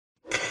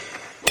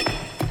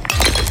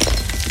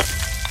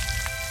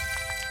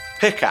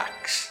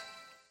Pickaxe.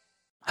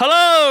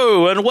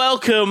 Hello and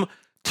welcome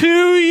to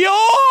Yompa!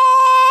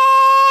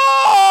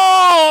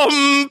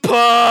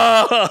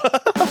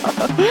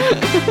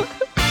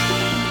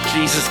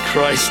 Jesus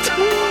Christ.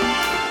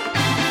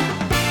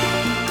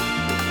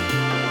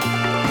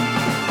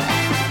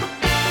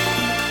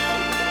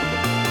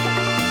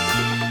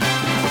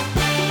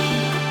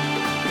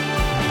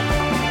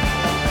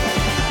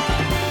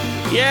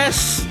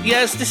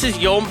 Yes, this is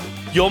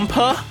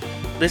Yompa.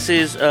 This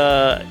is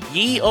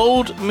Ye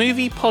Old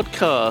Movie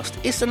Podcast.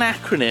 It's an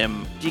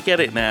acronym. Do you get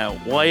it now?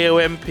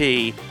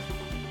 YOMP.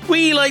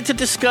 We like to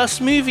discuss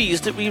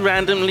movies that we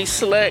randomly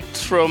select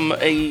from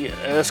a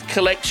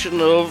collection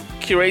of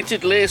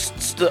curated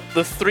lists that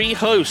the three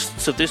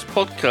hosts of this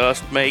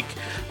podcast make.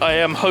 I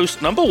am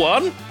host number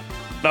one.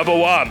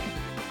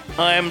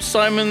 I am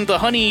Simon the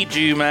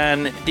Honeydew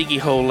Man, Diggy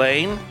Hole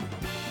Lane.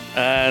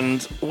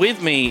 And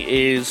with me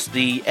is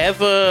the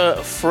ever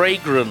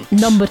fragrant...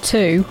 Number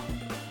two,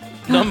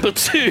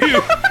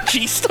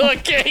 G-Star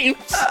Games.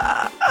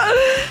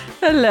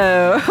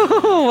 Hello,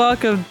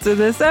 welcome to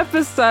this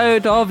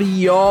episode of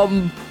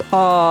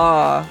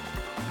Yompa.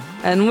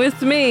 And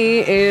with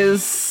me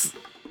is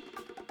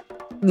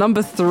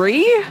number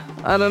three?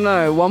 I don't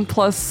know, 1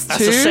 plus 2?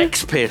 That's a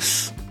sex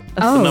piss.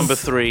 That's the number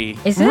 3.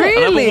 Is it?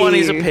 Really? A number 1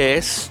 is a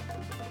piss.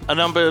 A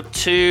number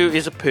 2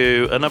 is a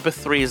poo. A number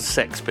 3 is a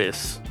sex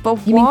piss. But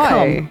You mean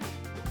why?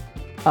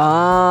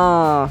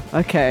 Ah,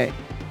 okay.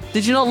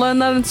 Did you not learn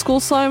that in school,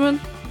 Simon?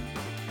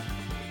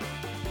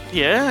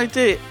 Yeah, I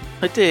did.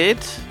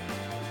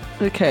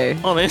 Okay.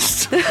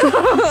 Honest.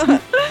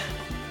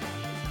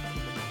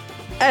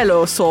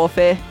 Hello,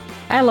 Sophie.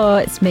 Hello,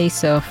 it's me,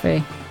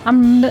 Sophie.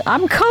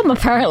 I'm calm,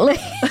 apparently.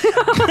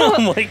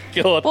 Oh my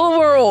god. Well,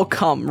 we're all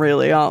cum,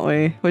 really, aren't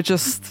we? We're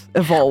just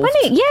evolved.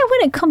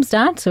 when it comes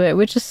down to it,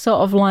 we're just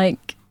sort of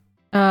like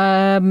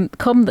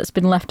cum that's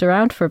been left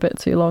around for a bit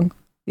too long.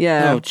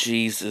 Yeah. Oh,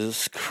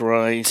 Jesus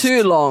Christ.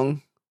 Too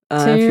long,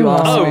 if Too you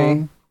ask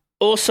long. me.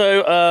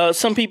 Also,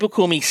 some people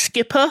call me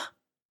Skipper.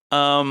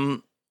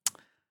 And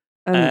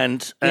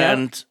And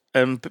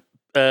then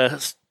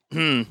those,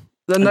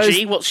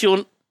 G, what's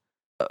your...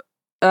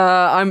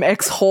 I'm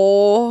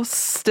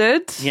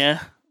exhausted. Yeah.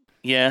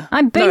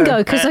 I'm bingo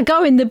because I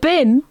go in the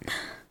bin.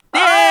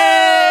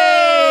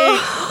 Yay!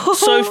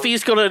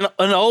 Sophie's got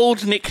an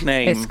old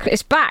nickname.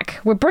 It's back.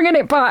 We're bringing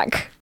it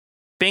back.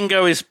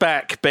 Bingo is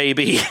back,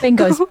 baby.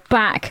 Bingo's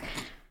back.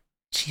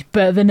 She's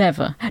better than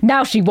ever.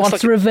 Now she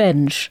wants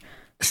revenge.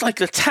 It's like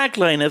the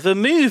tagline of a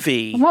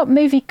movie. What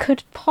movie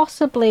could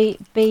possibly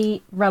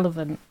be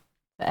relevant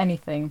for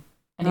anything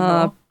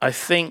anymore? I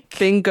think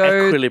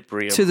Bingo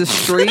Equilibrium. to the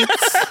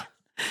streets.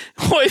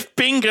 What if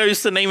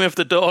Bingo's the name of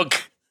the dog?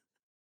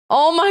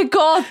 Oh my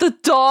god, the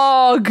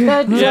dog!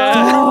 The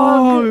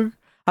dog.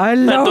 I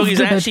That love dog is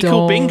the actually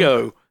called dog.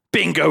 Bingo.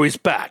 Bingo is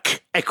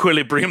back.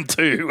 Equilibrium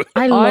 2.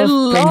 I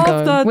love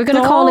Bingo. that We're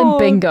going to call him dog.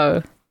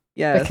 Bingo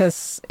Yes.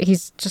 because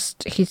he's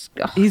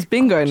He's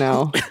bingo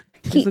now.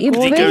 He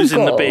goes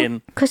in the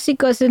bin. because he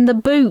goes in the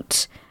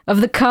boot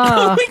of the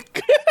car.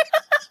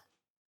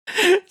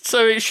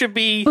 So it should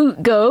be...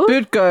 Boot go.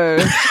 Good go.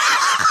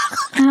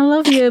 I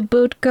love you,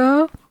 boot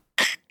go.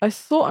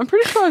 I'm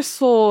pretty sure I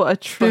saw a hell.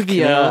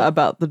 trivia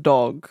about the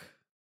dog.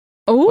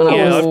 Oh,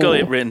 Yeah, Oh. I've got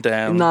it written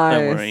down. Nice.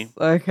 Don't worry.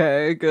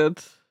 Okay, good.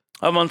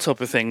 I'm on top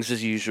of things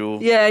as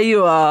usual. Yeah,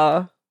 you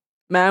are.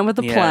 Man with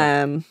a Yeah.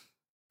 plan.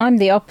 I'm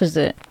the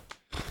opposite.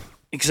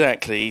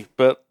 Exactly.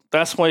 But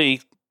that's why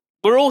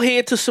we're all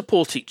here to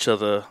support each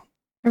other.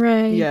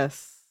 Right.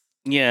 Yes.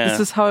 Yeah. This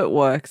is how it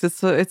works.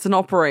 It's an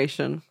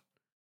operation.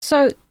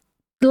 So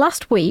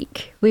last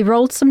week we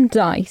rolled some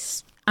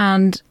dice,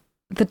 and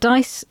the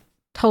dice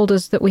told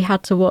us that we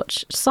had to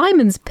watch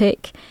Simon's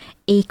pick,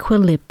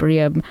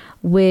 Equilibrium,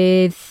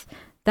 with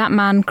that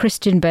man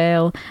Christian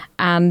Bale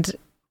and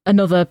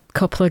another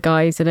couple of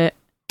guys in it.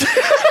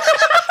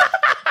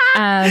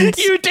 And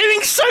You were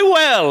doing so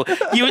well.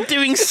 You were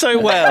doing so there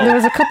well.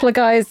 was a couple of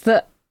guys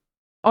that,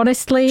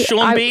 honestly,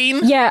 Sean Bean?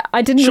 Yeah,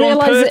 I didn't Sean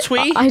realize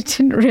Pertwee? I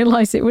didn't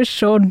realize it was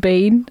Sean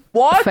Bean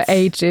What? for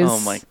ages. Oh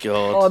my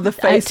god. Oh, the It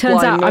face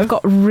turns out blindness. I've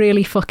got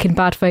really fucking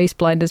bad face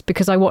blinders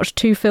because I watched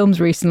 2 films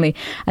recently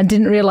and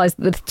didn't realise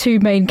that the 2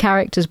 main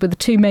characters were the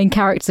 2 main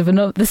characters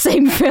of the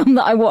same film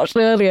that I watched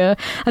earlier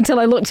until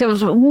I looked at it and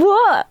was like,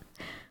 what?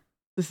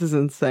 This is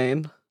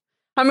insane.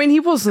 I mean, he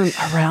wasn't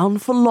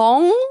around for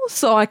long,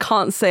 so I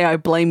can't say I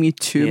blame you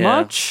too Yeah.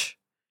 much.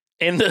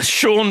 In the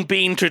Sean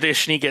Bean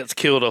tradition, he gets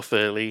killed off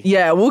early.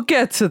 Yeah, we'll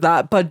get to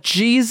that. But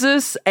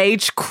Jesus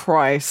H.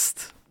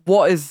 Christ.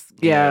 What is...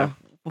 Yeah.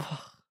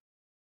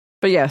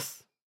 But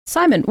yes.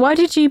 Simon, why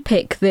did you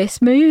pick this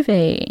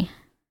movie?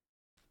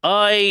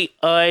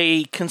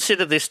 I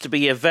consider this to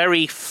be a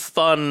very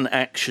fun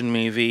action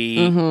movie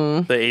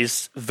Mm-hmm. that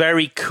is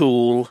very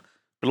cool,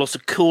 with lots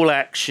of cool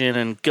action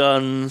and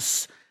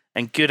guns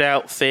and good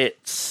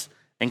outfits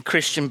and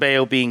Christian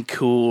Bale being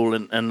cool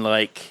and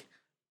like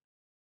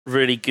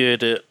really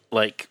good at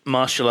like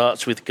martial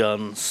arts with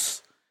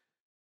guns.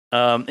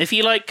 If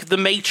you like The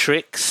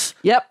Matrix,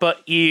 Yep.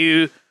 but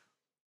you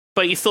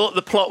but you thought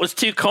the plot was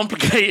too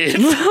complicated.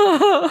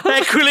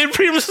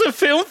 Equilibrium's the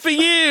film for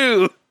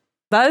you.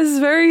 That is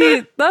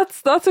very.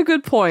 That's a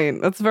good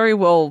point. That's very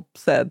well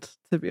said,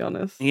 to be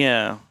honest.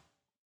 Yeah.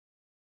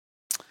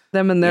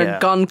 Them and their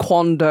gun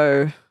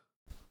quando.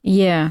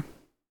 Yeah.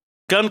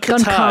 Gun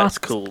Qatar, it's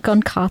called.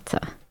 Gun Carter.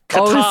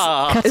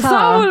 Qatar. Is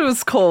that what it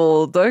was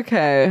called?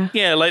 Okay.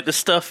 Yeah, like the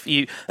stuff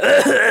you...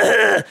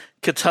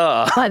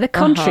 Qatar. Like the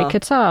country,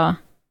 Qatar.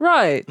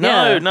 Right.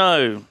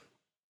 No.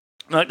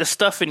 Like the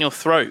stuff in your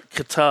throat,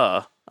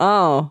 Qatar.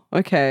 Oh,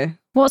 okay.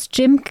 What's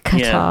gym Qatar?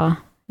 Yeah.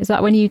 Is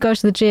that when you go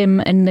to the gym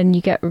and then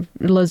you get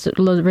loads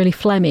really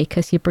phlegmy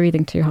because you're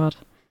breathing too hard?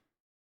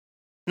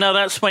 No,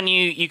 that's when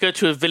you go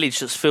to a village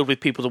that's filled with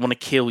people that want to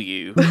kill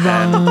you,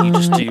 and you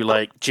just do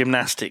like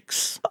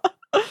gymnastics.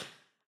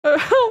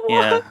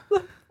 Yeah,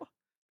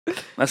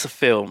 that's a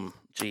film.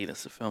 Gee,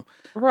 that's a film.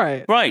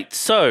 Right.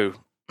 So,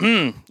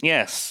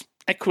 yes,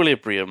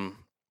 Equilibrium.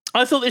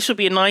 I thought this would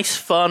be a nice,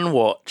 fun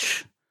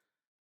watch.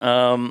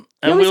 And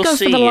You always we'll go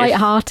see for the if-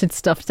 light-hearted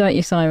stuff, don't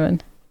you,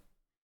 Simon?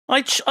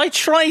 I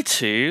try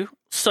to.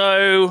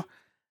 So,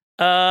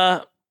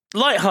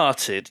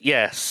 light-hearted,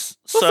 yes.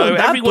 So Wasn't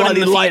that everyone in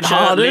the bloody future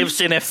light-hearted?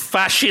 lives in a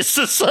fascist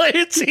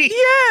society.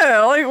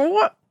 Yeah, like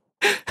what?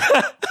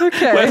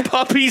 Okay. Where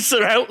puppies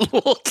are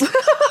outlawed.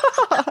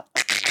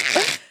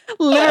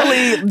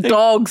 Literally,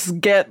 dogs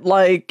get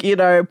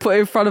put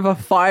in front of a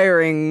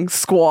firing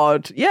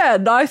squad. Yeah,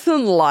 nice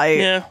and light.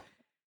 Yeah.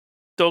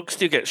 Dogs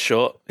do get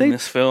shot in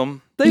this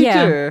film. They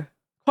Yeah. do.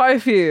 Quite a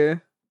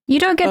few. You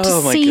don't get to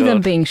Oh my see them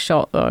God. being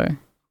shot, though.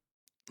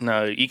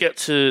 No, you get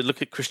to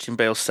look at Christian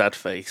Bale's sad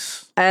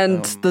face.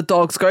 And the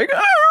dog's going,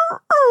 "Arr,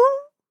 arr,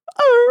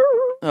 arr,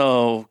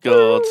 Oh,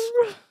 God.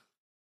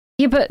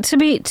 Yeah, but to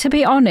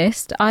be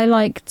honest, I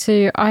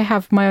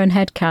have my own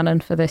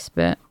headcanon for this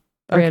bit.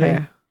 Really.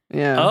 Okay.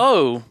 Yeah.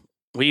 Oh,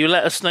 will you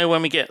let us know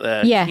when we get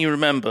there? Yeah. Can you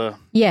remember?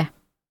 Yeah.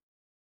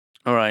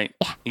 All right.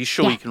 Yeah. You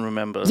sure Yeah. you can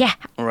remember? Yeah.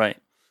 All right.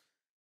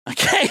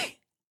 Okay.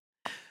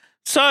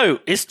 So,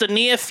 it's the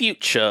near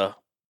future.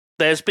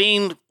 There's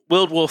been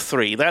World War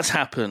III. That's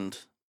happened.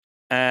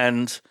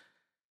 And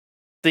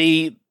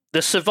the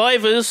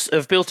survivors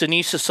have built a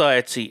new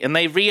society, and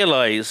they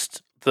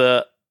realized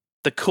that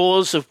the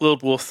cause of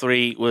World War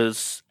III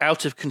was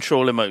out of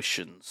control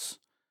emotions.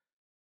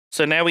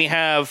 So now we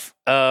have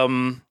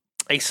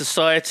a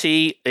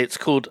society, it's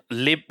called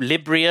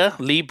Libria,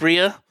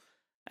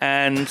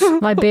 and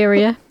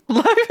Liberia.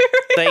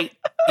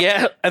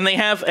 they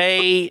have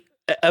a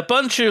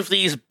bunch of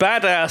these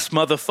badass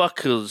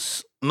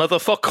motherfuckers.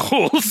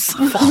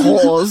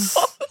 Pause.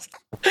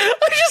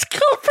 I just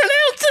can't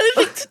pronounce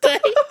anything today.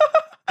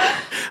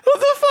 What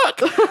the fuck?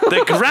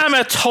 The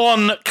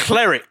Grammaton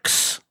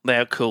Clerics,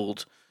 they're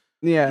called.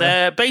 Yeah.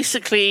 They're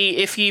basically,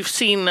 if you've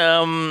seen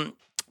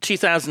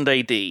 2000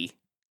 AD,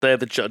 they're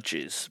the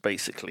judges,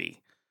 basically.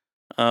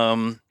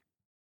 And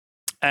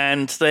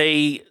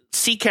they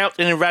seek out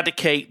and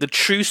eradicate the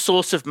true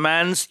source of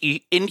man's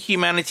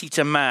inhumanity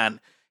to man,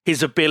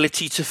 his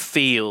ability to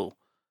feel.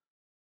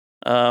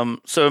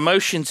 So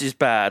emotions is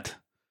bad.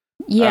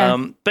 Yeah.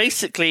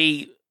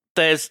 Basically,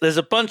 there's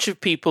a bunch of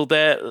people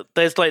there.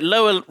 There's like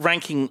lower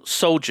ranking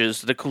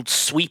soldiers that are called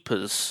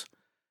sweepers,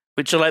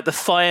 which are like the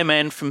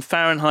firemen from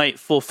Fahrenheit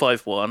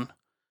 451.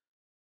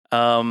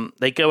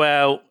 They go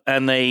out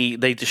and they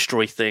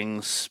destroy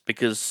things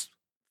because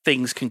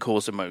things can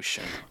cause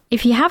emotion.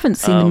 If you haven't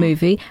seen the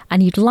movie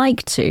and you'd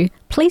like to,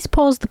 please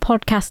pause the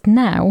podcast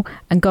now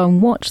and go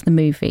and watch the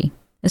movie.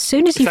 As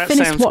soon as you've That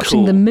finished sounds watching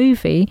cool. the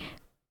movie,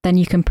 then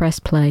you can press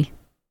play.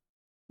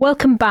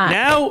 Welcome back.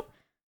 Now,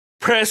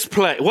 press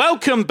play.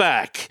 Welcome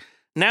back.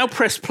 Now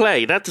press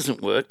play. That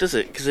doesn't work, does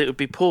it? Because it would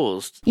be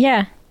paused.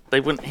 Yeah. They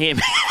wouldn't hear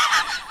me.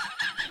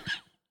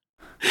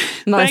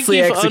 Nicely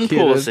Thank you for executed.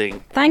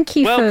 unpausing. Thank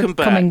you Welcome for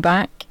back. coming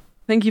back.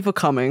 Thank you for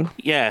coming.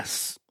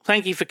 Yes.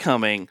 Thank you for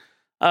coming.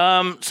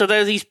 So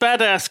there are these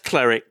badass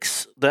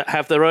clerics that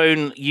have their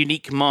own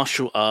unique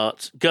martial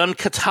art. Gun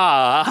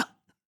Qatar.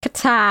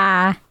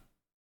 Qatar.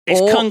 It's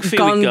Or kung fu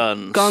with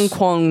guns. Gun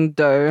Kwang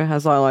Do,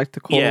 as I like to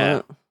call Yeah.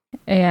 it.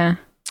 Yeah.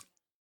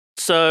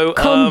 So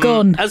Kung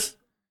gun. as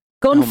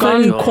Gun Oh my fu.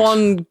 Gun God.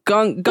 Kwang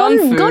Gun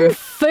Gun Fu.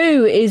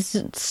 fu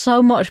is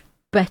so much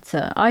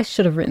better. I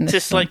should have written it's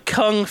this. just one. like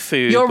kung fu,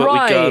 You're but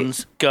right. with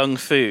guns, gung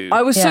fu.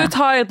 I was Yeah. so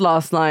tired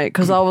last night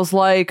because I was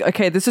like,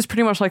 okay, this is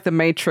pretty much like the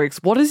Matrix.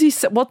 What is he?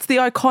 What's the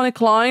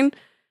iconic line?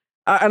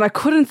 And I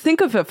couldn't think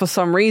of it for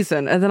some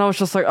reason. And then I was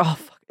just like, oh,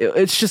 fuck,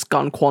 it's just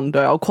Gun Kwang Do.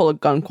 I'll call it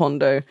Gun Kwang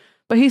Do.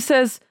 But he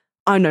says,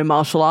 I know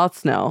martial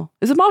arts now.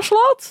 Is it martial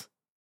arts?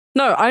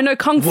 No, I know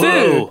kung fu.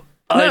 Whoa,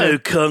 I No. know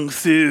kung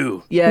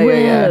fu. Yeah, Whoa,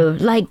 yeah, yeah.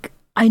 like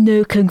I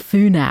know kung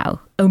fu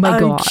now. Oh my I'm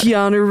god.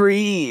 Keanu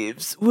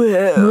Reeves.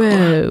 Whoa.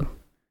 Whoa.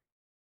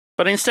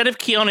 But instead of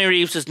Keanu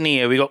Reeves as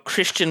Neo, we got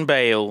Christian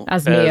Bale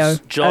As Neo.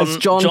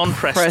 John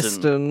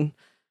Preston.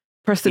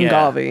 Preston Yeah.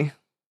 Garvey.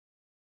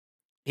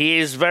 He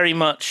is very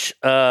much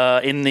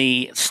styled in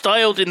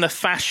the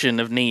fashion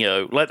of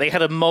Neo. Like they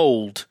had a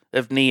mold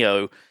of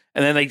Neo,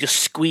 and then they just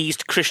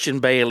squeezed Christian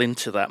Bale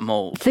into that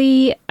mold.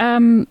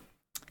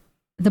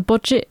 the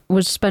budget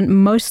was spent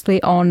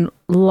mostly on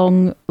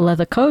long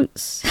leather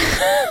coats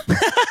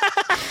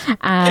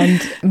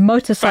and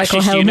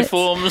motorcycle Fascist helmets.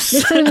 uniforms.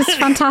 This was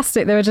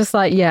fantastic. They were just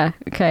like, yeah,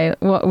 okay,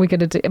 what are we going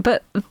to do?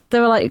 But they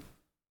were like,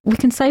 we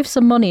can save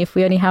some money if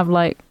we only have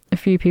like a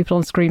few people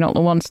on screen all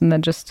at once and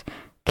then just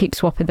keep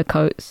swapping the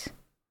coats.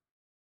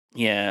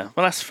 Yeah,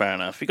 well, that's fair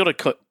enough. You got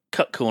to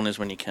cut corners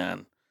when you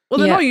can. Well,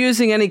 they're Yeah. not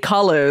using any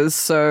colors,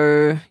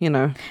 so, you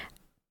know,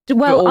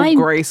 Well, all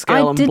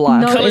grayscale and did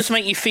black. notice- Colours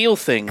make you feel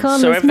things,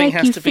 Colours so everything make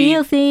has you to be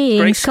feel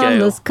things.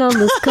 grayscale.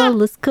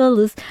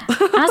 Colours.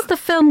 As the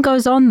film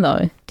goes on,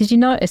 though, did you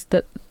notice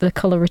that the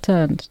colour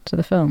returned to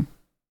the film?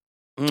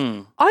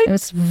 Mm. It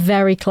was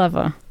very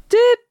clever.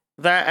 Did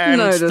That and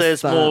Noticed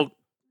there's that. more.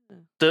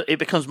 It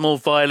becomes more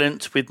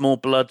violent with more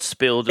blood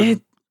spilled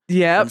and,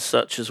 Yep. and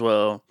such as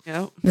well.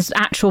 Yep. There's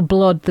actual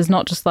blood. There's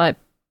not just like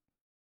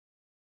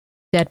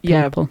dead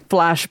Yeah, people.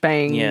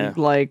 flashbang, Yeah.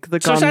 like the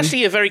So gun. it's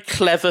actually a very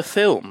clever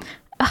film.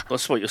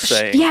 That's what you're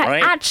saying, Yeah,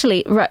 right?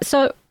 actually, right.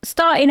 So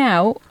starting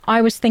out,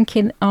 I was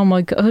thinking, oh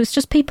my god, it was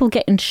just people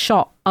getting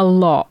shot a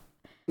lot,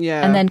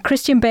 yeah. and then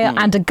Christian Bale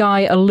and a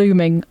guy are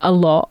looming a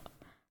lot.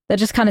 They're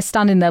just kind of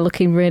standing there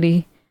looking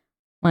really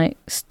like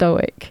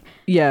stoic,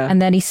 yeah.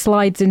 and then he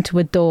slides into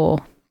a door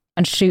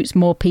and shoots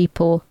more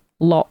people,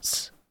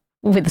 lots,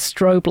 with a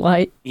strobe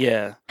light.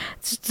 Yeah.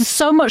 There's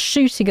so much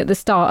shooting at the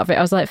start of it.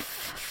 I was like,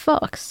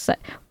 fuck's sake,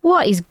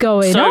 what is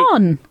going So-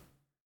 on?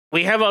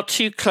 We have our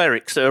two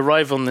clerics that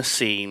arrive on the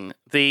scene.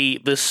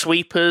 The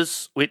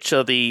sweepers, which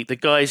are the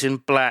guys in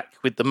black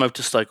with the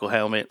motorcycle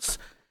helmets.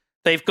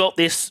 They've got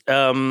this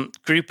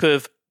group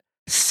of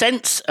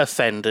sense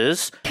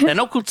offenders. They're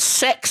not called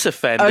sex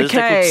offenders.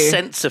 They're Okay. called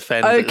sense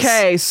offenders.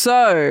 Okay,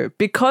 so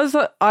because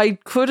I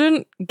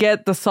couldn't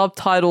get the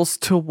subtitles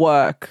to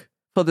work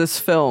for this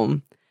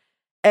film,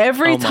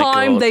 every Oh my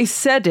time God. they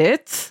said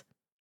it,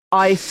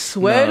 I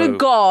swear to No.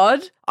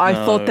 God, I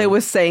thought they No.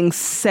 were saying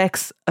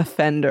sex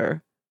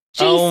offender.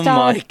 Oh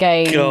my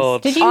Games.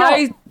 God. Did you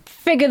not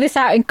figure this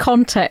out in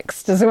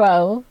context as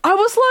well? I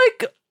was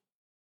like,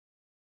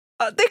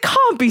 they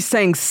can't be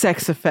saying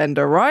sex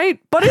offender, right?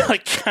 But it I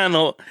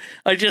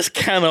just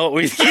cannot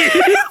with you.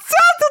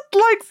 sounded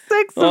like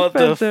sex What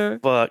the offender.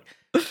 fuck?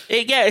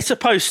 It's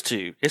supposed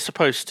to. It's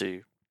supposed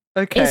to.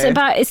 Okay.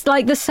 It's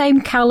like the same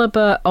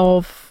caliber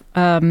of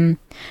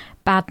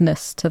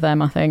badness to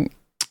them, I think.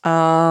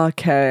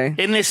 Okay.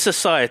 In this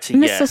society,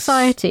 In this yes.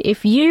 society,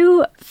 if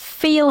you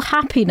feel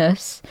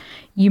happiness,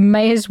 you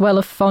may as well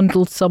have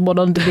fondled someone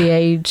under the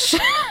age.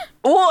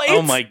 Well,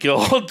 Oh my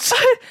god.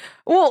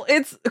 Well,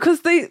 it's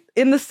because they,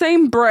 in the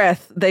same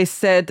breath, they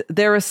said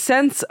they're a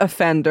sense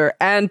offender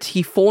and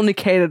he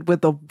fornicated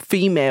with a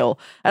female.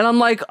 And I'm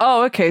like,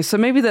 oh, okay, so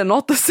maybe they're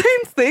not the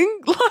same thing.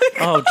 Like,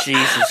 Oh,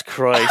 Jesus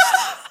Christ.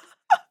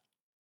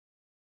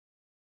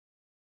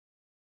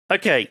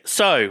 Okay,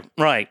 so,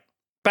 right,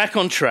 back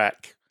on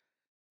track.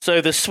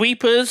 So the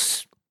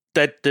sweepers,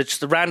 they're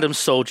just the random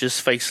soldiers,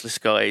 faceless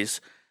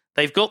guys.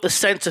 They've got the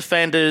sense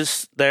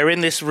offenders, they're in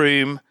this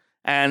room,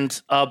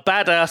 and our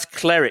badass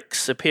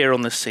clerics appear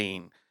on the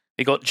scene.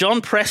 We got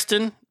John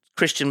Preston,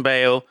 Christian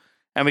Bale,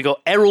 and we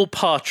got Errol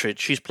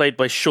Partridge, who's played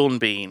by Sean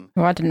Bean.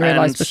 Who I didn't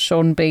realise And- was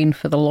Sean Bean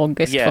for the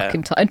longest Yeah.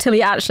 fucking time until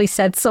he actually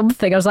said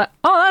something. I was like,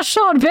 oh, that's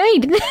Sean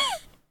Bean. It's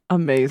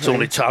amazing.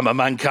 only time a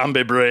man can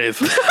be brave.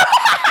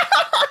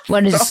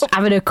 When he's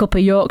having a cup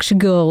of Yorkshire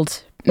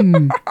Gold.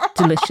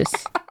 Delicious.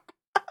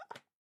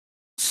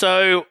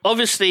 So,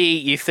 obviously,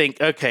 you think,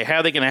 okay, how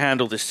are they going to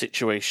handle this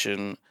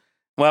situation?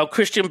 Well,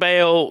 Christian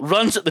Bale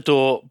runs at the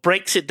door,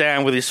 breaks it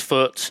down with his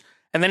foot,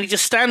 and then he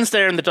just stands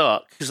there in the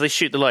dark because they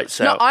shoot the lights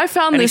No, out. I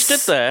found and this. he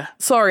stood there.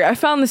 Sorry, I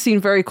found this scene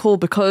very cool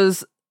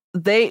because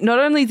they not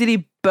only did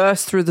he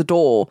burst through the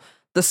door,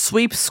 the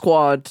sweep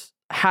squad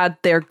had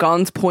their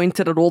guns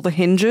pointed at all the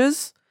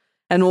hinges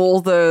and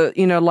all the,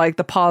 you know, like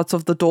the parts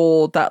of the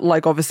door that,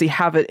 like, obviously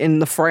have it in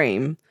the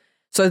frame.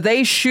 So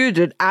they shoot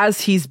it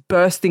as he's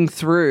bursting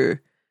through,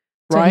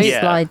 So right? he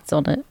Yeah. slides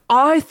on it.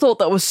 I thought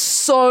that was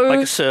so.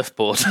 Like a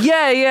surfboard.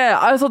 yeah.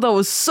 I thought that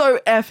was so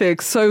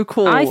epic, so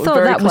cool. I thought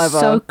very that clever.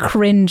 was so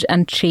cringe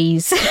and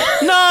cheese.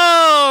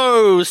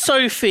 No!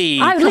 Sophie!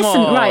 Come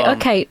Listen, on. right,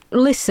 okay,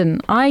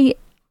 listen.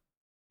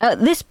 At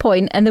this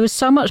point, and there was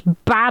so much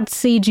bad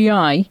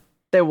CGI,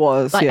 There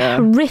was, like yeah.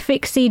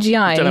 horrific CGI.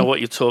 I don't know what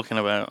you're talking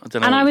about. I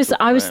don't know And what I you're was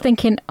talking about.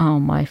 thinking, oh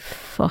my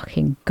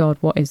fucking god,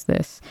 what is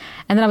this?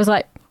 And then I was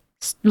like,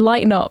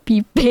 lighten up,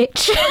 you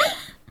bitch.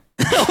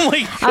 Oh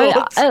my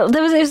god.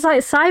 It was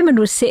like Simon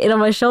was sitting on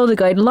my shoulder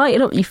going,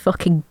 lighten up, you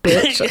fucking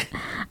bitch.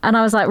 And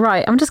I was like,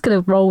 right, I'm just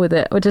gonna roll with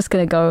it. We're just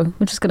gonna go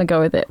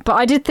with it. But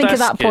I did think at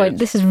That's that point, good.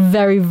 this is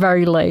very,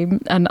 very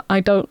lame, and I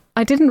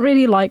didn't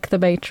really like The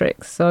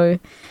Matrix, so.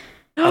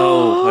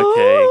 Oh,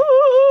 okay.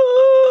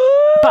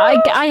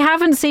 But I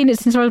haven't seen it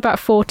since I was about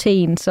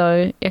 14,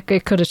 so it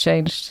could have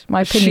changed.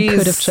 My opinion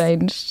could have She's-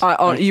 changed. You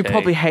Okay.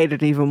 probably hate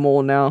it even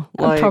more now.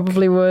 I Like,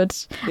 probably would.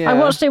 yeah. I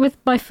watched it with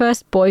my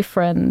first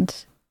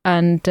boyfriend,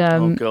 and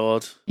Oh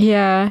god.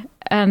 yeah,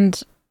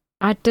 and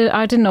I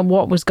didn't know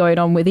what was going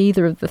on with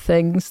either of the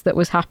things that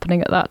was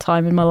happening at that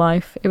time in my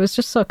life. It was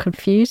just so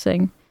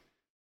confusing.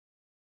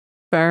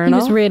 Fair He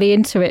enough. was really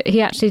into it.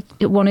 He actually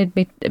wanted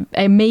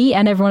me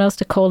and everyone else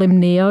to call him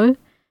Neo.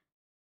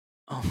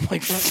 Oh my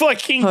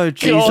fucking Oh, god!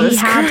 Jesus He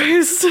had-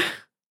 Christ.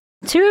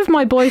 2 of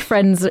my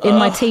boyfriends in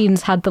my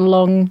teens had the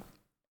long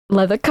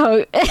leather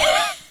coat.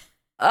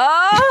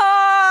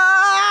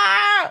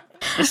 Ah!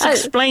 This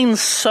explains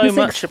so This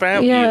much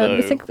about yeah,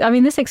 you,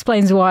 though. this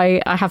explains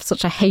why I have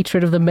such a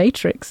hatred of the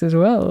Matrix as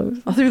well.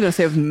 I thought you were going to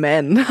say of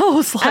men. I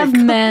was like, Of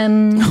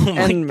men. Oh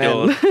my and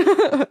men.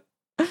 god!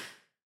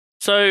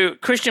 So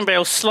Christian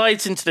Bale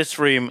slides into this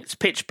room. It's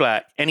pitch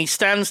black, and he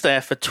stands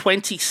there for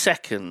 20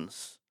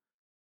 seconds,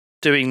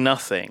 doing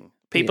nothing.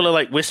 People are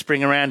like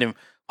whispering around him.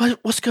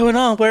 What's going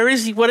on? Where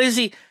is he? What is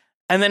he?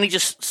 And then he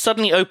just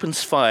suddenly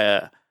opens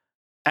fire,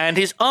 and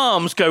his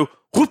arms go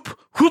whoop,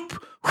 whoop,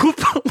 whoop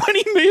when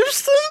he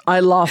moves them. I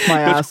laughed my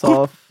ass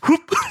off.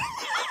 Whoop.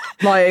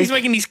 Like, He's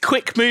making these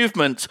quick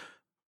movements.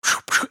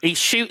 He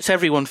shoots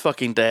everyone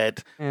fucking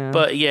dead. yeah.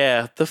 But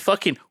yeah, the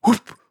fucking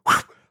whoop,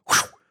 whoop,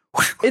 whoop,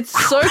 whoop. It's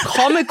so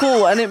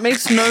comical and it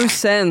makes no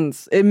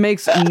sense. It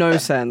makes no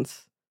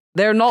sense.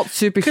 They're not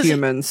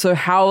superhuman, so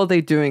how are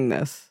they doing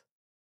this?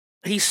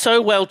 He's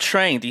so well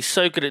trained. He's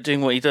so good at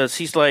doing what he does.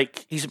 He's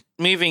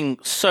moving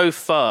so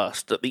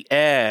fast that the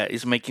air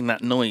is making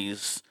that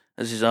noise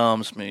as his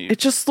arms move. It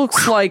just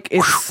looks like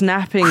it's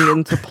snapping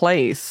into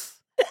place.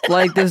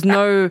 Like there's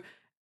no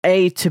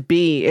A to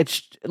B.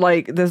 It's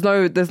like there's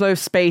no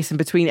space in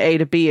between A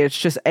to B. It's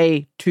just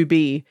A to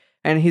B.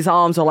 And his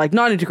arms are like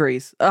 90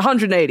 degrees,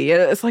 180.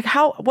 It's like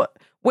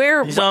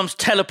where? His arms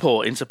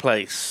teleport into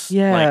place.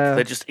 Yeah. Like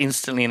they're just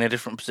instantly in a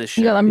different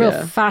position. You got them real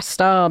Yeah.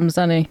 fast arms,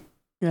 hasn't he?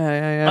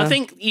 Yeah. I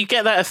think you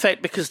get that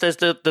effect because there's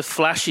the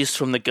flashes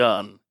from the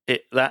gun.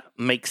 That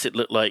makes it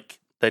look like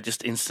they're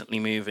just instantly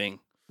moving.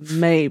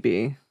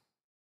 Maybe.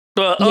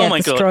 But Yeah, oh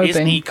my the god,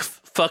 isn't he strobing.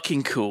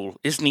 fucking cool?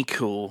 Isn't he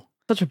cool?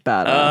 Such a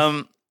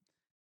badass.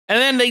 And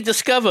then they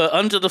discover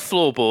under the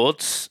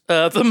floorboards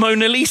the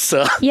Mona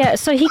Lisa. Yeah,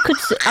 so he could.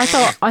 I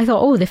thought,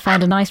 oh, they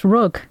found a nice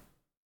rug.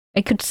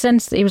 I could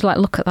sense that he was like,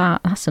 look at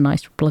that. That's a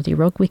nice bloody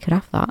rug. We could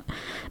have that.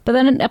 But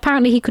then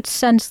apparently he could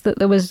sense that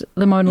there was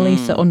the Mona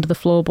Lisa under the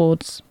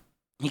floorboards.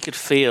 He could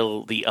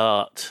feel the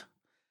art.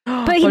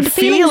 But But the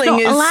feeling's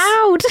not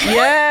allowed.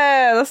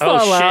 Yeah, that's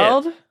not Oh, shit.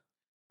 allowed.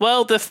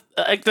 Well, the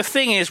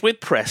thing is with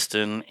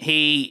Preston,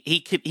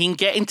 he can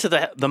get into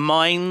the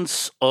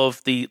minds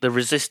of the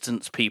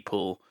resistance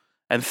people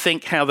and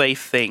think how they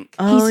think.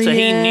 Oh, So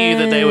he knew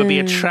that there would be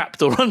a yeah.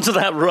 trapdoor under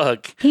that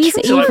rug. He's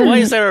So like, even. why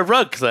is there a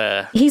rug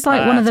there? He's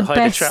like one of the to hide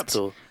best. The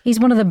trapdoor. He's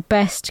one of the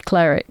best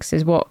clerics,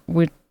 is what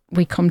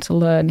we come to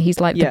learn.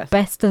 He's like Yes. the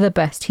best of the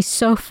best. He's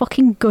so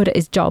fucking good at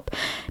his job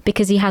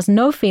because he has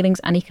no feelings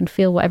and he can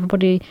feel what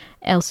everybody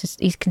else is.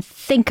 He can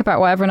think about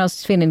what everyone else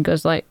is feeling and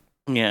goes like,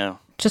 Yeah.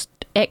 just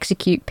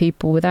execute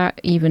people without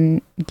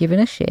even giving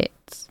a shit.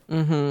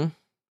 Mm-hmm.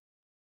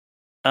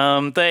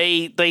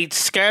 They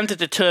scan to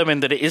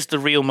determine that it is the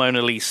real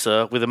Mona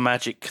Lisa with a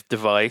magic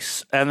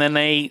device, and then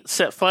they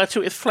set fire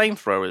to it with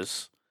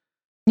flamethrowers.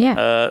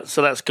 Yeah.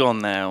 So that's gone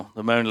now.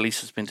 The Mona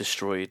Lisa's been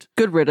destroyed.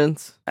 Good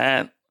riddance.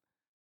 And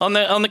on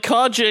the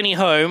car journey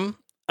home,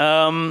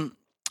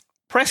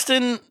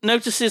 Preston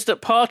notices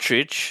that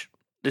Partridge,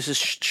 this is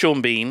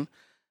Sean Bean,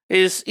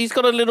 he's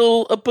got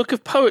a book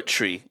of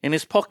poetry in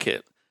his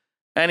pocket.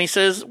 And he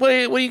says, what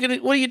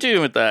are you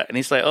doing with that? And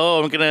he's like,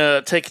 oh, I'm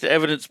gonna take it to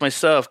evidence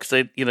myself because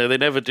they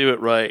never do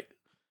it right.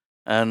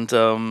 And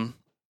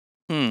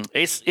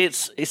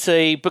it's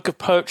a book of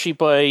poetry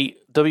by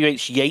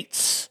W.H.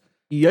 Yeats.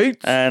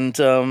 Yeats. And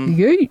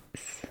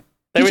Yeats.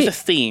 there Did is you- a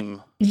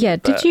theme. Yeah.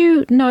 Did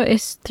you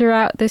notice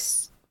throughout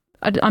this?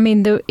 I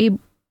mean,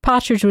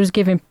 Partridge was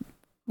giving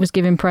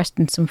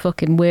Preston some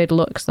fucking weird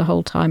looks the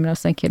whole time, and I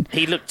was thinking,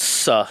 He looked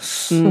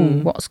sus. ooh,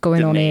 what's going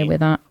Didn't on he? here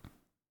with that?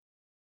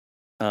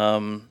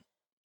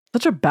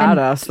 Such a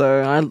badass,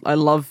 though. I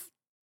love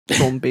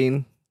Sean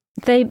Bean.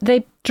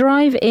 They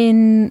drive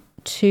in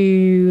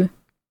to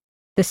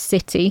the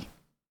city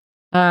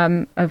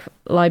of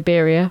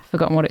Liberia.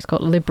 Forgotten what it's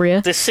called.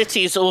 Libria. The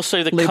city is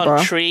also the Libra.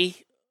 country.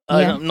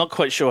 Yeah. I'm not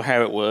quite sure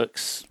how it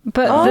works.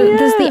 But Oh,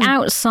 there's the yeah.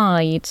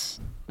 outside,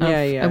 of,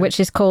 Yeah.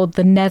 which is called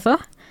the Nether,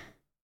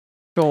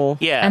 Sure.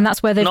 Yeah, and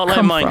that's where they've not like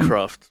come from.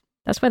 Minecraft.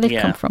 That's where they've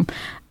Yeah. come from.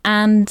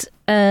 And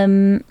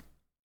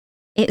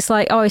it's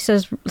like, oh, he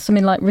says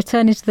something like,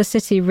 returning to the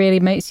city really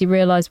makes you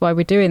realise why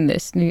we're doing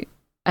this.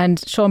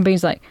 And Sean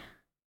Bean's like,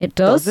 it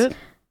does? Does it?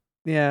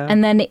 Yeah.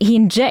 And then he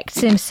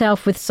injects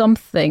himself with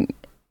something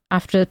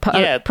after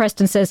Yeah.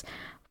 Preston says,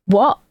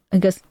 what?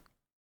 And goes,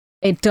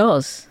 it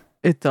does.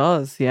 It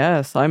does.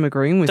 Yes, I'm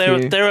agreeing with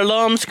you. Their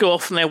alarms go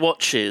off on their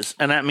watches,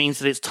 and that means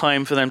that it's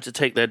time for them to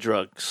take their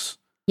drugs.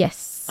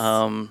 Yes.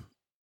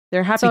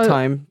 They're happy So-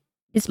 time.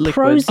 it's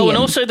liquid. Prosium. Oh, and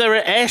also there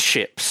are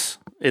airships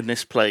in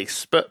this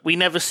place, but we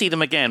never see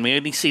them again. We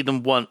only see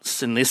them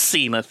once in this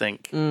scene, I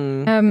think.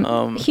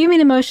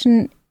 Human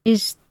emotion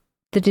is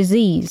the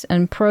disease,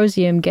 and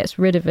Prosium gets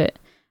rid of it,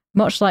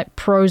 much like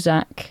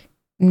Prozac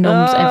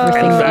numbs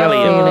everything And that you're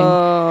Valium.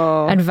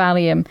 feeling. And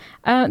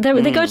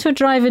Valium. They go to a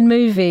drive-in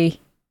movie,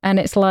 and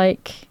it's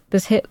like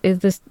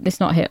it's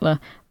not Hitler,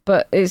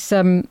 but it's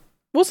Wasn't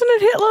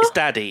it Hitler? It's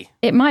Daddy.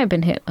 it might have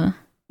been Hitler.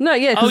 No,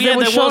 yeah, Oh because yeah, they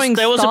were showing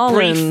there was a Stalin.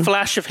 brief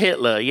flash of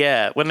Hitler.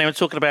 Yeah, when they were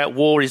talking about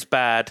war is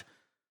bad,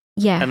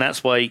 Yeah, and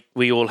that's why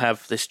we all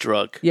have this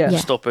drug Yeah. to Yeah.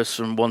 stop us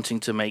from wanting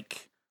to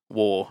make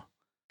war.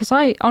 because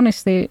I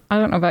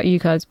don't know about you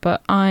guys,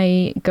 but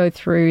I go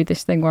through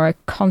this thing where I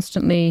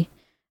constantly,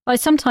 like,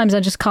 sometimes I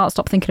just can't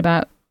stop thinking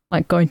about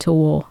like going to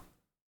war.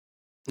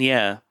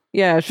 Yeah,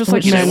 Yeah, it's just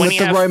like You know, men when with you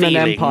the have Roman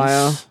feelings-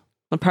 Empire.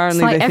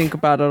 Apparently, It's like they think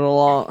about it a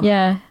lot.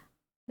 Yeah,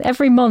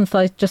 every month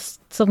I just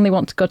suddenly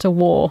want to go to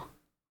war.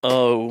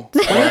 Oh,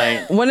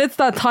 right. When it's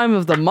that time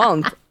of the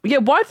month, yeah.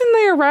 Why didn't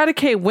they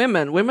eradicate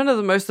women? Women are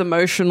the most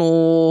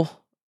emotional,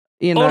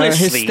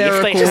 Honestly, if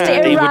hysterical. they Just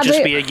had, it would just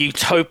eradicate- be a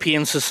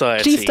utopian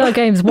society. G-Star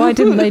Games, why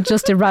didn't they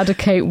just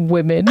eradicate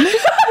women?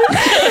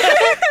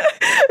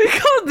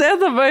 Because they're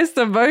the most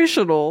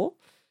emotional.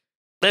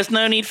 There's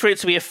no need for it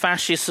to be a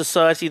fascist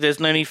society. There's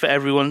no need for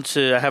everyone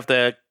to have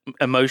their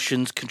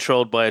emotions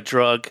controlled by a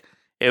drug.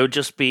 It would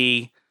just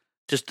be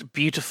just a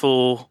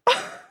beautiful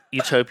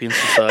utopian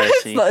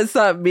society. It's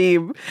that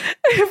meme.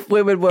 If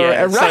women were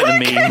Yeah, it's like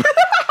eradicated. the meme.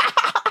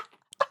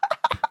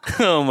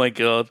 Oh my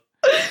god.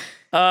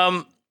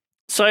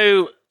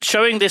 So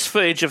showing this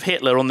footage of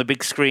Hitler on the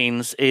big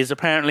screens is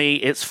apparently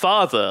its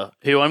father,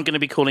 who I'm going to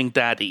be calling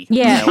Daddy.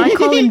 Yeah, Now, I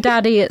call him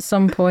Daddy at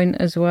some point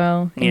as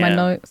well in my Yeah.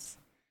 notes.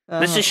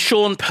 this is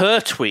Sean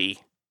Pertwee,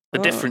 a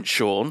different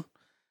Sean.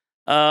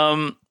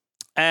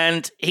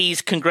 And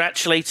he's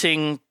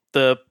congratulating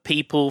the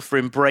people for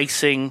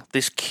embracing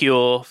this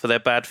cure for their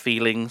bad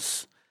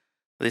feelings.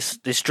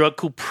 This drug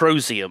called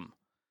Prosium.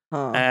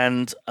 Huh.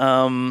 And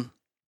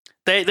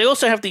they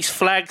also have these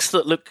flags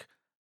that look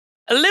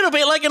a little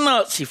bit like a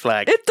Nazi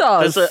flag. It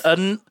does.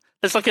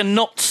 There's like a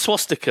not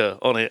swastika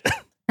on it.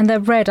 And they're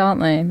red,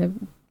 aren't they?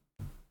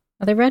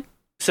 Are they red?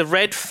 It's a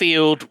red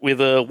field with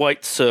a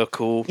white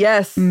circle,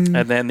 Yes. Mm.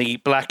 and then the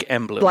black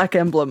emblem. Black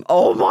emblem.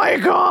 Oh my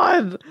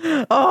god.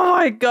 Oh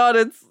my god.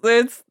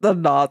 It's the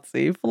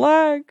Nazi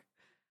flag.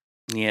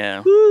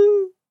 Yeah.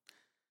 Woo.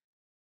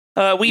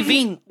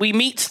 We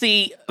meet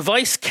the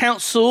vice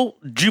consul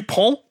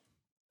Dupont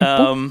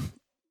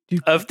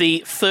of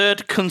the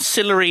third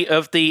conciliary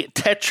of the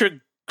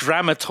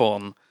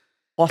Tetragrammaton.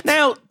 What?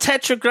 Now,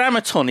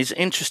 Tetragrammaton is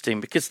interesting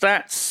because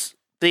that's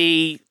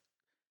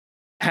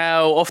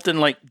how often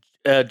like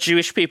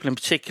Jewish people in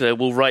particular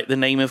will write the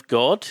name of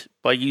God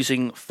by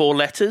using 4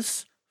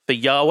 letters for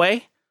Yahweh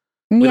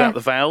without Yeah. the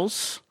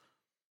vowels.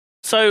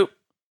 So,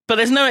 but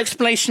there's no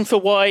explanation for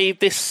why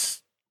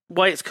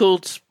it's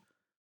called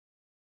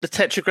the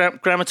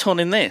Tetragrammaton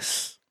in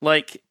this.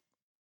 Like,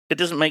 it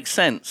doesn't make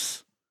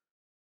sense.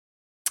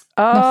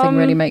 Nothing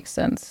really makes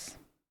sense.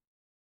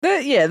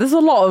 There's a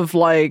lot of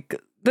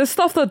there's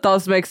stuff that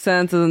does make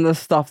sense and then there's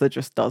stuff that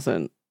just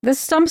doesn't. There's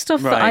some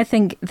stuff that Right. I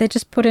think they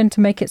just put in to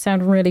make it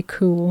sound really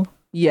cool.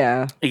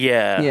 Yeah.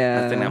 Yeah,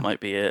 Yeah. I think that might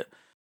be it.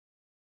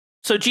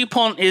 So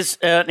Dupont is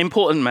an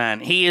important man.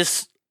 He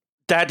is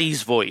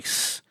Daddy's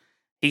voice.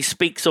 He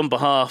speaks on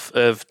behalf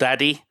of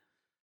Daddy,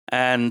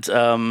 and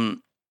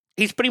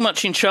he's pretty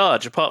much in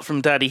charge, apart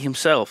from Daddy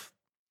himself.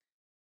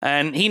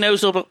 And he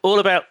knows all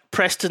about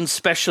Preston's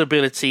special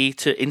ability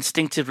to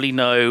instinctively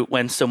know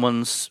when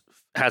someone's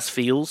has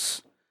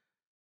feels.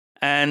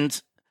 And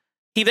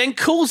he then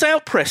calls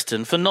out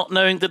Preston for not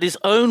knowing that his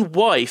own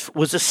wife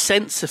was a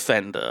sex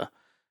offender.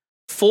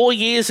 4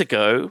 years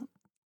ago,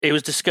 it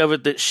was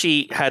discovered that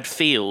she had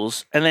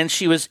feels, and then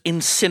she was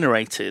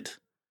incinerated.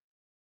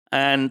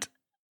 And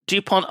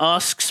Dupont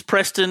asks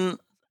Preston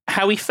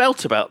how he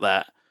felt about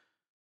that.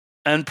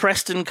 And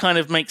Preston kind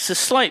of makes a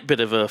slight bit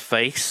of a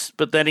face,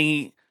 but then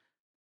he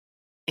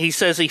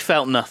says he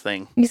felt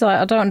nothing. He's like,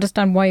 I don't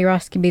understand why you're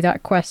asking me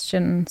that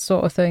question,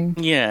 sort of thing.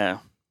 Yeah.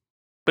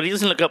 But he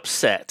doesn't look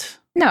upset.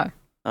 No,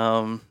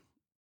 So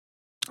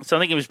I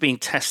think he was being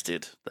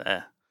tested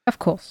there. of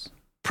course.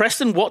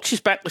 Preston watches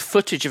back the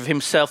footage of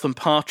himself and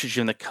Partridge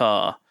in the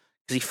car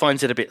because he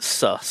finds it a bit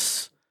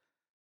sus.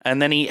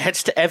 And then he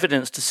heads to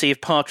evidence to see if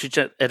Partridge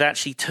had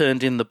actually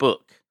turned in the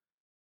book.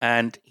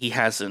 And he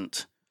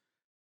hasn't.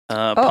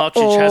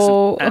 Partridge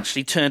hasn't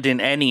actually turned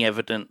in any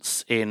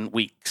evidence in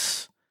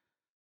weeks.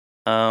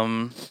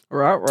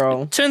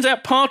 Ruh-roh. Turns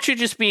out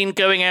Partridge has been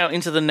going out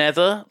into the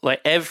nether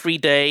like every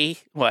day,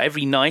 well,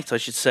 every night, I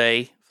should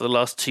say, for the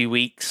last 2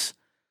 weeks,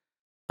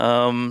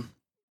 doing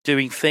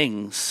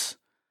things.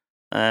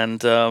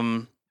 And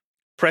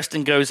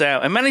Preston goes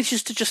out and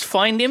manages to just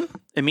find him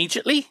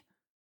immediately,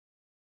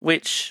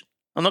 which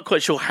I'm not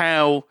quite sure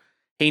how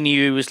he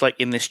knew he was like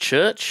in this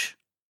church.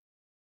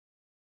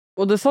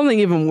 Well, there's something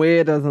even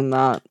weirder than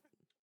that.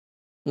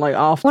 Like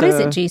after. What is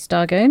it,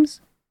 G-Star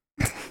Games?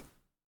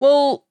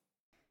 Well,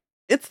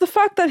 it's the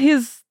fact that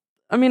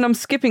I'm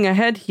skipping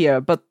ahead here,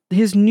 but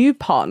his new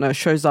partner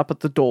shows up at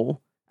the door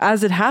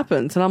as it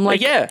happens, and I'm like,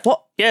 yeah.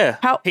 what? Yeah,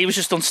 How- he was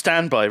just on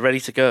standby, ready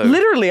to go.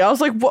 Literally, I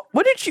was like, what?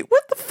 Where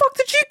the fuck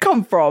did you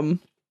come from?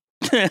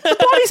 The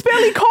body's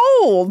barely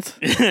cold.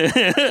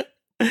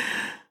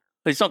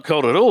 It's not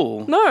cold at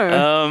all.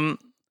 No.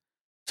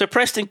 So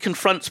Preston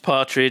confronts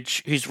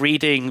Partridge, who's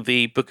reading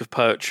the Book of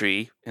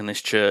Poetry in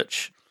this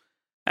church.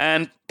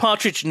 And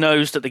Partridge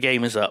knows that the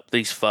game is up, that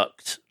he's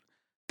fucked.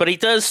 But he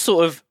does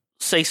sort of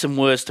say some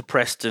words to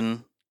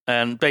Preston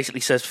and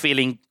basically says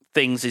feeling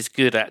things is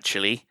good,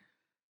 actually.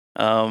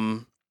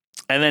 And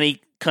then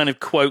he kind of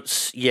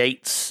quotes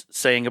Yeats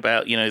saying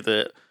about,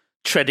 the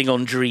treading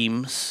on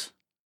dreams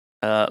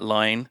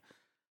line.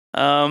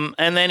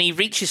 And then he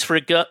reaches for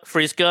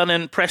his gun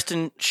and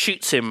Preston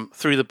shoots him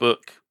through the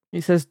book. He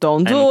says,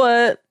 "Don't do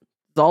it.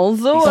 Don't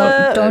do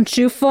it. Don't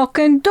you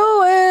fucking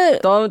do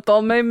it.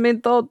 Don't make me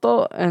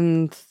do."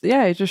 And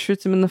yeah, he just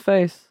shoots him in the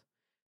face.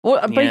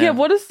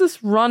 What is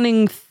this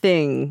running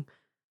thing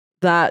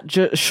that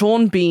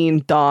Sean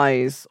Bean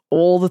dies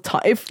all the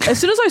time? As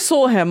soon as I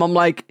saw him, I'm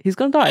like, he's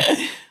gonna die.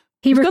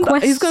 He's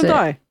gonna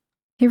die.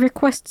 He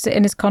requests it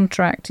in his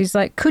contract. He's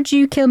like, could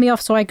you kill me off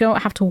so I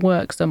don't have to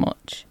work so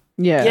much?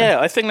 Yeah,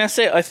 I think that's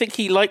it. I think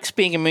he likes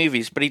being in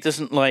movies, but he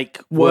doesn't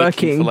like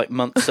working for like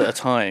months at a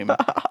time.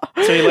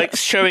 So he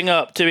likes showing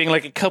up, doing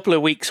like a couple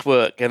of weeks'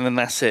 work, and then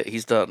that's it.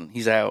 He's done.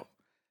 He's out.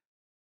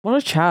 What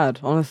a Chad,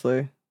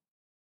 honestly.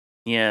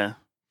 Yeah.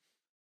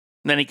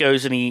 And then he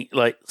goes and he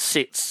like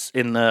sits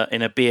in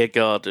a beer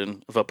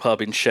garden of a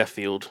pub in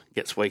Sheffield,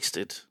 gets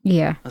wasted.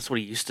 Yeah, that's what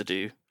he used to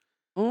do.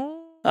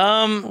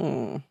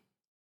 Oh.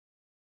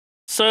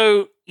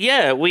 So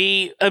yeah,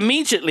 we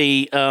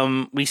immediately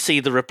we see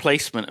the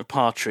replacement of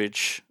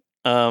Partridge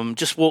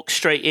just walk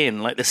straight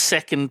in. Like the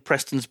second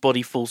Preston's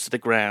body falls to the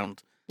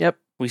ground, yep,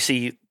 we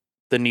see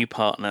the new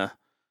partner.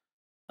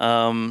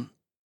 We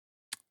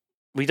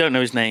don't know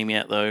his name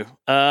yet though.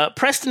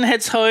 Preston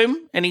heads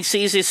home and he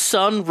sees his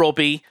son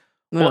Robbie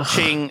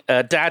watching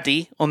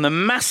Daddy on the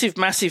massive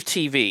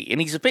TV, and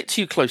he's a bit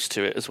too close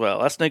to it as well.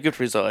 That's no good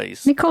for his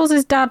eyes. He calls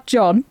his dad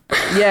John.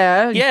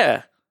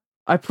 Yeah.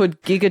 I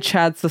put Giga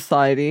Chad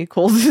Society,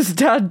 calls his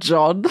dad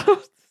John.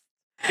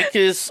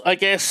 Because I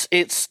guess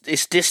it's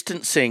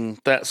distancing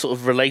that sort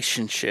of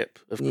relationship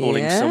of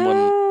calling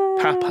someone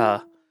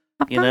Papa,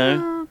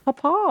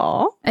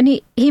 Papa.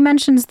 And he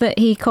mentions that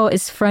he caught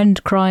his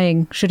friend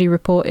crying. Should he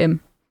report him?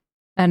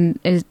 And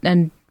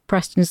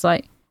Preston's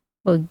like,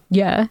 well,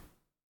 yeah.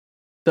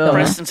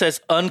 Preston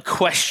says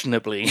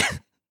unquestionably.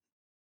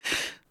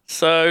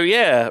 So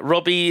yeah,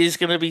 Robbie is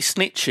going to be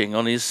snitching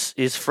on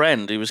his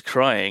friend who was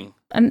crying.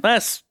 And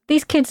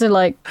these kids are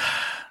like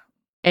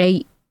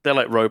 8. They're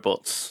like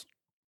robots.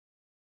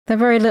 They're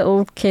very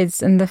little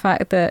kids, and the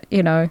fact that,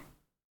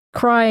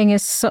 crying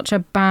is such a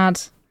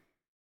bad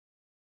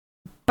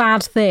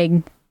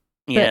thing.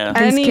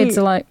 Yeah. These kids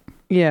are like,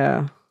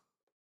 yeah.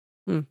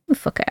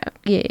 Fuck out.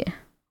 Yeah.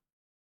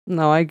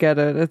 No, I get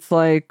it. It's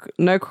like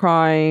no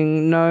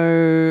crying,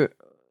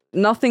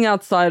 nothing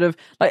outside of,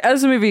 like,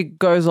 as the movie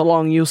goes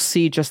along, you'll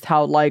see just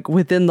how, like,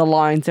 within the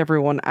lines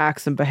everyone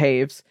acts and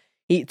behaves.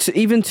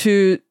 Even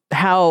to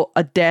how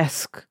a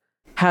desk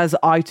has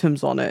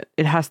items on it.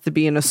 It has to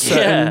be in a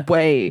certain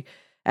way.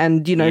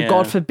 And,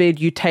 God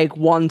forbid you take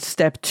one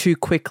step too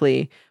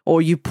quickly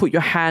or you put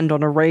your hand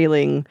on a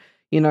railing,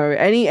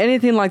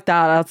 anything like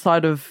that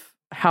outside of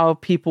how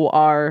people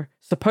are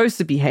supposed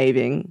to be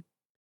behaving.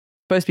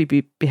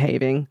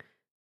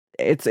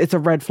 It's a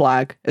red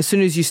flag. As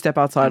soon as you step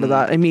outside of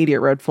that,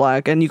 immediate red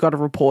flag, and you got to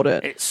report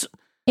it. It's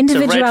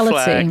individuality. a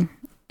red flag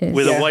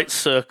with a white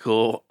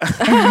circle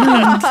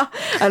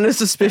and a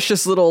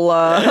suspicious little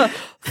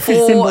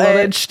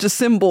four-edged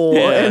symbol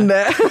in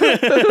there.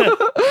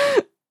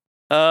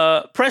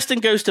 Preston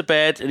goes to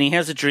bed and he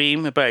has a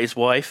dream about his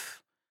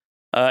wife,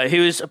 who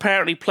is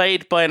apparently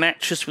played by an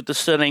actress with the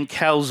surname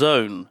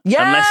Calzone.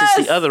 Yes! Unless it's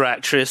the other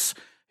actress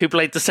who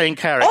played the same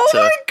character. Oh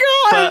my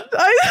god!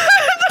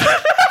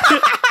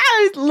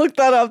 I looked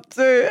that up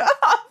too.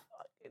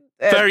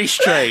 Very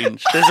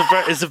strange.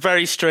 It's a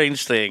very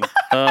strange thing.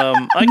 May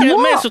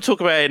as well talk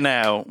about it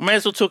now.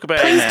 Please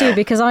do,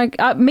 because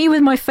me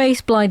with my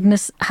face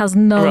blindness has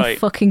no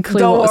fucking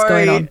clue what's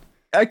going on.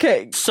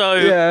 Okay.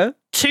 So,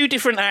 2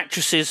 different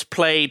actresses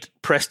played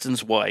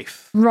Preston's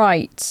wife.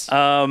 Right.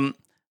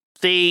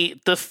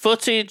 The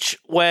footage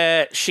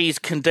where she's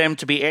condemned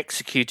to be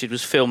executed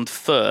was filmed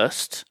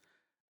first,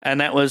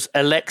 and that was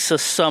Alexa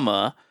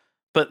Summer.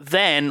 But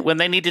then, when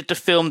they needed to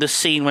film the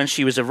scene when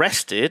she was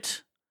arrested,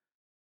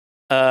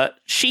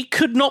 she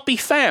could not be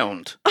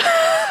found.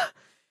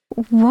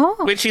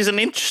 What? Which is an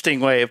interesting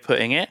way of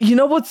putting it. You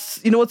know what's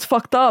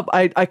fucked up?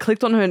 I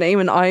clicked on her name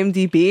in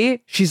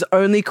IMDb. She's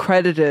only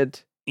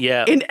credited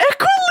in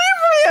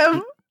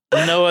Equilibrium.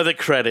 No other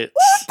credits.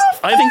 What the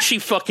fuck? I think she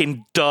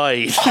fucking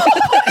died.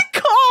 Oh my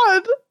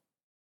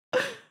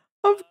god!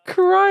 I'm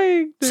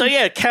crying. So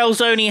yeah,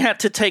 Calzone had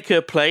to take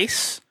her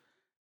place.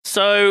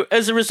 So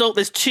as a result,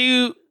 there's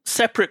 2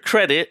 separate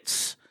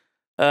credits.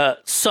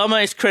 Summer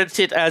is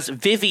credited as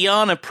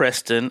Viviana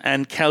Preston,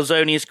 and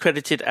Calzone is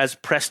credited as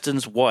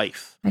Preston's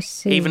wife. I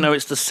see. Even though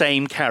it's the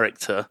same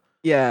character.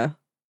 Yeah.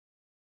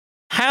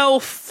 How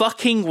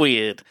fucking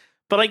weird.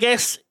 But I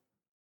guess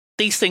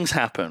these things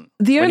happen.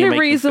 The when you're only making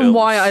reason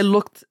why films. I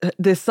looked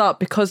this up,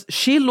 because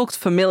she looked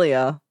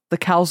familiar. The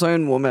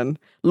calzone woman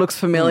looks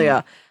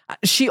familiar.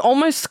 She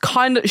almost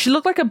she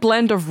looked like a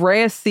blend of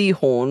Rhea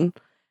Seehorn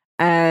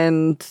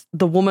and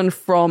the woman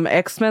from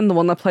X-Men, the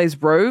one that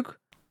plays Rogue.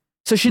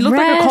 So she looked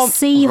Rare like a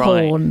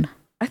Seahorn.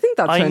 I think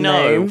that's I her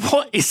know. name.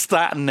 What is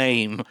that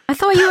name? I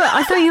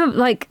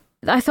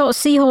thought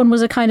Seahorn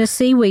was a kind of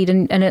seaweed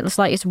and it was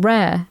like it's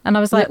rare. And I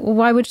was like, well,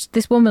 why would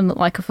this woman look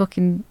like a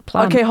fucking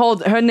plant? Okay,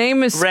 hold. Her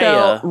name is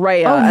spelled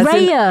Rhea. Oh, as in-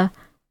 Rhea.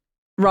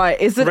 right.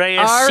 Is it Rhea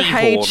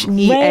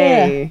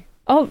R-H-E-A?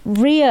 Oh,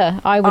 Rhea.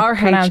 I would RH.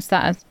 pronounce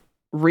that as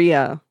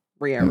Rhea.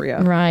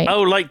 right.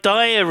 Oh, like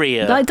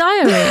diarrhea. Like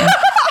diarrhea.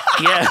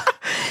 Yeah.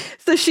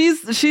 So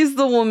she's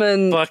the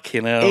woman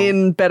Fucking hell.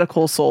 in Better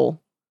Call Saul.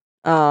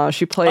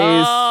 She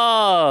plays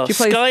she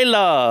plays-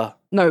 Skylar.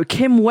 no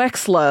Kim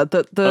Wexler.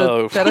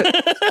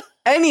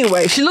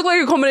 Anyway, she looked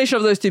like a combination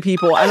of those two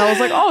people, and I was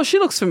like, oh, she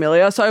looks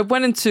familiar. So I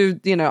went into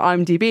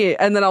IMDb,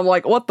 and then I'm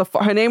like, what the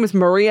fuck? Her name is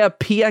Maria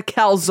Pia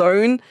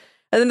Calzone,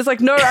 and then it's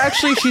like, no,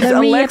 actually, she's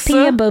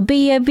Alexa.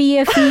 Bia,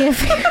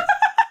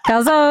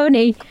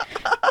 Calzone.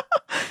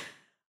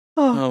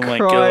 Oh my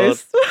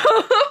Christ.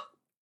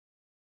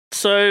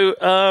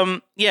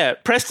 So,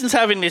 Preston's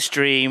having this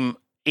dream.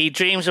 He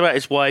dreams about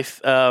his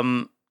wife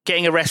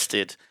getting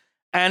arrested.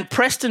 And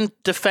Preston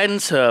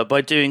defends her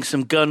by doing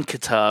some gun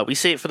kata. We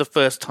see it for the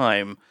first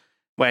time,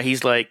 where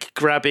he's like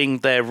grabbing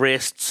their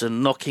wrists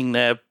and knocking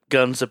their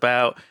guns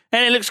about.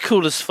 And it looks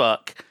cool as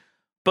fuck.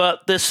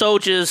 But the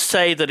soldiers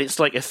say that it's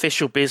like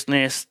official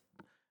business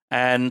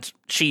and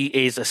she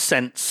is a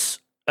sense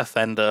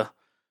offender.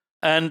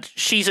 And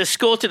she's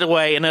escorted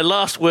away, and her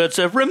last words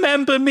are,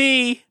 "Remember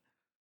me,"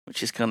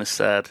 which is kind of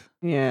sad.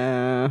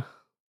 Yeah.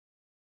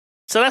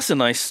 So that's a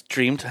nice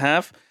dream to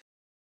have.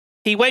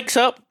 He wakes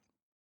up.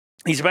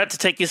 He's about to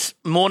take his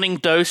morning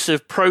dose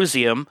of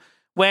Prosium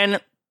when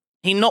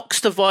he knocks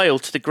the vial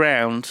to the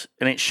ground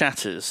and it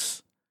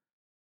shatters.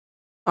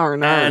 Oh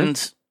no.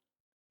 And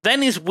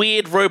then his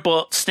weird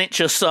robot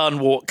snitcher son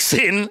walks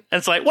in and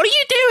it's like, "What are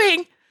you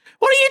doing?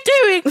 What are you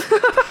doing?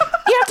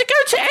 You have to go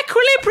to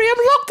Equilibrium,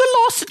 log the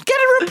loss, and get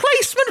a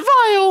replacement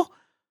vial."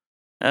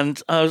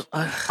 And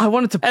I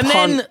wanted to and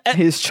punt then-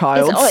 his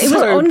child. It was so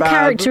bad.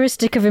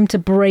 uncharacteristic of him to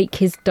break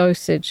his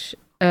dosage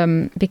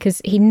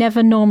because he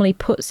never normally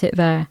puts it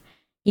there.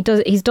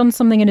 He's done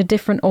something in a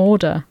different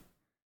order,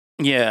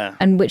 yeah.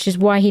 and which is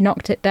why he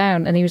knocked it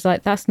down. And he was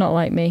like, "That's not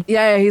like me."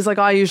 Yeah, he's like,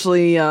 I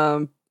usually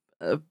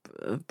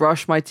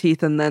brush my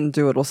teeth and then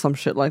do it, or some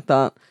shit like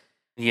that.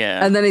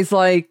 Yeah. And then he's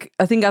like,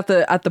 I think at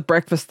the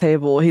breakfast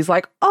table, he's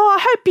like, "Oh, I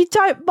hope you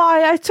don't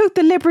mind. I took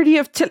the liberty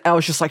of." I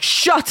was just like,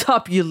 "Shut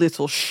up, you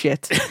little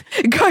shit!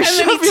 Go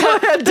shove your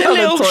head the down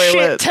the little shit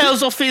toilet."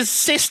 tells off his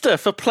sister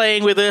for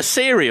playing with her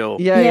cereal.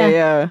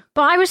 Yeah.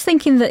 But I was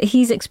thinking that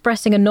he's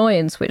expressing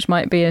annoyance, which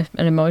might be an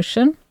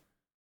emotion.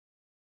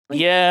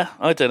 Yeah,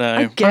 I don't know.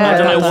 I guess.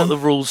 don't know what the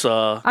rules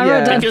are. I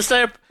wrote down, Because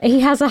he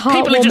has a heartwarming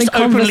people are just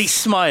openly conversation.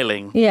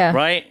 smiling, Yeah.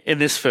 right, in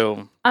this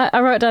film. I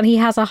wrote down he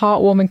has a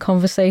heartwarming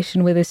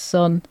conversation with his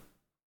son,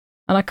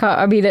 and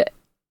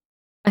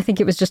I think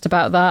it was just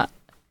about that.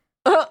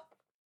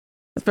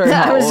 It's very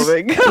That was-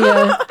 heartwarming.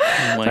 Yeah.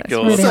 Oh my That's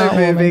god. really So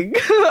heartwarming. moving.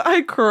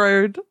 I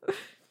crowed.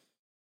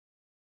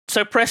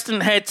 So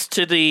Preston heads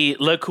to the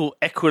local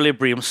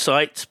Equilibrium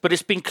site, but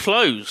it's been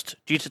closed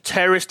due to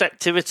terrorist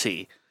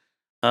activity.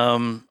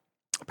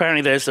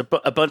 Apparently there's a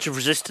bunch of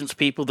resistance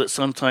people that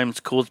sometimes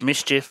cause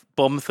mischief,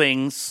 bomb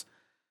things.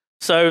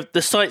 So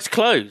the site's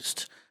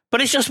closed. But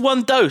it's just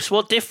one dose.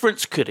 What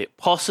difference could it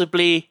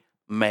possibly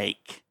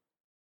make?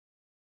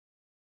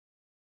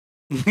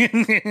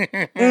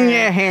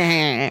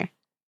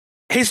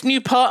 His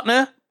new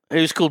partner,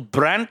 who's called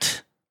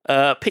Brandt,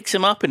 picks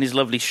him up in his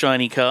lovely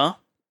shiny car,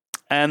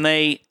 and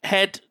they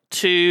head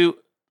to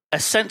a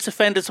sense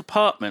offender's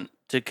apartment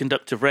to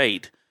conduct a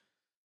raid.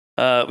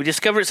 We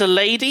discover it's a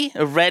lady,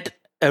 a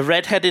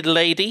red-headed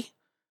lady.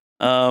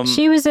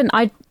 She was in.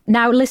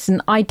 Now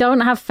listen, I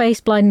don't have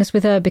face blindness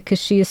with her because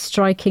she is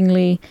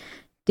strikingly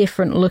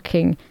different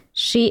looking.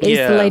 She is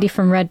the lady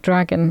from Red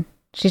Dragon.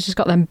 She's just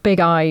got them big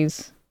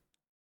eyes.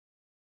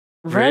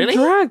 Really?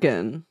 Red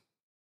Dragon.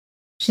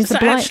 She's Is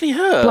the that actually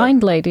her?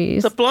 blind lady.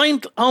 The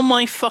blind. Oh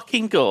my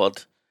fucking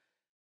god!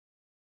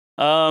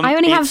 I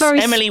only have it's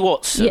very Emily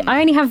Watson. Yeah, I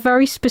only have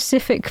very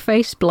specific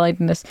face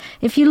blindness.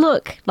 If you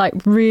look like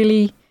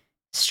really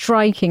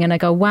striking, and I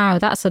go, "Wow,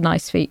 that's a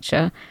nice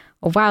feature,"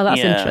 or "Wow, that's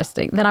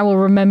interesting," then I will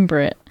remember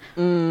it.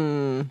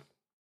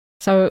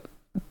 So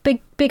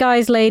big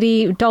eyes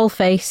lady, doll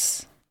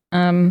face.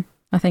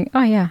 I think,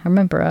 oh yeah, I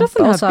remember her. Doesn't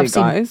But have also I've big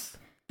seen- eyes,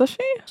 does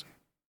she?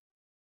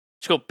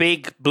 She's got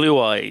big blue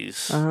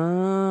eyes.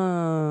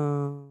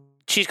 Oh.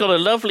 She's got a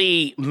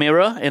lovely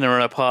mirror in her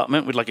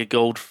apartment with like a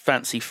gold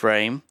fancy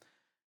frame.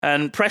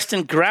 And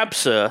Preston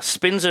grabs her,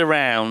 spins her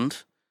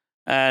around,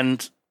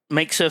 and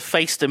makes her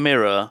face the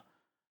mirror.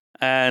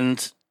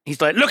 And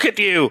he's like, "Look at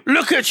you!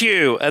 Look at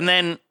you!" And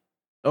then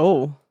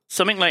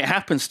something like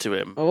happens to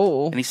him.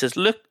 Oh. And he says,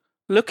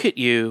 look at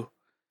you.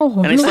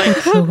 Oh, And it's look like,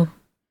 at you.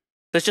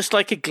 There's just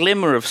like a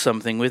glimmer of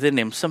something within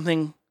him,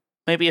 something,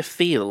 maybe a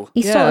feel.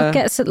 He sort of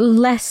gets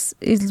less,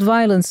 his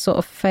violence sort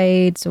of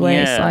fades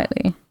away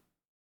slightly.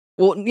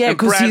 Well, yeah, And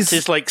because Grant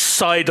is like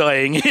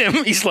side-eyeing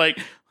him. He's like,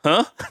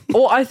 huh?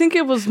 Well, I think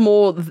it was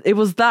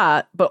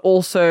that, but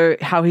also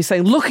how he's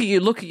saying, look at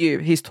you.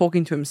 He's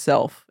talking to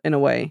himself in a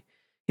way.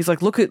 He's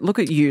like, look at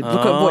you.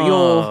 Look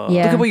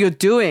at what you're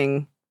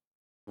doing.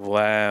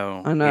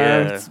 Wow. I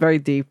know, it's very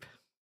deep.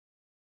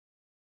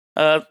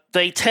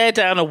 They tear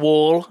down a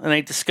wall and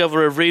they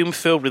discover a room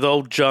filled with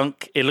old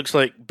junk. It looks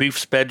like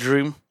Booth's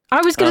bedroom.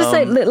 I was going to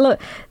say,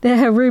 look,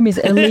 her room is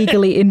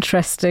illegally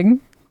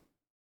interesting.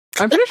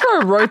 I'm pretty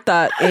sure I wrote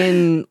that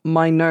in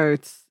my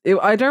notes.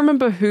 I don't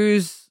remember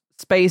whose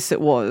space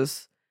it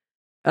was.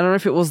 I don't know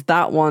if it was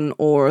that one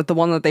or the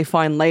one that they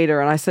find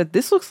later. And I said,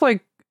 this looks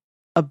like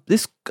a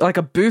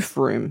booth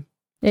room.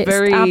 It's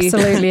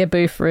absolutely a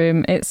booth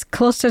room. It's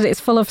clustered. It's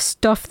full of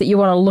stuff that you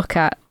want to look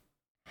at.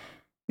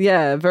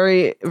 Yeah,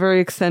 very, very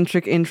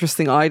eccentric,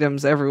 interesting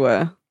items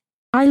everywhere.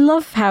 I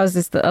love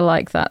houses that are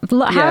like that.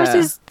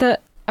 Houses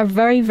that are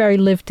very, very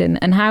lived in,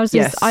 and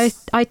houses.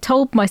 Yes. I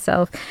told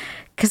myself,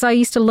 because I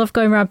used to love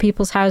going around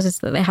people's houses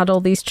that they had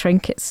all these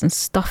trinkets and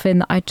stuff in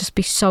that I'd just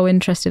be so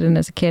interested in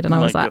as a kid, and I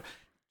was like,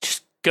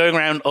 just going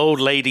around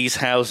old ladies'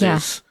 houses. Yeah,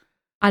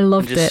 I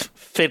loved it.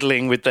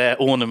 Fiddling with their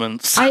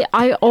ornaments.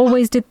 I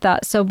always did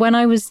that. So when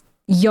I was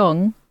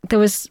young, there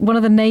was one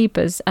of the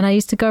neighbours, and I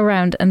used to go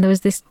around, and there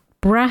was this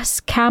brass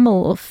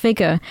camel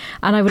figure,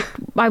 and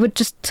I would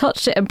just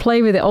touch it and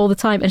play with it all the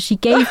time, and she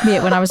gave me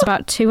it when I was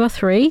about 2 or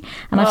 3,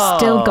 and I've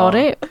still got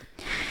it.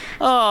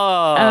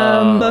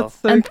 That's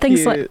so and cute.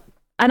 Things like,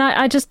 and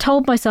I just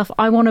told myself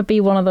I want to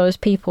be one of those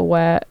people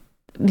where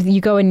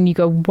you go in and you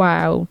go,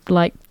 wow,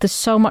 like there's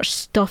so much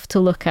stuff to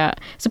look at.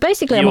 So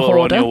basically, I'm a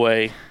hoarder. On your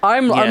way.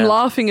 I'm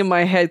laughing in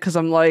my head because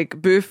I'm like,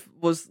 Booth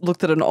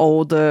looked at an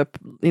older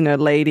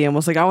lady and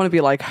was like, I want to be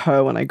like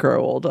her when I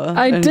grow older.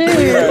 I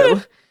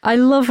do. I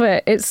love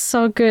it. It's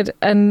so good.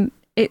 And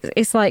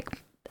it's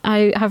like,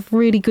 I have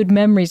really good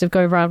memories of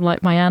going around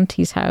like my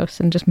auntie's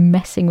house and just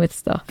messing with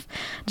stuff,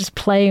 just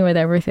playing with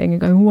everything and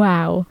going,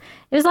 wow.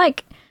 It's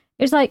like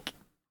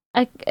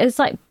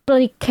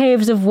bloody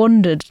Caves of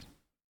Wondered.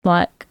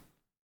 Like,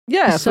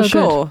 yeah, so for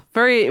sure. Good.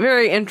 Very,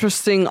 very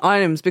interesting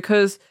items,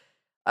 because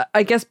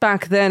I guess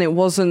back then it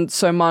wasn't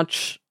so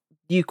much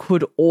you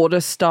could order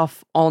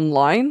stuff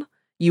online.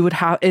 You would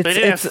have they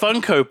didn't have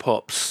Funko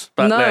Pops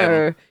back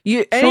then.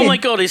 Oh my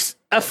god, is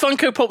a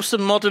Funko Pop's the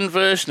modern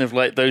version of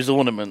like those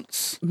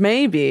ornaments?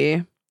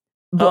 Maybe.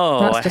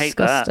 But I hate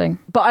that.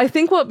 But I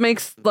think what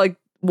makes like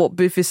what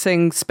Booth is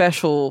saying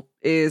special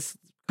is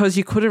because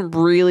you couldn't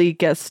really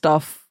get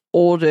stuff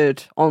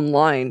ordered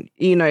online.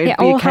 It'd be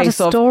all a case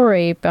had a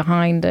story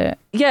behind it.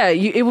 Yeah,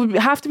 it would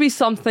have to be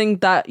something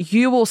that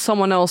you or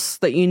someone else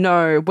that you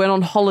know went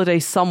on holiday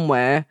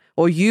somewhere,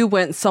 or you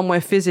went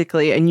somewhere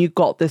physically and you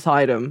got this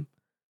item.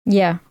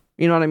 Yeah.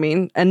 You know what I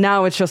mean? And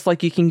now it's just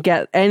like you can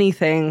get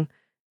anything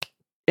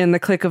in the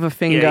click of a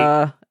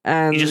finger.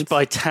 And you just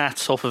buy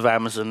tats off of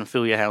Amazon and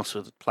fill your house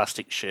with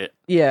plastic shit.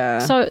 Yeah.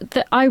 So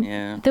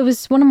there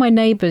was one of my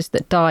neighbours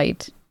that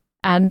died,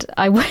 and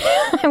I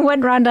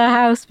went round her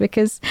house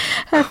because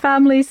her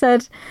family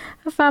said,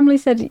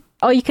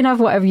 oh, you can have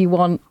whatever you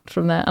want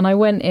from there. And I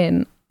went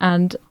in,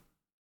 and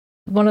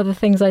one of the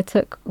things I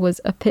took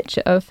was a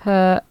picture of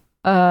her.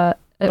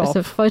 It was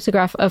a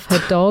photograph of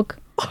her dog.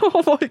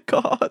 Oh my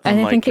god! And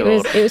I think it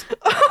was.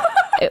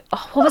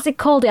 What was it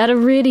called? It had a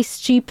really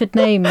stupid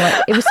name.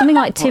 Like, it was something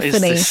like Tiffany.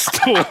 What is this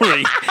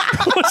story?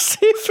 What's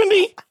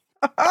Tiffany?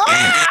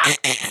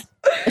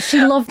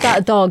 She loved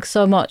that dog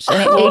so much,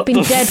 and it'd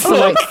been dead for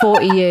like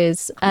 40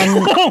 years. And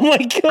oh my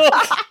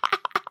god!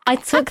 I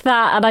took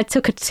that and I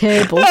took a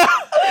table.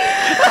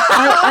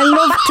 I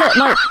love to,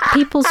 like,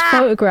 people's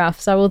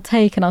photographs. I will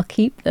take and I'll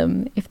keep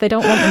them if they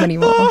don't want them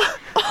anymore.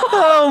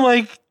 Oh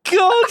my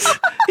god!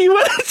 He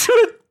went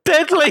to a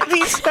dead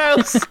lady's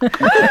house and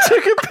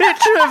took a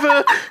picture of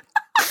a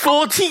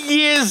 40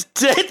 years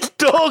dead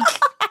dog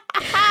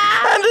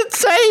and a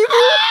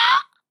table.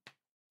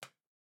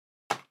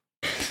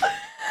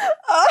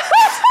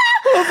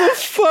 What the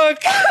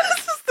fuck?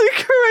 This is the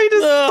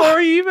greatest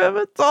story you've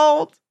ever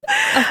told.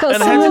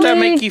 And how did that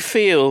make you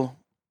feel?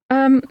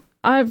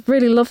 I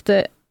really loved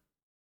it.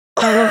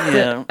 I loved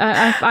it. I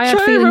had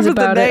try feelings to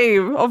about remember the it.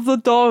 name of the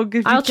dog.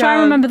 I'll try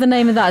and remember the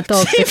name of that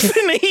dog.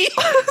 Tiffany.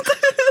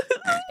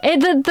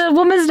 The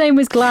woman's name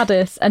was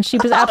Gladys, and she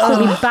was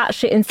absolutely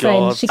batshit insane.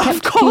 God. She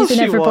kept accusing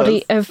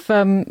everybody of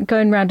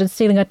going around and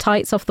stealing her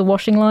tights off the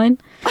washing line.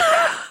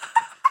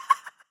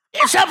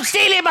 Stop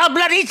stealing my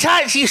bloody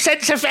tights, you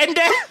sex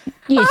offender!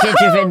 You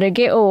sex offender,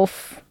 get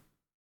off.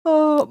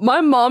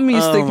 My mom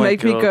used to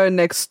make me go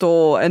next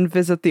door and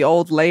visit the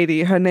old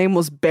lady. Her name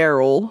was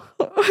Beryl.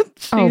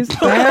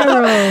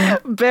 Beryl.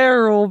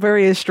 Beryl,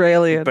 very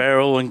Australian.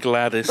 Beryl and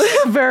Gladys.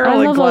 Beryl I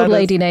and love Gladys. old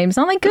lady names.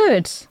 Aren't they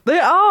good? They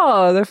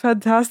are. They're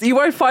fantastic. You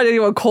won't find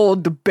anyone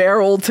called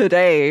Beryl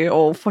today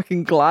or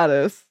fucking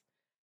Gladys.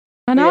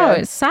 I know, Yeah.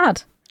 it's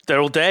sad.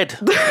 They're all dead.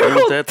 They're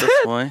all dead,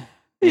 that's why.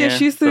 Yeah,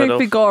 she used to right make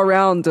me off. go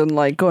around and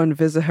like go and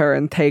visit her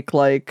and take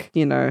like,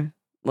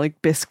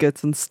 like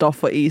biscuits and stuff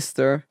for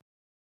Easter.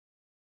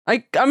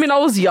 I mean, I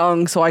was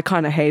young, so I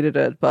kind of hated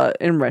it, but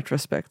in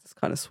retrospect, it's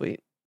kind of sweet.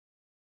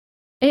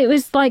 It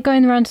was like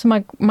going around to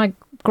my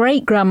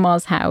great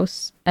grandma's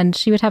house, and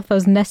she would have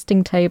those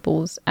nesting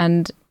tables,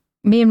 and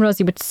me and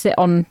Rosie would sit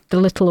on the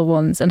littler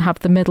ones and have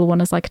the middle one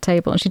as like a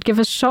table, and she'd give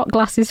us shot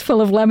glasses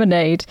full of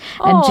lemonade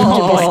and ginger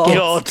Oh my biscuits.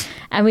 god!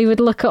 And we would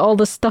look at all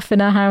the stuff in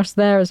her house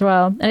there as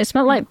well. And it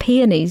smelled like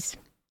peonies,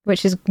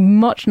 which is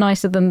much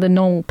nicer than the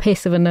normal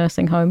piss of a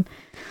nursing home.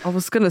 I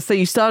was going to say,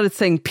 you started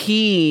saying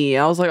pee.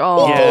 I was like,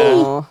 oh.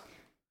 Yeah.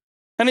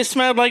 And it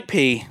smelled like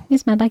pee. It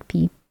smelled like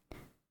pee.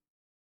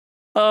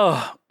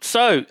 Oh,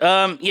 so,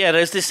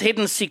 there's this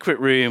hidden secret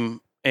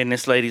room in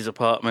this lady's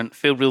apartment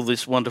filled with all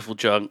this wonderful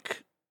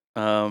junk.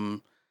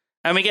 And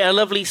we get a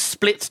lovely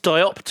split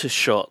diopter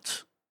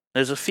shot.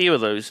 There's a few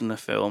of those in the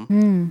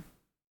film.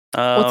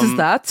 What is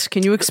that?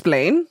 Can you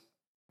explain?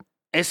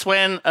 It's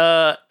when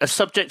a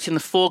subject in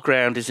the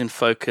foreground is in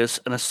focus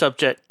and a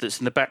subject that's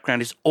in the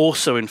background is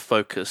also in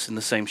focus in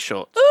the same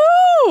shot.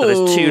 Ooh. So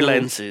there's two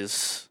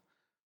lenses.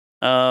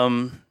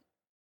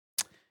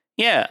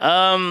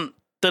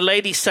 The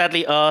lady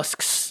sadly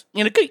asks,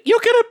 you're going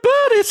to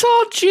burn it,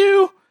 aren't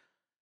you?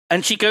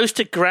 And she goes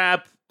to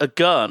grab a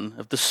gun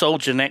of the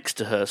soldier next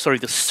to her,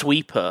 the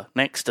sweeper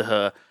next to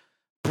her.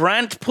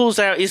 Brandt pulls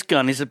out his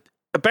gun, is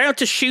about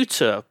to shoot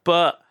her,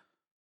 but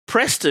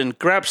Preston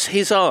grabs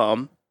his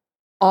arm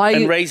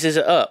and raises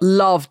it up.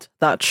 Loved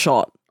that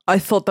shot. I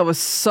thought that was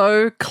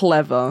so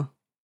clever.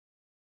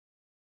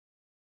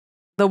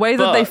 The way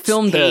that they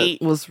filmed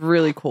it was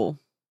really cool.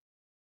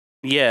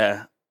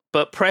 Yeah,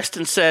 but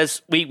Preston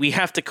says, we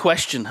have to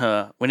question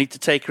her. We need to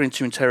take her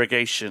into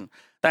interrogation.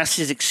 That's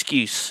his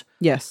excuse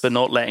for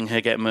not letting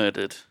her get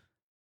murdered.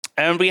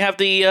 And we have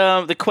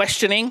the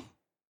questioning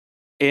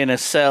in a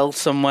cell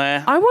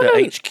somewhere at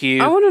HQ.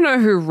 I want to know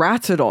who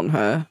ratted on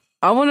her.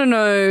 I want to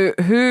know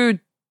who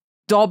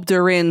dobbed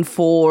her in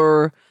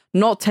for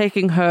not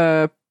taking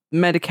her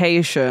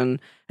medication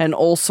and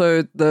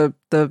also the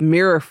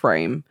mirror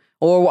frame.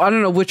 Or I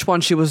don't know which one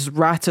she was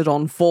ratted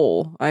on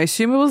for. I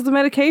assume it was the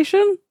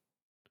medication?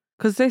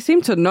 Because they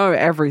seem to know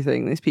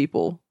everything, these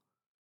people.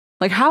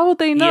 Like, how would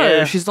they know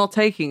if she's not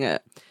taking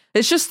it?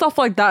 It's just stuff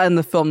like that in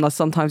the film that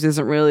sometimes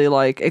isn't really,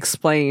 like,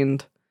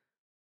 explained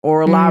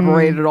or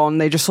elaborated on.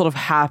 They just sort of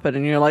happen,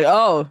 and you're like,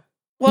 oh.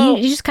 Well,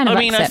 you just kind of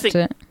accept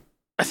it.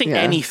 I think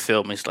any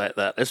film is like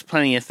that. There's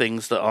plenty of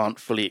things that aren't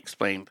fully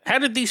explained. How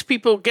did these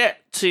people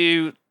get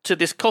to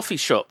this coffee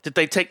shop? Did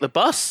they take the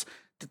bus?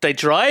 Did they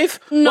drive?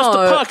 No. What's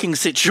the parking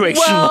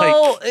situation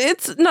like?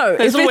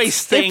 There's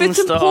always things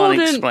that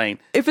aren't explained.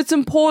 If it's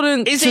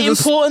important... Is it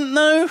important,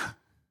 though?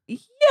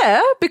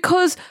 Yeah,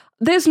 because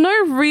there's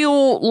no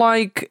real,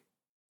 like...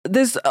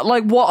 There's,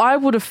 like, what I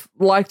would have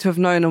liked to have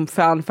known and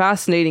found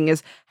fascinating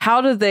is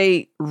how do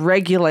they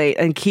regulate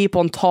and keep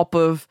on top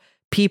of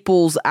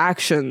people's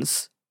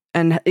actions?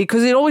 And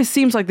because it always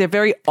seems like they're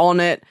very on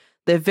it.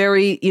 They're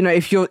very,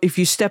 if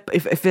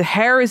the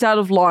hair is out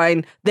of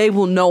line, they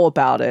will know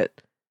about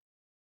it.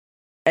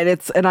 And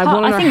I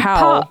want to know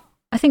how.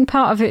 I think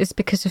part of it is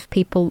because of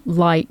people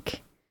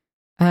like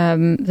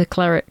the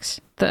clerics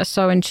that are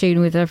so in tune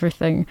with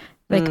everything.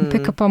 They can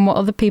pick up on what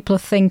other people are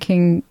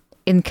thinking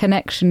in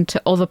connection to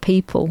other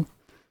people.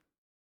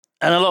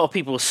 And a lot of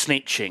people are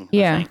snitching,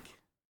 yeah. I think.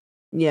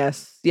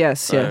 Yes.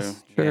 Sure.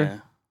 Yeah.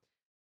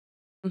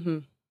 Mm-hmm.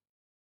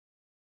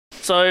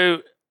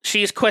 So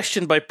she's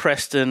questioned by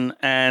Preston,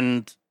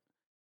 and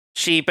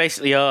she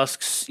basically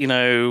asks,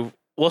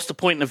 what's the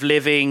point of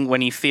living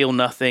when you feel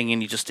nothing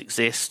and you just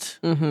exist?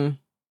 Mm-hmm.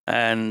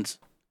 And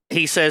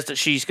he says that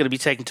she's going to be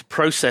taken to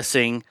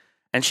processing,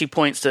 and she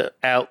points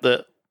out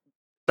that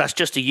that's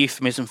just a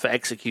euphemism for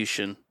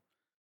execution.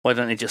 Why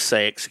don't they just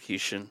say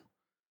execution?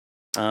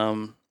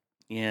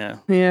 Yeah.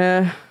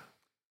 Yeah.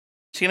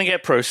 She's going to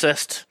get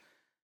processed.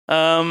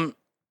 And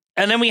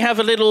then we have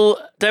a little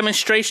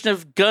demonstration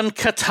of gun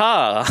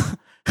kata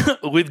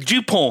with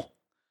Dupont.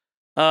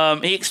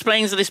 He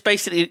explains that it's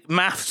basically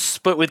maths,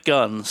 but with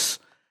guns.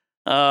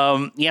 You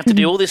have to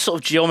do all this sort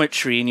of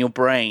geometry in your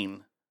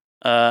brain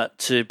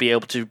to be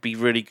able to be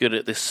really good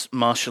at this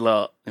martial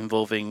art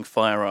involving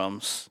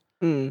firearms.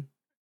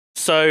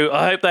 So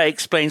I hope that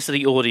explains to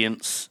the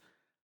audience.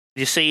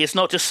 You see, it's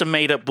not just some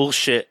made-up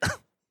bullshit.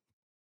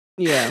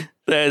 Yeah.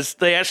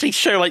 They actually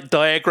show, like,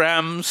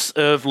 diagrams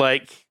of,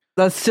 like...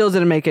 That still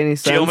didn't make any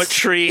sense.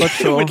 Geometry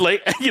with,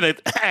 like,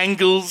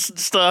 angles and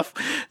stuff.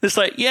 It's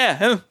like,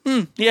 yeah.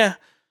 But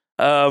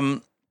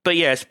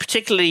yeah, it's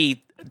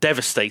particularly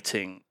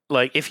devastating.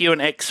 Like, if you're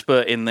an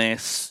expert in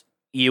this,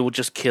 you will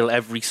just kill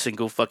every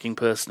single fucking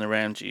person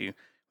around you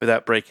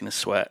without breaking a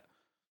sweat.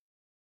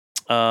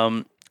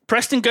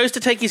 Preston goes to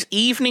take his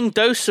evening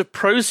dose of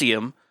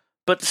Prosium,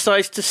 but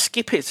decides to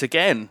skip it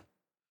again.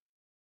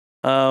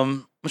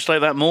 Much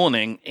like that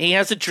morning. He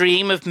has a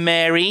dream of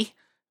Mary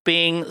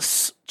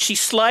she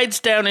slides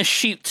down a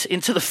chute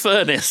into the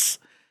furnace,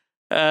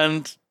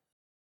 and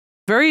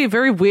very,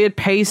 very weird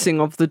pacing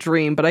of the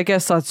dream, but I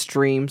guess that's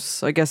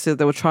dreams. I guess they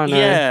were trying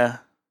to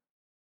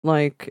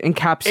like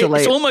encapsulate.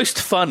 It's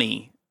almost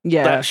funny.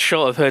 Yeah. That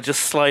shot of her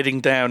just sliding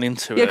down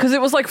into it. Yeah, because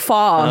it was like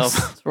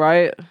fast,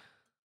 right?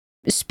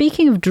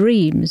 Speaking of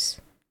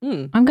dreams,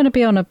 I'm going to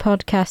be on a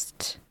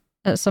podcast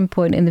at some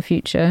point in the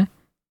future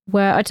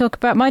where I talk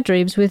about my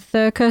dreams with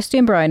Kirsty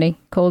and Bryony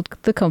called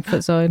The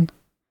Comfort Zone.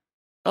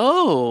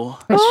 Oh.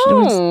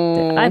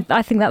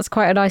 I think that's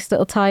quite a nice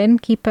little tie-in.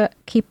 Keep an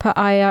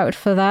eye out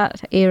for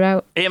that. Ear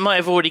out. It might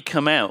have already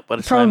come out by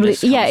the time Probably,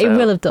 this comes it out.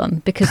 will have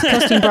done because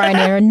Kirsty and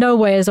Bryony are in no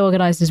way as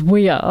organised as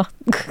we are.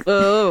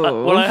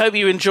 Well, I hope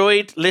you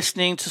enjoyed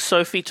listening to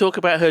Sophie talk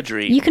about her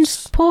dreams. You can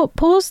just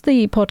pause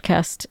the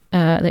podcast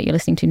that you're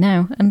listening to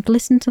now and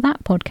listen to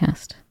that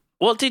podcast.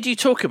 What did you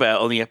talk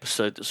about on the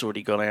episode that's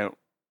already gone out?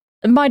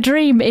 My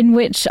dream in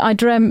which I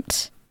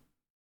dreamt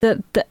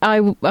that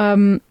I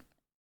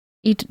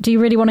do you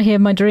really want to hear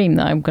my dream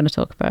that I'm going to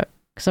talk about?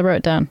 Because I wrote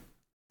it down.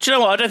 Do you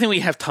know what? I don't think we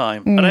have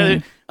time.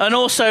 And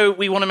also,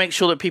 we want to make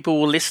sure that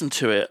people will listen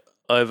to it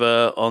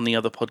over on the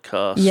other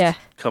podcast,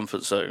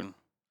 Comfort Zone.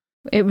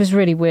 It was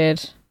really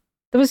weird.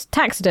 There was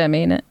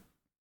taxidermy in it.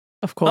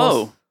 Of course.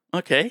 Oh,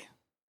 okay.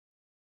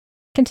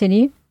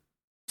 Continue.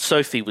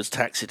 Sophie was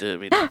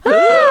taxidermied.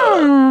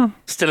 Ah!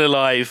 Still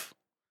alive.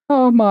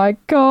 Oh my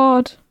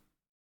God.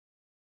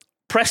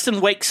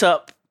 Preston wakes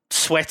up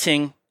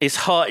sweating. His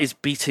heart is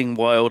beating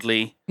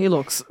wildly. He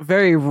looks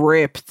very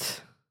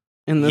ripped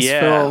in this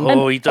film.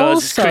 Oh, he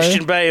does. It's Also-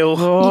 Christian Bale.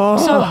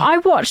 So I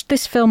watched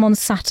this film on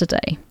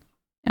Saturday.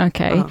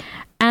 Okay.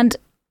 And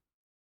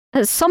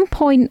at some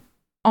point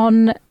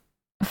on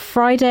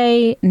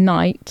Friday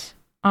night,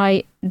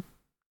 I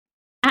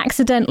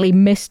accidentally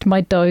missed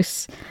my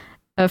dose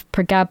of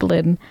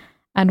pregabalin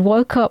and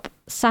woke up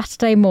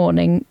Saturday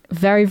morning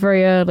very,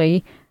 very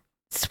early,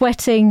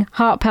 sweating,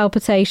 heart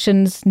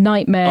palpitations,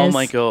 nightmares. Oh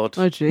my God.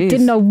 Oh, jeez.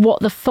 Didn't know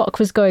what the fuck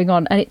was going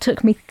on, and it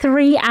took me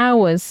 3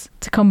 hours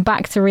to come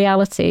back to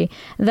reality.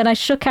 And then I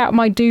shook out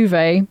my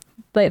duvet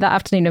late that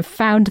afternoon and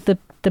found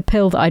the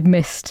pill that I'd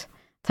missed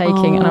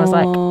taking, and I was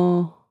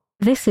like,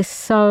 "This is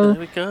so."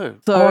 There we go.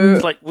 So-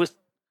 it's like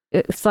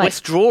It's like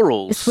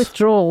withdrawals. it's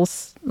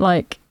withdrawals,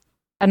 like,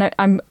 and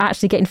I'm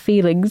actually getting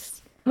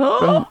feelings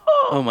from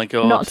Oh my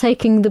God. not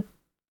taking the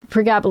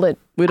pregabalin.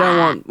 We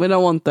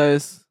don't want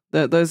those.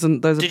 Those are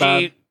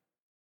bad.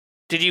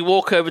 Did you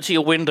walk over to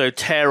your window,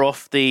 tear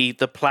off the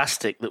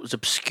plastic that was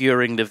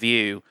obscuring the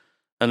view,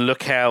 and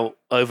look out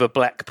over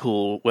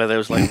Blackpool where there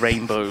was like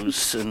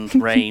rainbows and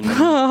rain?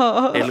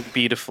 And it looked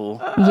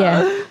beautiful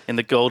Yeah. in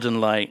the golden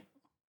light.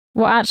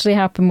 What actually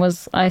happened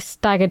was I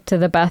staggered to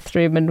the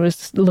bathroom and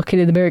was looking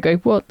in the mirror going,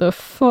 "What the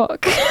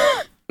fuck?"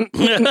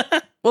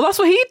 Well, that's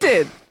what he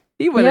did.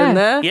 He went Yeah. in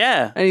there.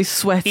 Yeah. And he's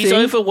sweating. He's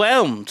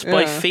overwhelmed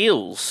by Yeah.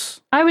 feels.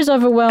 I was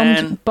overwhelmed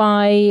And-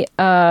 by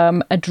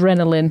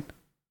adrenaline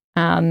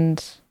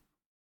and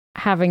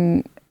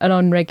having an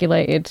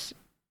unregulated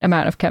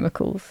amount of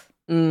chemicals.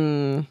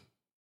 Mm.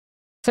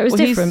 So it was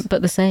Well, different,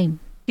 but the same.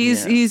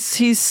 Yeah.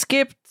 He's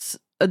skipped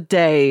a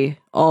day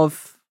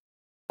of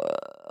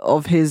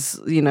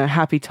his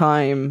happy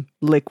time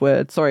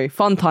liquid. Sorry,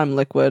 fun time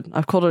liquid.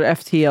 I've called it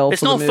FTL. It's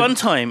for the not movie. fun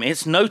time.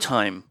 It's no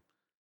time.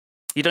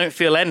 You don't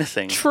feel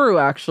anything. True,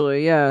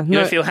 actually, yeah. You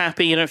don't feel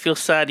happy. You don't feel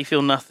sad. You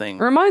feel nothing.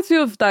 It reminds me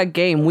of that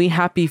game, We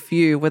Happy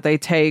Few, where they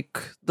take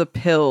the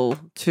pill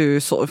to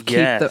sort of keep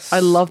Yes. I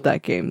love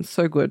that game.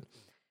 So good.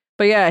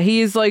 But yeah,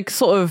 he's like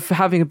sort of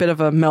having a bit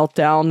of a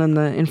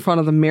meltdown in front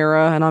of the mirror,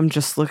 and I'm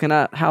just looking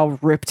at how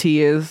ripped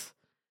he is.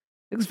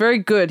 Looks very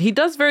good. He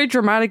does very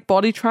dramatic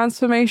body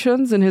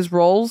transformations in his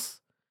roles.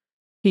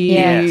 He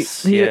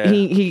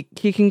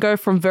can go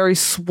from very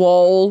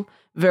swole,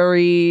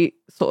 very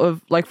sort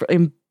of like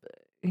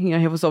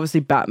he was obviously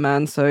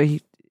Batman, so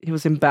he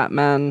was in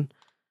Batman.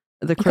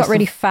 He got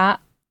really fat,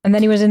 and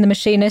then he was in The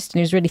Machinist, and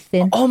he was really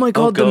thin. Oh my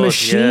God, The God,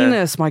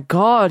 Machinist! My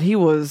God, he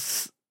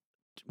was.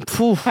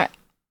 Poof.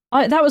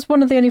 That was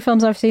one of the only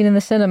films I've seen in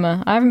the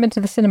cinema. I haven't been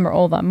to the cinema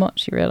all that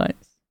much, you realise.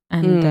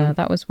 And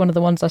that was one of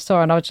the ones I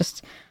saw, and I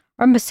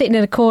remember sitting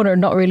in a corner and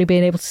not really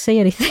being able to see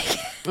anything.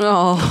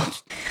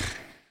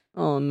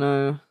 Oh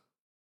no.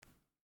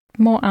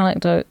 More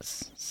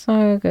anecdotes.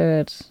 So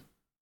good.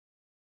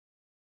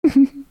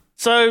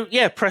 So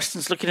yeah,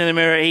 Preston's looking in the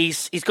mirror.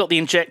 He's got the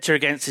injector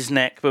against his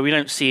neck, but we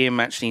don't see him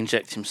actually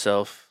inject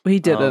himself. He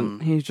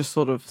didn't. He just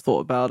sort of thought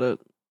about it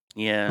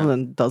Yeah. and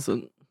then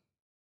doesn't.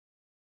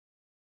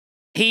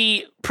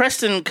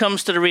 Preston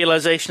comes to the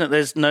realization that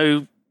there's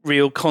no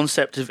real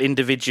concept of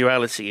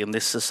individuality in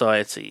this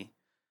society.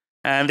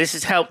 And this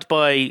is helped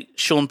by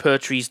Sean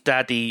Pertwee's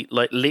daddy,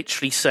 like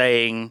literally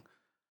saying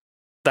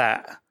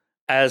that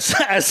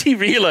as he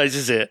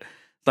realizes it.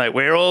 Like,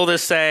 we're all the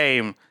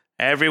same.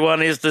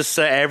 Everyone is the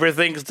same.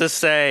 Everything's the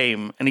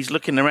same. And he's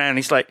looking around.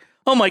 He's like,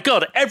 oh my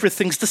God,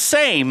 everything's the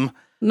same.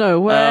 No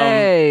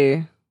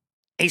way.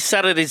 He's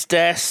sat at his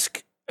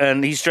desk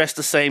and he's dressed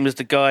the same as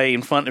the guy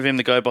in front of him,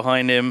 the guy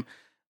behind him.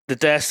 The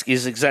desk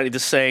is exactly the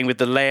same with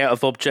the layout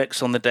of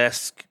objects on the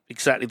desk,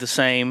 exactly the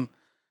same.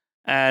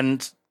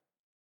 And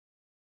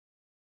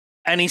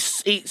and he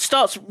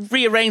starts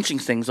rearranging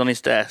things on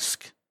his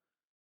desk,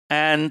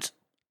 and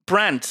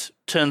Brandt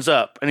turns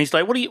up, and he's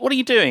like, "What are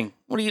you doing?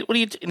 What are you?"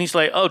 And he's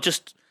like, "Oh,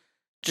 just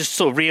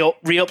sort of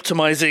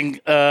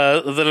re-optimizing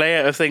the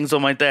layout of things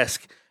on my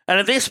desk." And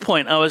at this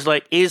point, I was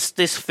like, "Is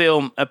this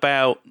film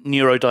about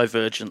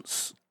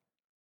neurodivergence?"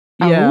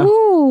 Yeah.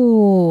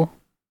 Ooh.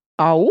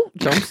 Oh,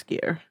 jump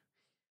scare.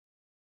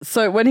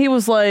 So when he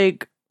was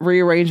like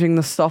rearranging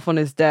the stuff on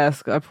his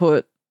desk, I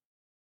put,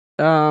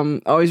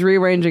 he's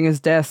rearranging his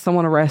desk.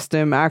 Someone arrest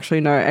him.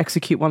 Actually, no,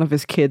 execute one of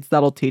his kids.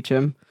 That'll teach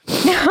him.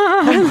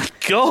 Oh my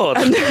god!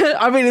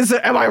 I mean,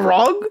 am I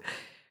wrong?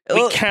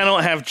 We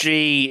cannot have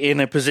G in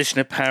a position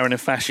of power in a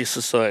fascist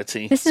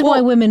society. This is why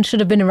women should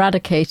have been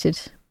eradicated.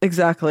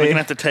 Exactly. We're gonna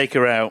have to take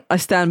her out. I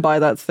stand by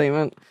that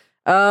statement.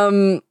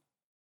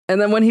 And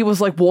then when he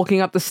was like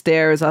walking up the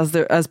stairs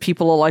as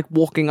people are like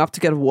walking up to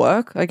get to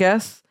work, I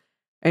guess,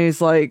 and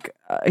he's like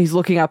he's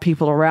looking at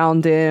people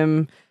around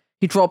him.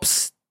 He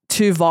drops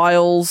 2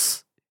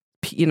 vials.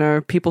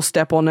 People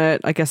step on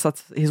it. I guess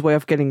that's his way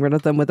of getting rid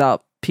of them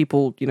without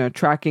people,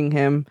 tracking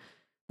him.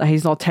 That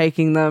he's not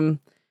taking them.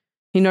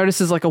 He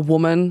notices like a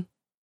woman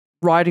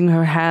riding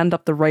her hand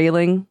up the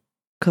railing,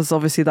 because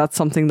obviously that's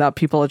something that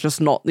people are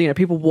just not.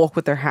 People walk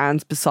with their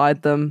hands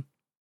beside them.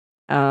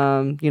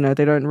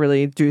 They don't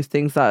really do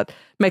things that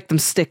make them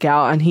stick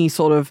out, and he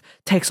sort of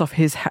takes off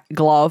his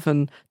glove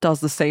and does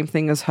the same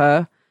thing as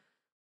her.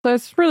 So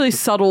it's really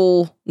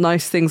subtle,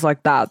 nice things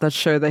like that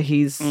show that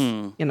he's,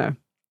 You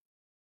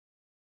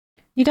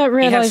don't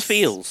realize he has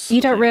feels.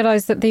 You don't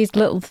realize that these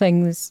little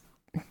things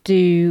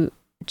do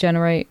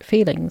generate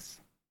feelings,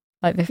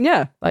 like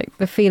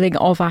the feeling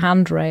of a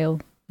handrail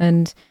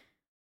and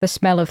the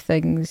smell of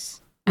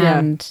things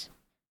and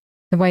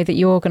the way that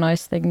you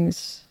organize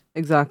things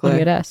exactly on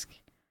your desk.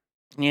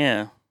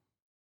 Yeah.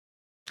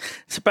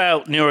 It's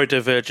about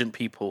neurodivergent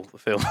people, the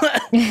film.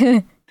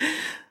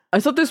 I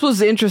thought this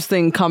was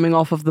interesting coming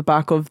off of the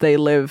back of They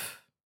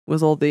Live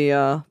with all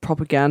the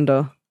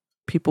propaganda.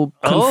 People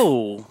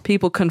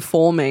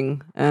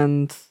conforming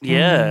and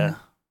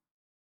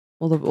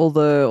all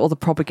the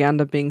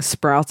propaganda being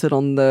sprouted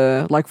on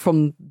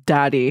from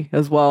Daddy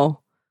as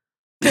well.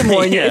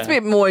 It's a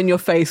bit more in your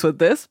face with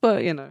this,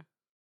 but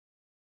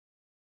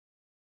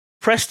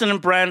Preston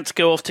and Brandt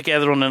go off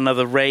together on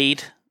another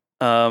raid.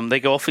 They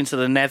go off into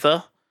the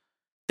Nether.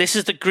 This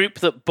is the group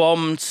that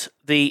bombed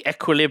the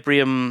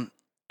Equilibrium.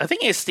 I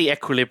think it's the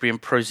Equilibrium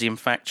Prosium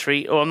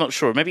factory, or I'm not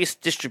sure. Maybe it's a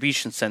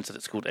distribution center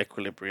that's called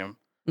Equilibrium.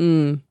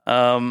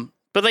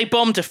 But they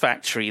bombed a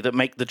factory that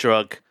make the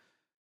drug,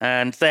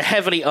 and they're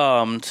heavily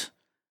armed,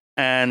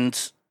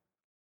 and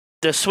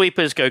the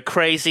sweepers go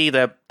crazy.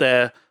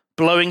 They're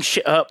blowing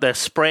shit up. They're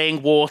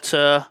spraying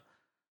water.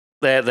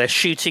 They're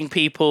shooting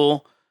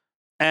people,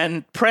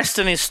 and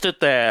Preston is stood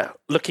there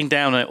looking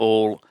down at it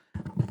all.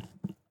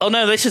 Oh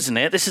no, this isn't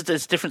it. This is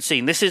a different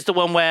scene. This is the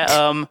one where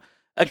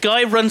a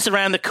guy runs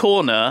around the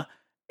corner,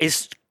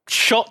 is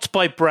shot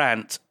by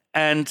Brandt,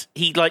 and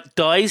he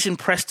dies in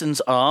Preston's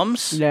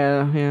arms.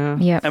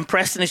 Yeah. And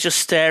Preston is just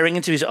staring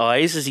into his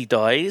eyes as he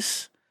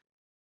dies.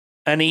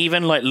 And he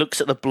even looks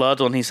at the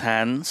blood on his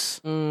hands.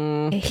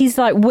 He's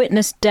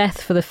witnessed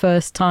death for the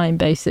first time,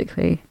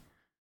 basically.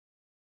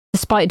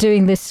 Despite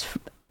doing this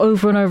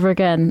over and over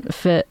again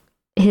for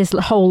his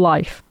whole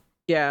life.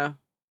 Yeah.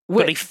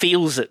 But he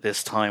feels it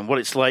this time, what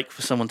it's like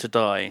for someone to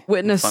die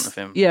in front of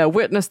him. Yeah,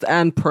 witnessed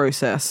and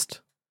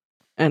processed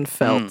and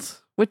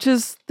felt, which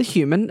is the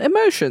human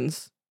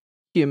emotions,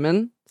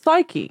 human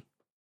psyche.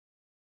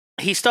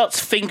 He starts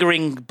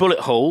fingering bullet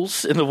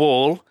holes in the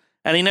wall,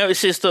 and he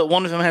notices that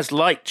one of them has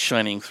light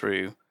shining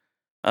through.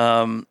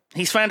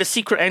 He's found a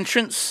secret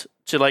entrance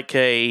to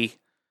a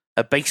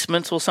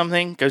basement or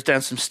something, goes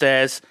down some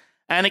stairs,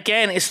 and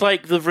again, it's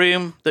like the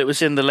room that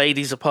was in the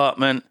lady's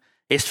apartment.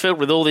 It's filled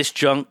with all this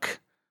junk.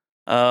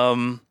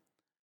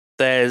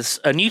 There's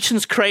a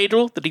Newton's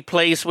cradle that he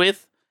plays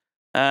with,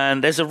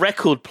 and there's a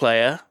record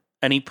player,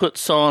 and he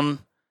puts on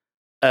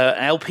an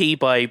LP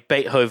by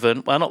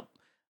Beethoven. Well,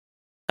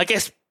 I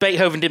guess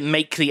Beethoven didn't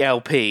make the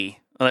LP.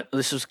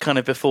 This was kind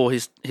of before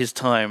his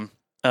time.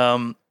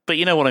 But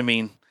you know what I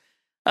mean.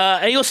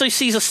 And he also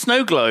sees a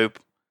snow globe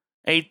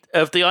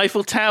of the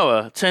Eiffel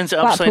Tower, turns it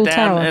upside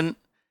down, and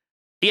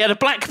the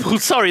Blackpool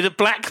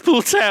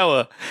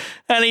Tower.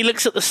 And he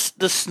looks at the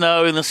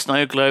snow in the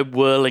snow globe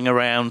whirling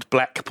around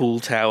Blackpool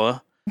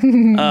Tower.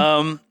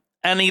 And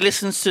he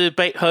listens to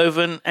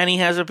Beethoven, and he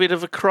has a bit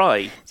of a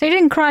cry. So he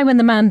didn't cry when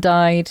the man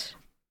died,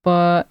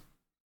 but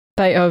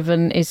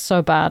Beethoven is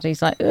so bad.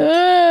 He's like,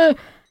 ugh!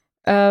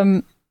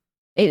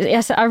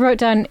 Yes, I wrote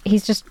down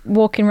he's just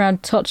walking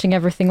around touching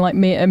everything like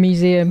me at a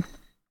museum.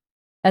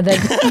 And then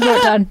he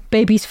wrote down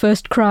baby's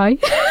first cry.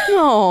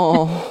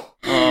 Oh.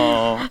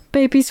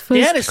 Baby's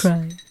first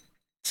cry.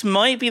 This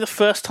might be the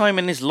first time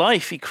in his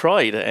life he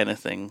cried at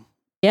anything.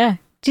 Yeah.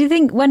 Do you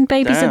think when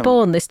babies are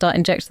born, they start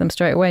injecting them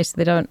straight away so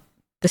they don't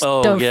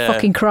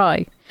fucking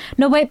cry?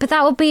 No, wait, but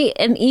that would be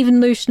an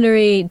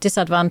evolutionary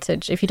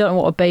disadvantage if you don't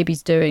know what a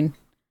baby's doing.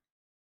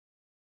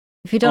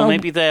 If you don't,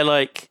 maybe they're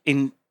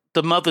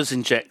the mother's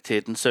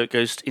injected, and so it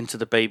goes into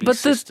the baby's But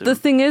system. the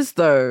thing is,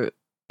 though,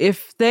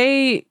 if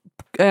they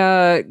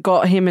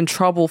got him in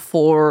trouble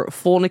for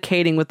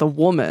fornicating with a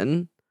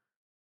woman,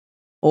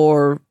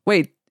 or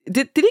wait,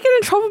 did he get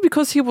in trouble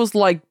because he was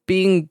like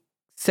being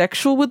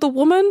sexual with the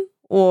woman,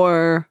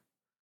 or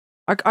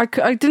I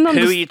didn't understand.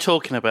 Who are you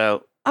talking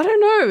about? I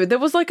don't know. There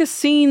was like a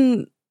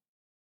scene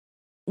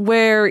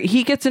where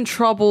he gets in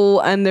trouble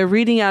and they're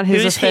reading out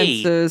his Who is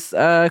he?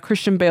 offenses.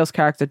 Christian Bale's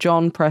character,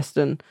 John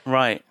Preston.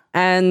 Right.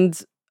 And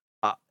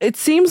it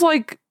seems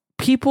like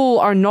people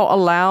are not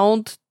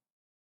allowed.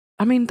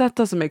 I mean, that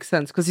doesn't make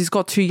sense because he's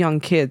got 2 young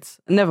kids.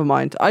 Never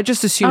mind. I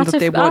just assumed that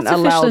they weren't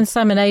artificial allowed.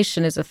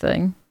 insemination is a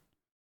thing.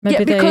 Maybe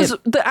Yeah, because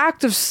the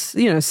act of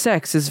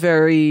sex is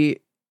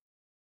very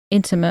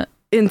intimate.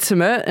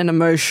 intimate and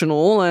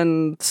emotional,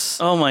 and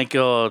Oh my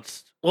god.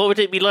 What would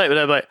it be like when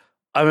I'm like,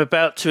 I'm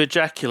about to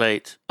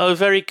ejaculate? Oh,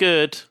 very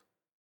good.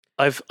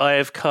 I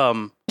have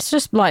come. It's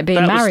just like being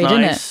That married, was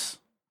isn't it? nice.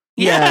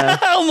 Yeah.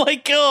 Oh my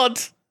god.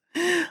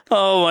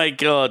 Oh my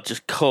god.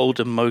 Just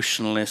cold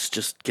emotionless,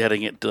 just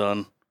getting it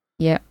done.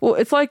 Yeah. well,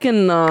 it's like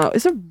in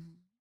is it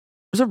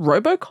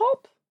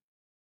RoboCop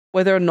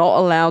where they're not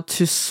allowed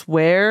to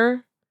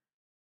swear.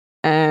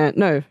 And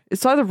no,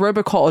 it's either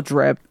RoboCop or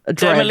Dredd.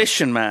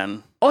 Demolition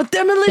Man Oh,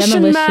 Demolition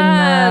Demolition Man.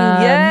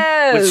 Man.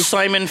 Yes. with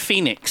Simon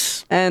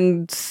Phoenix.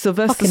 And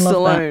Sylvester Fucking love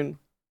that. Stallone.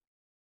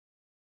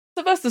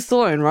 Sylvester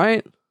Stallone,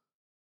 right?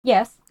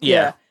 Yes.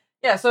 Yeah.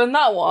 Yeah, so in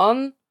that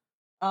one,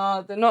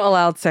 they're not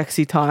allowed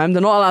sexy time.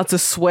 They're not allowed to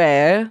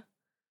swear.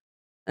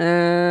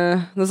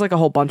 There's like a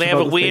whole bunch They of have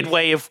a other weird things.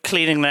 way of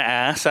cleaning their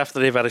ass after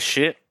they've had a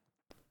shit.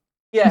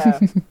 Yeah.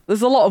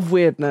 There's a lot of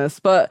weirdness,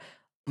 but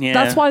Yeah.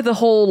 that's why the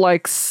whole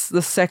like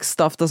the sex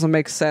stuff doesn't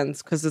make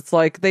sense, because it's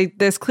like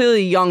there's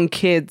clearly young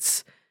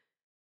kids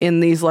in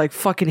these like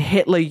fucking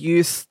Hitler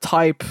Youth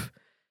type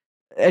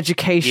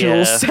educational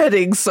Yeah.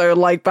 settings. So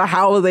like, but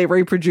how are they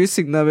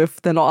reproducing them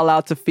if they're not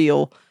allowed to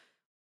feel?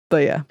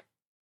 But yeah.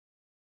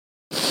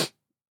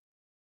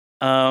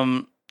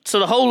 So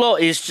the whole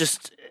lot is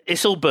just,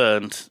 it's all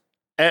burned.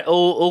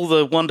 All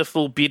the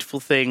wonderful, beautiful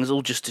things,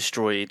 all just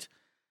destroyed.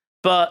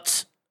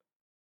 But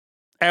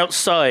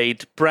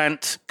outside,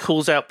 Brandt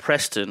calls out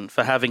Preston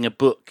for having a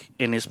book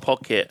in his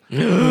pocket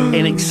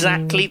in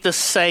exactly the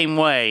same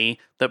way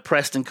that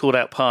Preston called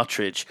out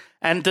Partridge.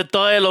 And the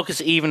dialogue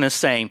is even the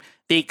same.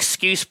 The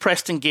excuse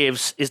Preston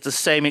gives is the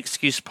same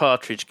excuse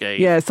Partridge gave.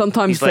 Yeah,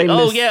 sometimes He's they like,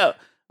 oh, miss- yeah.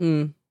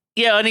 Mm.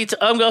 Yeah,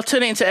 I'll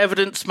turn it into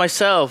evidence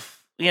myself.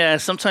 Yeah,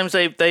 sometimes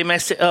they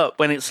mess it up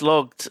when it's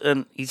logged,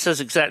 and he says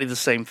exactly the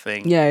same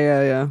thing.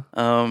 Yeah.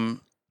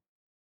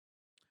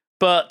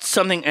 But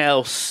something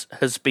else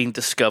has been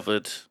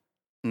discovered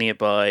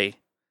nearby.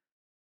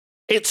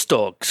 It's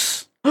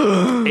dogs.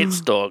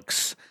 It's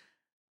dogs.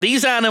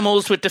 These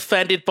animals were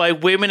defended by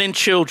women and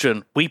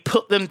children. We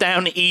put them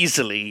down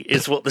easily,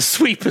 is what the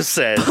sweeper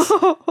says.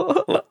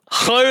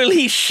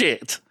 Holy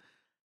shit.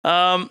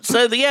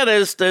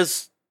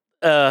 There's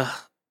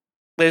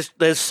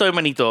so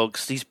many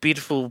dogs, these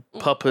beautiful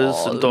puppers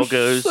and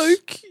doggos. So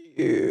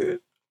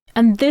cute.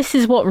 And this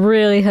is what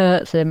really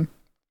hurts him.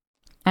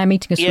 I'm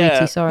eating a sweetie,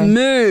 Yeah. sorry.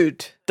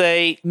 Mood.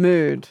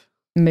 Mood.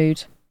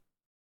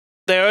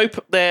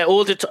 They're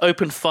ordered to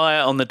open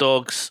fire on the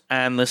dogs,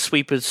 and the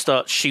sweepers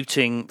start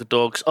shooting the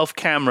dogs off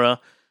camera.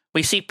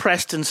 We see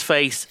Preston's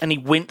face, and he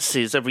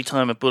winces every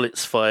time a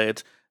bullet's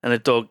fired, and the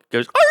dog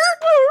goes.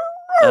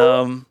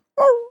 And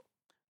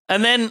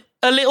then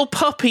a little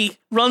puppy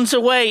runs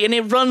away, and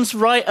it runs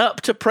right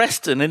up to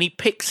Preston, and he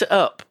picks it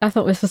up. I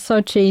thought this was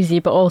so cheesy,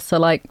 but also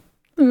like,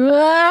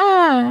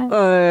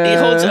 ah. He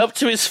holds it up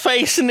to his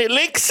face, and it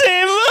licks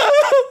him.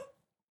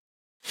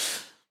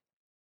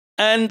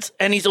 And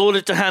he's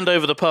ordered to hand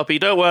over the puppy.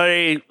 Don't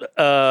worry,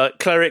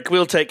 cleric,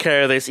 we'll take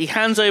care of this. He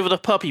hands over the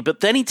puppy, but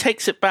then he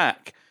takes it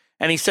back,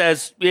 and he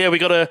says, "Yeah, we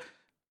gotta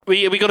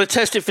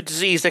test it for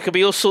disease. There could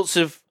be all sorts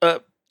of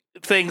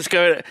things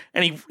going."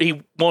 And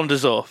he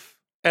wanders off.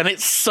 And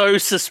it's so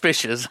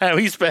suspicious how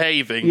he's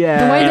behaving.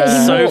 Yeah. The way that he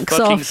It's so walks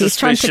fucking off, he's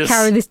trying to suspicious.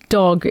 carry this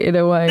dog in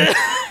a way.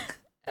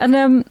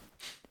 And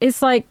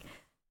it's like,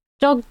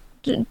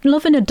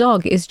 loving a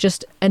dog is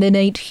just an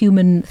innate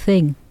human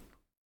thing.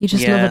 You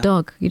just love Yeah. a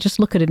dog. You just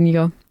look at it and you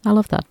go, I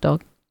love that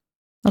dog.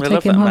 I'll I take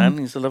love him that home. man.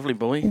 He's a lovely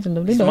boy. He's a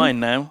lovely He's dog. mine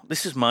now.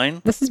 This is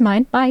mine. This is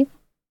mine. Bye.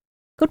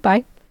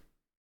 Goodbye.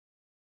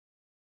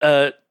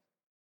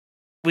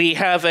 We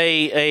have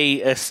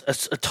a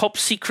top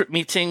secret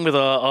meeting with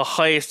our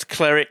highest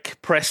cleric,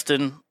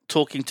 Preston,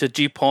 talking to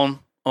Dupont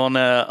on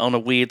a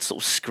weird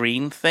sort of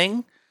screen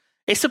thing.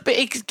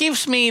 It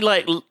gives me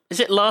like, is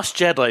it Last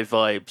Jedi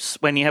vibes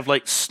when you have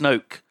like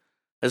Snoke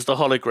as the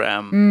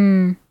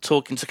hologram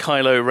talking to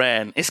Kylo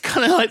Ren? It's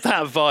kind of like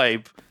that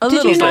vibe.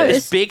 Did you It's like notice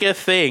this bigger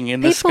thing in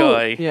the people-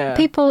 sky. Yeah.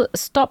 people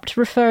stopped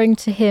referring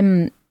to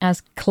him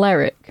as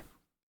cleric?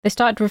 They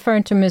started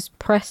referring to him as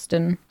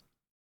Preston.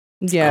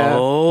 Yeah.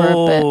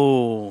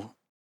 Oh.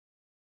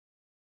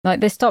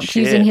 Like, they stopped Shit.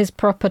 using his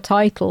proper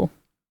title.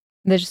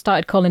 They just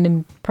started calling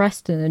him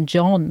Preston and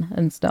John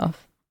and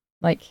stuff.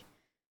 Like,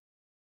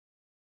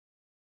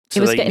 It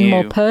was they getting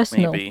more knew,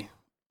 personal. Maybe.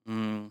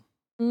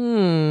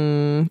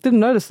 Didn't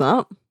notice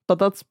that, but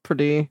that's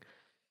pretty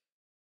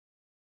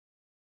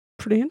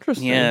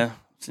interesting. Yeah,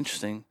 it's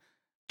interesting.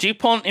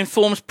 DuPont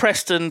informs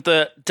Preston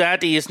that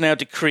Daddy has now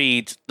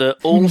decreed that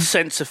all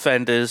sense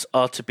offenders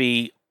are to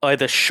be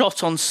either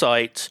shot on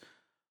sight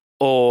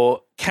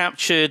or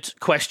captured,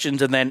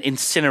 questioned, and then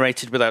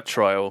incinerated without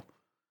trial.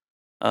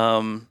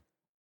 And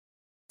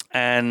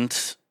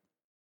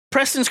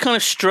Preston's kind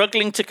of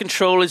struggling to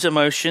control his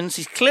emotions.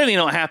 He's clearly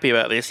not happy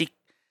about this.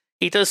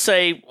 He does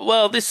say,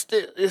 well, this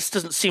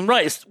doesn't seem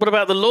right. What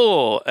about the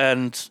law?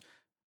 And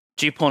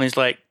DuPont is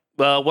like,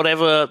 well,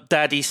 whatever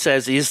Daddy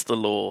says is the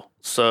law.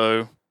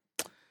 So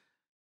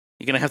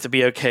you're going to have to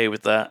be okay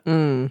with that.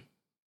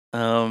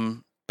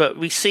 But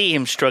we see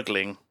him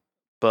struggling.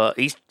 But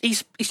he's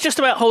just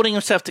about holding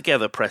himself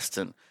together,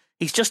 Preston.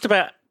 He's just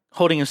about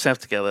holding himself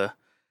together.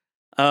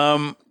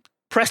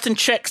 Preston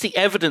checks the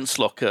evidence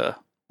locker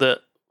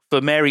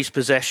for Mary's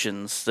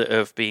possessions that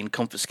have been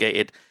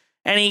confiscated,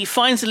 and he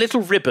finds a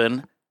little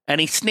ribbon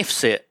and he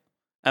sniffs it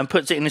and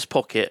puts it in his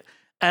pocket.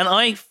 And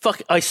I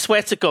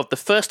swear to God, the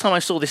first time I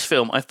saw this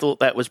film, I thought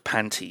that was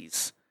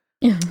panties.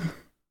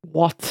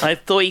 What? I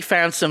thought he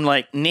found some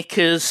like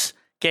knickers,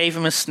 gave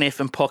him a sniff,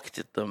 and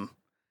pocketed them.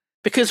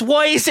 Because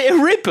why is it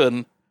a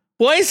ribbon?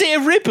 Why is it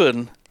a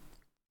ribbon?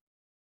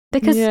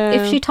 Because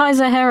if she ties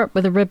her hair up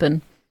with a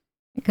ribbon,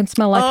 it can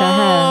smell like her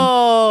hair.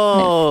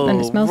 Oh,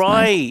 and it smells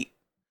right. Nice.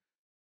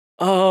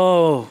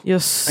 Oh,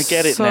 I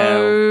get it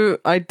now.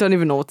 I don't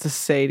even know what to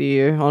say to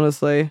you,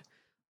 honestly.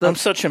 I'm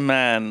such a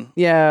man.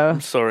 Yeah. I'm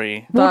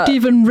sorry. What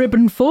even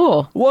ribbon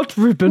for? What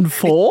ribbon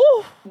for?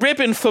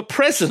 Ribbon for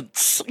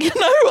presents. You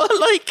know,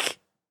 like...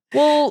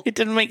 Well... It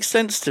didn't make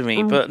sense to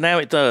me, but now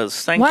it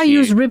does. Thank Why you.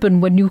 use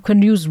ribbon when you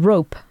can use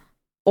rope?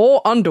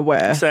 Or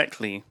underwear.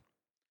 Exactly.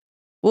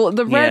 Well,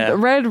 the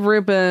red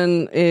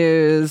ribbon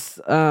is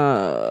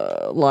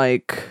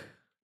like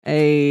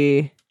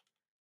a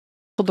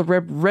called the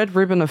red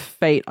ribbon of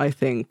fate, I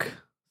think.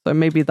 So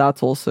maybe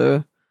that's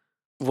also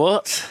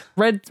what?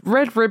 Red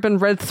ribbon,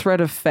 red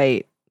thread of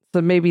fate.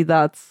 So maybe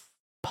that's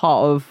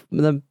part of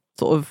the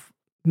sort of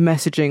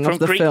messaging from of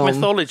the Greek film.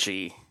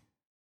 mythology.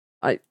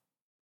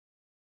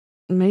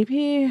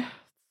 Maybe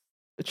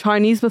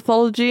Chinese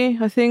mythology,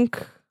 I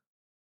think.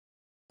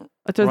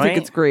 I don't think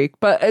it's Greek,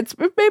 but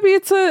maybe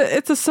it's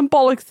a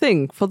symbolic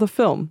thing for the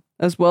film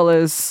as well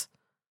as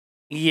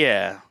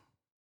Yeah.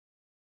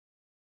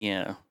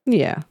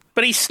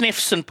 But he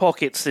sniffs and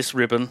pockets this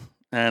ribbon,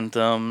 and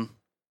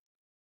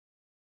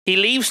he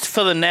leaves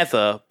for the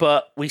Nether,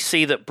 but we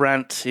see that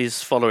Brant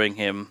is following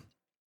him,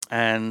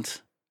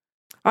 and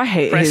I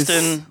hate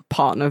Preston... his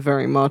partner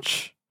very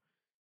much.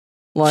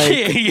 Like,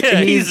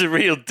 he's a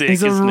real dick.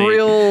 He's a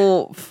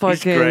real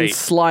fucking he's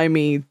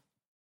slimy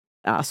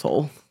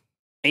asshole.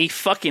 He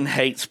fucking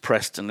hates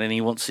Preston, and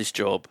he wants his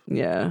job.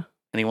 Yeah,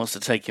 and he wants to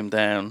take him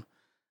down.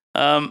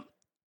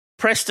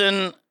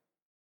 Preston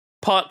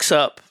parks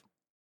up,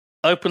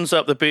 opens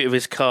up the boot of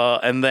his car,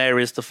 and there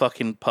is the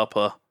fucking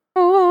pupper.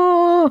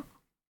 Oh.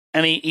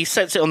 And he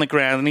sets it on the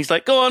ground, and he's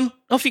like, go on,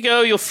 off you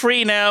go, you're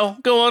free now,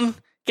 go on,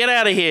 get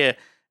out of here.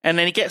 And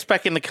then he gets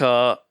back in the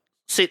car,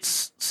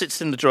 sits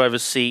in the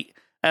driver's seat,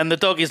 and the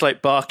dog is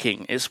like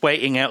barking. It's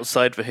waiting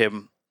outside for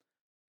him.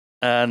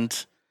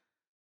 And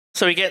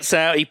so he gets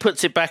out, he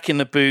puts it back in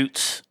the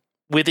boot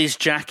with his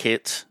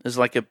jacket as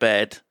like a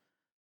bed.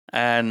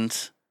 And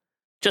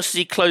just as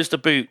he closed the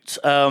boot,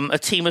 a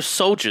team of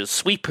soldiers,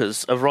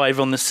 sweepers, arrive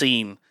on the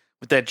scene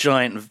with their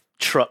giant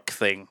truck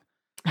thing.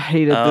 I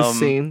hated this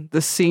scene.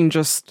 This scene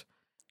just...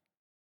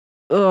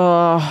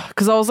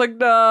 because I was like,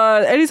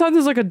 anytime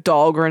there's like a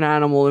dog or an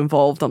animal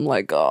involved, I'm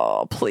like,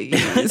 oh,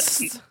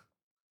 please.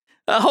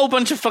 A whole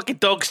bunch of fucking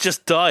dogs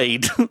just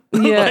died.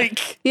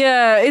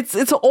 Yeah, it's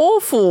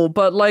awful,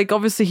 but like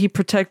obviously he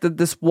protected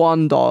this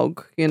one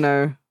dog, you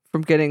know,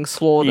 from getting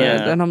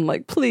slaughtered, and I'm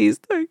like, please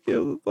don't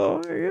kill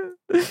the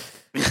dog.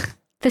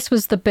 This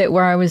was the bit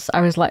where I was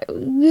like,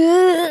 cringing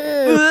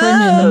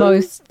the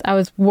most. I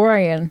was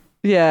worrying.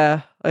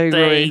 Yeah, I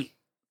agree.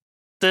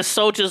 The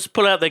soldiers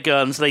pull out their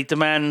guns. They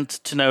demand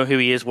to know who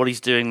he is, what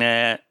he's doing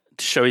there,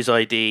 to show his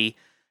ID.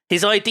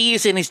 His ID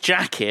is in his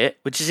jacket,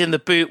 which is in the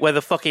boot where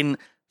the fucking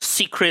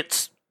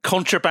secret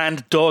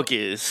contraband dog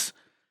is.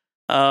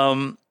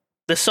 The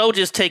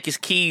soldiers take his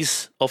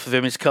keys off of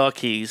him, his car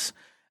keys,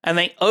 and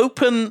they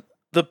open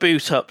the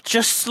boot up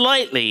just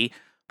slightly,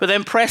 but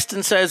then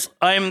Preston says,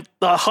 I'm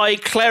the high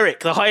cleric,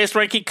 the highest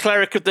ranking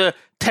cleric of the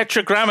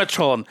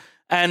Tetragrammaton,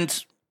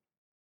 and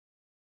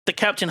the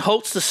captain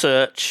halts the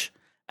search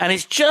and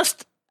is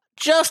just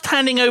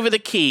handing over the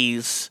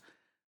keys.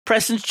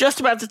 Preston's just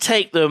about to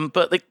take them,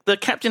 but the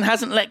captain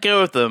hasn't let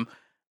go of them.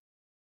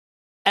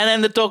 And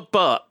then the dog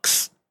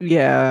barks.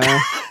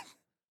 Yeah.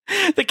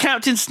 The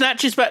captain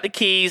snatches back the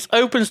keys,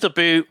 opens the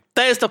boot,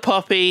 there's the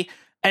puppy,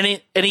 and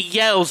he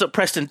yells at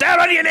Preston, down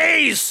on your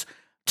knees!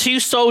 Two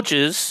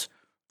soldiers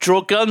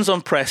draw guns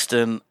on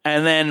Preston,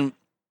 and then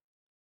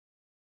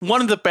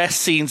one of the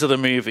best scenes of the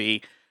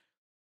movie,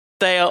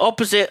 they're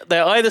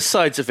either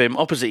sides of him,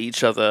 opposite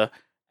each other,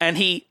 and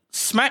he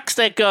smacks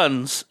their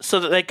guns so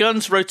that their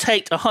guns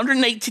rotate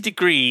 180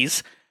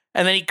 degrees,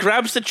 and then he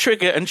grabs the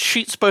trigger and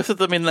shoots both of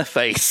them in the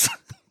face.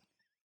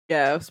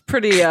 Yeah, it's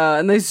pretty,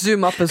 and they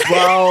zoom up as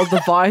well.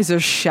 The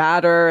visors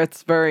shatter.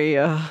 It's very,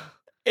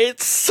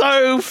 It's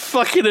so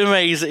fucking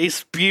amazing.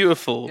 It's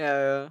beautiful.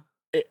 yeah.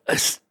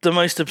 It's the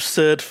most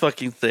absurd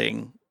fucking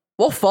thing.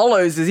 What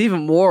follows is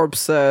even more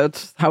absurd,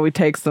 how he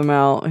takes them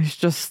out. He's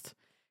just...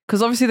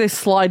 Because obviously they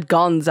slide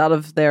guns out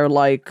of their,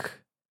 like...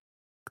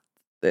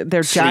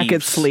 Their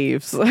jacket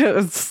sleeves.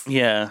 It's...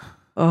 Yeah.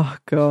 Oh,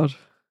 God.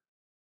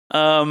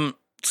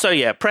 So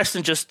yeah,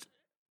 Preston just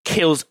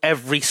kills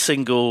every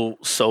single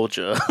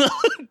soldier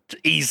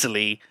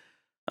easily.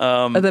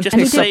 And then Just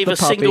to picks up save the a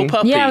single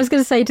puppy. Yeah, I was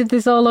going to say, he did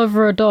this all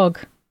over a dog.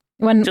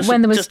 When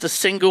there was just a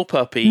single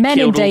puppy men in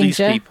killed all these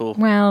danger, people.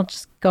 well,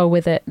 just go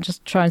with it.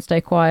 Just try and stay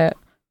quiet.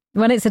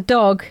 When it's a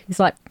dog, he's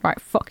like,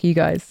 right, fuck you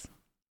guys.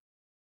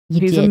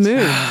 He's a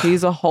mood.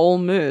 He's a whole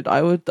mood.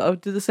 I would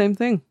do the same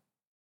thing.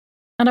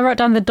 And I wrote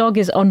down the dog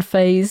is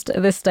unfazed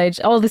at this stage.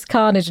 All this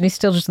carnage, and he's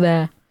still just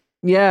there.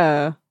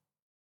 Yeah.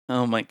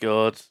 Oh my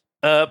god.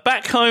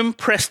 Back home,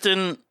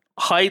 Preston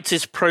hides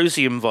his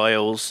prosium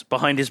vials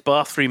behind his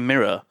bathroom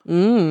mirror.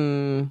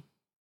 Mm.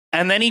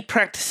 And then he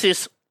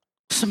practices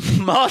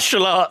some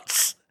martial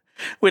arts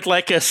with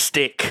like a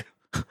stick.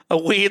 A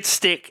weird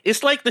stick.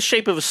 It's like the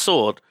shape of a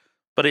sword,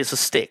 but it's a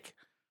stick.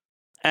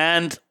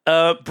 And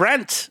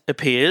Brandt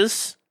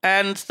appears,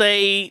 and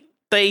they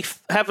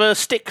have a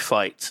stick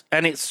fight,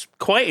 and it's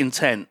quite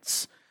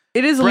intense.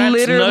 It is Brandt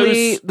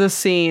literally knows- the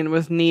scene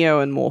with Neo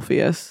and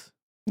Morpheus.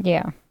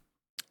 Yeah.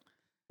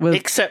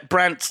 Except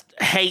Brandt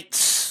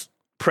hates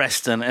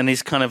Preston and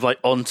is kind of like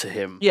onto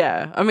him.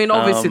 Yeah, I mean,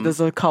 obviously Um, there's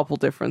a couple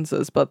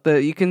differences, but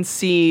you can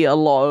see a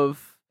lot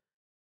of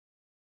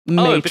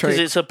Matrix. Oh, because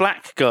it's a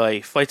black guy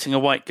fighting a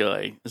white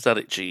guy. Is that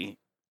it, G?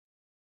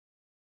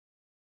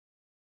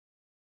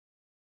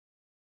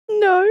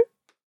 No.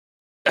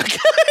 Okay.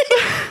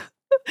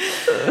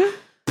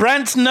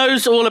 Brandt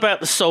knows all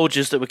about the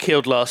soldiers that were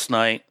killed last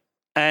night,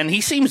 and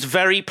he seems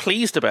very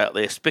pleased about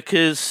this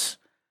because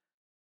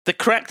the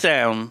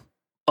crackdown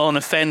on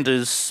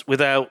offenders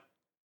without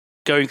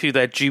going through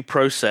their due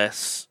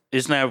process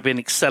is now being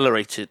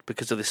accelerated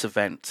because of this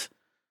event.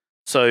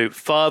 So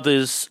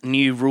Father's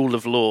new rule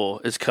of law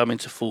has come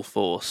into full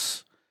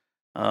force.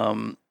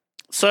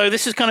 So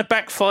this has kind of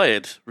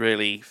backfired,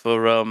 really,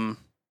 for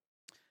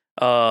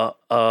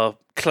our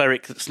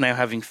cleric that's now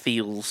having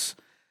feels.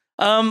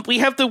 We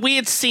have the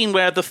weird scene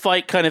where the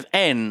fight kind of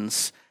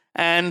ends,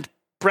 and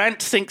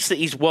Brandt thinks that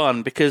he's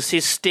won because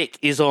his stick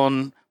is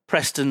on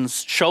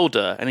Preston's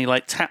shoulder, and he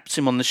like taps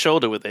him on the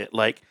shoulder with it,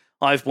 like,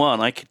 I've won,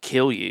 I could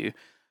kill you.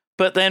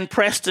 But then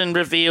Preston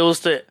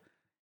reveals that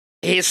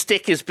his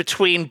stick is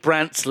between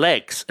Brandt's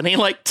legs, and he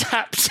like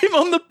taps him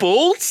on the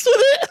balls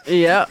with it.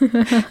 Yeah.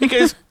 He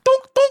goes,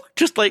 donk, donk,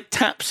 just like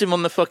taps him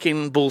on the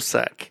fucking ball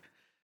sack.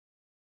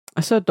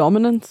 I said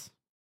dominance.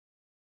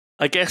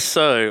 I guess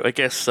so.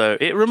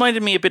 It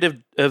reminded me a bit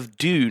of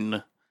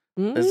Dune.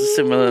 There's a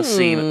similar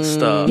scene at the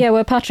start. Yeah,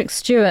 where Patrick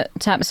Stewart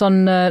taps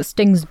on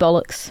Sting's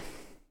bollocks.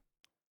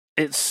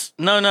 It's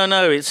no.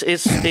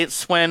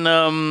 It's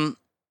when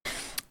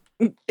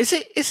is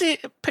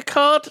it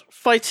Picard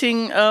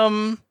fighting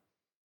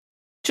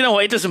Do you know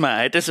what? It doesn't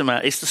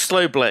matter. It's the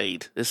slow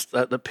blade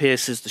that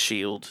pierces the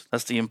shield.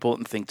 That's the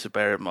important thing to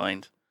bear in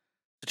mind.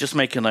 So just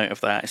make a note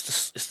of that.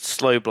 It's the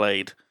slow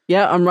blade.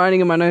 Yeah, I'm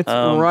writing in my notes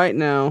right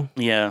now.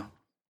 Yeah.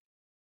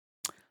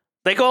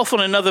 They go off on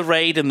another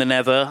raid in the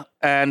Nether,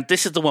 and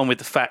this is the one with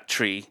the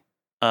factory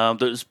that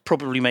was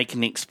probably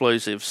making the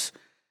explosives.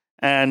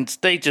 And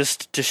they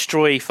just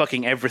destroy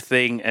fucking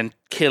everything and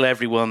kill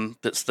everyone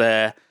that's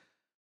there.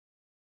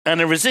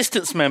 And a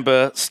resistance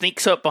member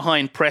sneaks up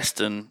behind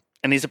Preston,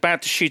 and he's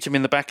about to shoot him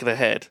in the back of the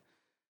head.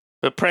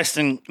 But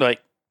Preston,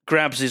 like,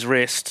 grabs his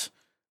wrist,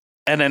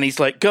 and then he's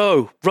like,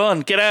 go,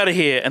 run, get out of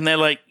here. And they're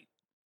like,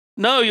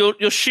 no,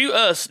 you'll shoot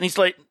us. And he's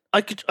like,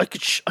 I could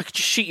just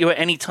shoot you at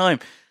any time.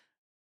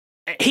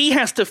 He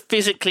has to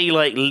physically,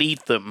 like, lead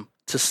them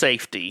to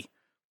safety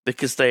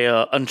because they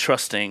are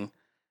untrusting.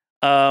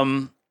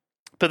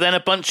 But then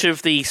a bunch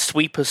of the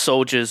sweeper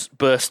soldiers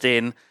burst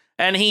in,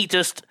 and he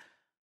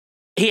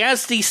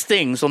has these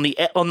things on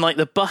like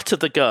the butt of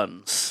the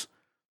guns.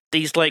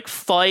 These like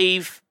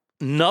 5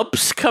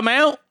 nubs come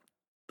out.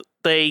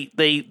 They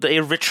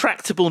are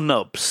retractable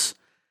nubs,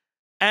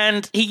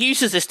 and he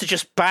uses this to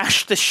just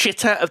bash the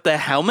shit out of their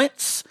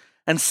helmets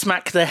and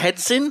smack their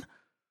heads in.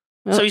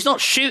 Yep. So he's not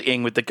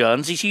shooting with the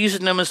guns; he's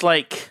using them as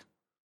like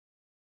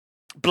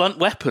blunt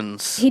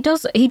weapons. He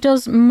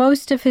does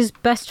most of his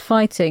best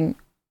fighting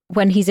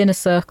when he's in a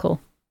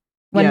circle.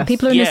 When Yes.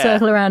 people are in a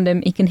circle around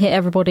him, he can hit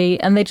everybody,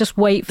 and they just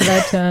wait for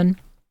their turn.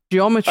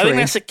 Geometry. I think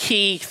that's a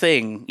key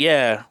thing.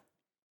 Yeah,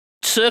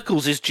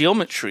 circles is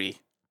geometry.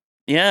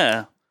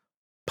 Yeah,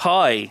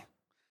 pi.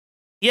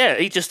 Yeah,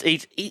 he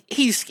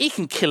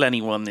can kill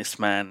anyone. This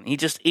man, he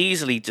just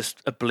easily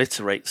just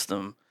obliterates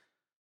them.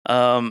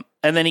 And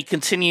then he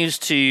continues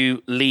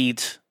to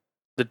lead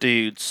the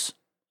dudes.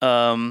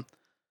 But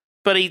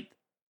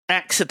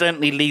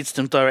accidentally leads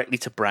them directly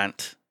to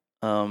Brandt.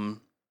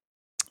 Kind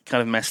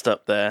of messed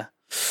up there.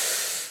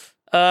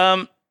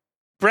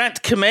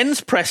 Brandt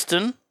commends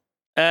Preston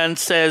and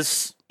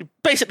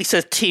basically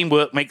says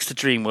teamwork makes the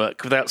dream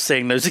work without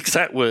saying those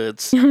exact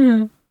words.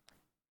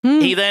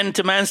 He then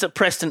demands that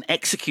Preston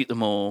execute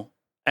them all.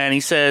 And he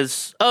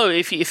says,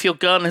 if your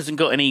gun hasn't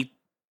got any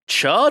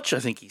charge, I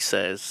think he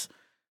says.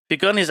 If your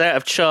gun is out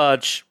of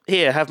charge,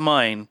 here, have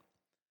mine.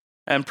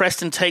 And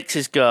Preston takes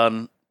his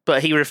gun,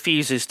 but he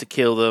refuses to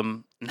kill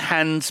them and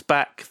hands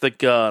back the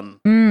gun.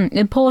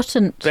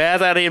 Important. Bear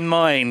that in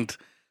mind.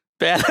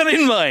 They're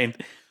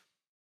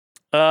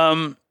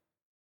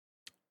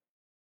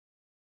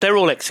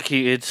all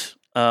executed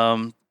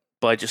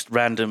by just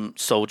random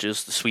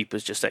soldiers. The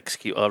sweepers just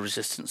execute our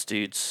resistance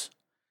dudes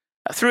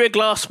through a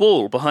glass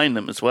wall behind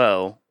them as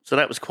well. So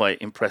that was quite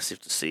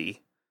impressive to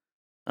see.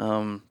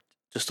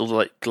 Just all the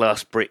like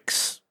glass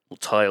bricks or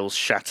tiles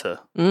shatter.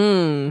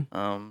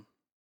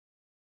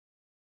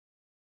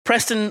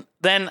 Preston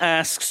then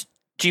asks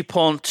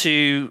Dupont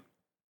to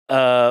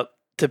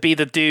be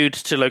the dude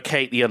to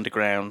locate the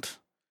underground.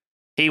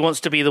 He wants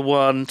to be the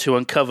one to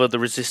uncover the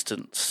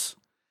resistance.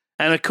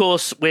 And of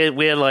course,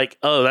 we're like,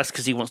 oh, that's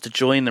because he wants to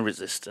join the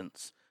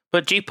resistance.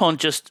 But Dupont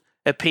just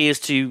appears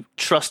to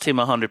trust him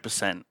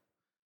 100%.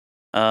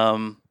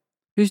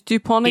 Who's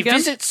Dupont again? He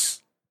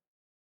visits.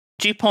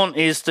 Dupont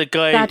is the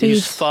guy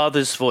whose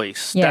father's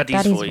voice,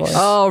 Daddy's voice.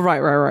 Oh,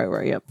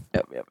 right. Yep.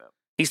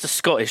 He's the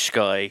Scottish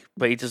guy,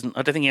 but he doesn't.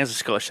 I don't think he has a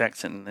Scottish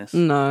accent in this.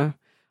 No,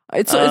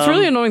 it's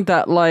really annoying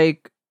that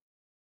like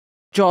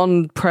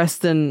John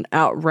Preston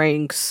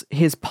outranks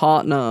his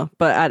partner,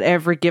 but at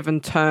every given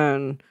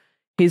turn,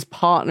 his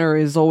partner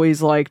is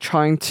always like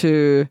trying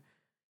to,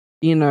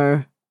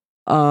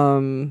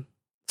 sort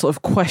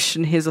of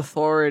question his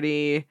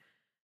authority.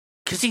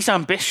 Because he's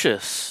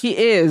ambitious. He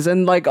is,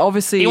 and like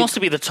obviously he wants to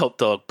be the top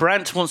dog.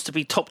 Brandt wants to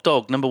be top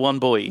dog, number one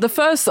boy. The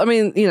first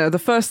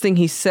thing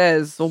he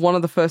says, or one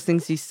of the first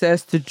things he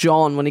says to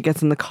John when he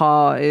gets in the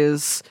car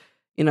is,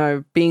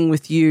 being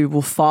with you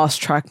will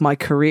fast track my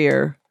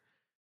career.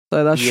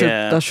 So that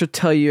should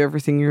tell you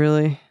everything you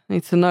really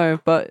need to know.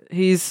 But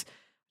he's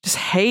just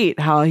hate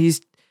how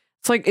it's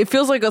like it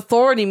feels like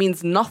authority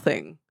means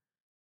nothing,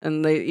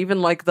 and they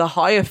even like the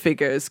higher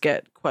figures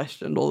get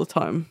questioned all the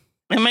time.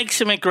 It makes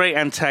him a great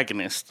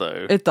antagonist,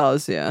 though. It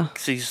does, yeah.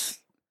 Because he's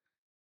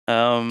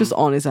just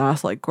on his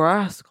ass like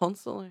grass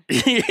constantly.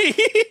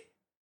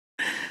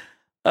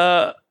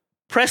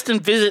 Preston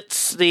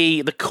visits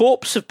the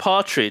corpse of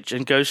Partridge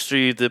and goes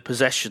through the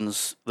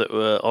possessions that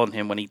were on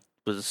him when he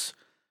was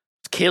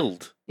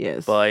killed.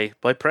 Yes. by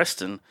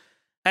Preston,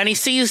 and he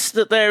sees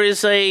that there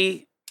is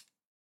a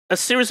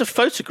series of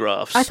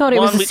photographs. I thought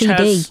it was a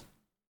CD.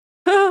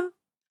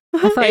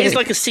 It is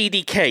like a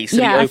CD case.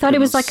 I thought it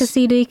was like a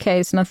CD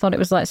case, and I thought it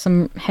was like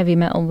some heavy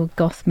metal,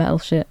 goth metal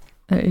shit.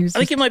 I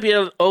think it might be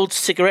an old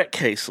cigarette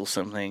case or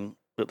something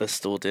that they're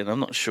stored in. I'm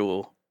not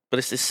sure. But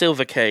it's this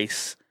silver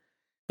case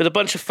with a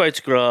bunch of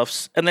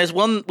photographs, and there's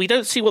one, we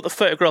don't see what the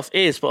photograph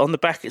is, but on the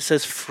back it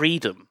says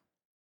freedom.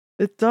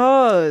 It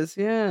does,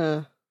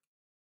 yeah.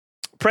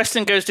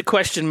 Preston goes to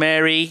question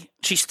Mary.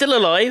 She's still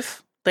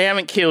alive. They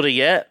haven't killed her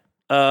yet.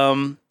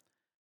 And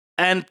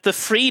the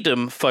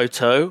freedom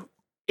photo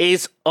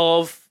is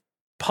of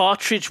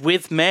Partridge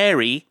with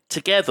Mary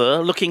together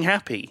looking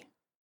happy.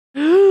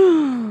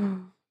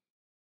 And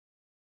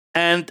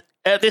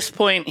at this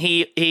point,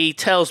 he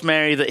tells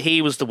Mary that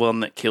he was the one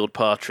that killed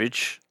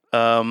Partridge.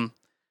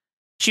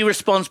 She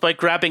responds by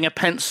grabbing a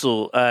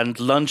pencil and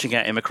lunging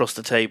at him across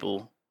the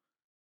table.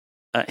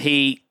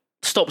 He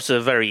stops her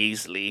very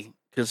easily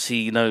because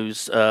he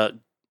knows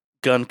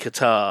gun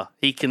kata.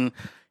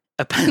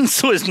 A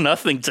pencil is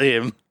nothing to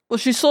him. Well,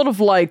 she sort of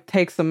like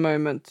takes a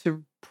moment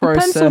to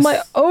process. Pencil,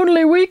 my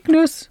only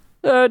weakness.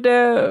 Oh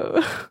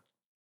no.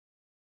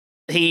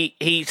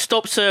 He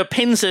stops her,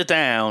 pins her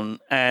down,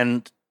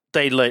 and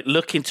they like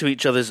look into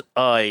each other's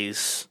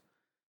eyes,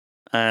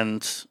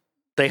 and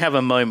they have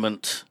a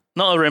moment,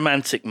 not a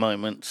romantic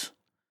moment,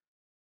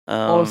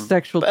 or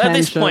sexual but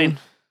tension.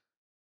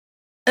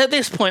 At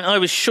this point, I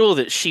was sure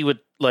that she would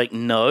like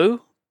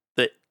know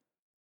that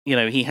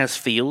he has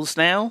feels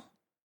now.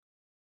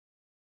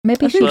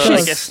 Maybe she but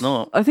does. I guess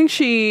not. I think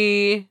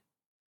she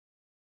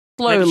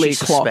slowly Maybe she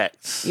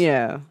suspects.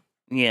 Yeah.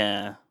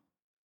 Yeah.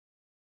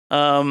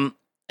 And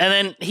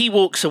then he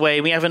walks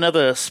away. We have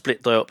another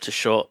split diopter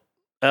shot.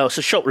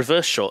 It's a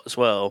reverse shot as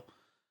well.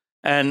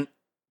 And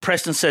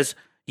Preston says,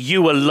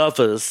 "You were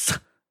lovers."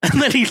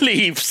 And then he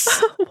leaves.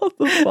 What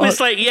the fuck? And it's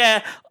like,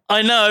 yeah,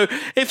 I know.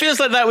 It feels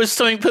like that was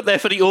something put there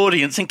for the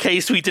audience in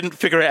case we didn't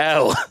figure it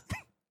out.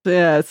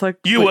 Yeah, it's like...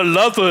 You were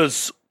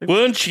lovers,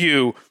 weren't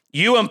you?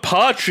 You and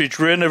Partridge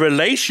were in a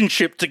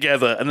relationship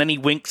together. And then he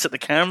winks at the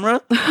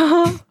camera,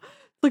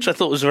 which I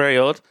thought was very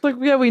odd. Like,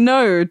 yeah, we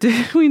know.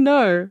 We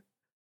know.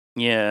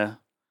 Yeah.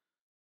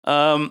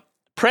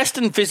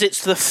 Preston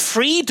visits the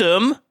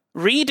Freedom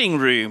reading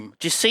room.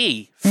 Do you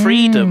see?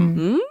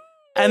 Freedom.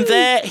 And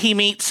there he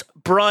meets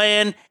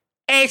Brian,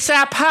 it's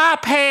a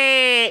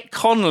puppy,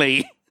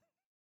 Conley.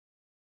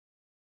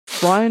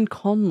 Brian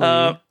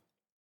Conley.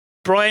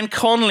 Brian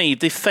Conley,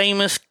 the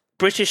famous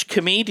British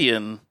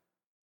comedian.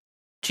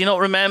 Do you not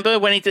remember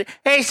when he did,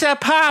 "It's a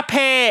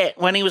puppet,"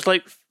 when he was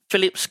like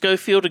Philip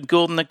Schofield and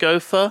Gordon the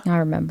Gopher? I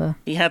remember.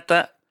 He had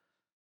that.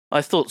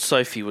 I thought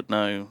Sophie would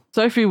know.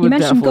 Sophie would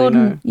definitely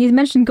know. You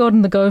mentioned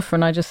Gordon the Gopher,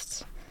 and I'm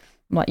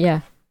like,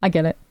 yeah, I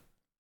get it.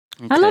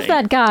 Okay. I love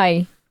that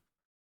guy.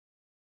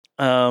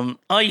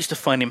 I used to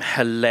find him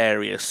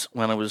hilarious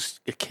when I was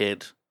a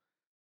kid.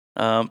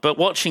 But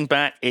watching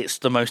back, it's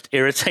the most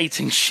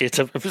irritating shit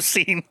I've ever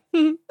seen.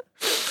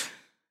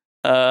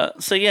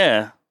 So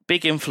yeah,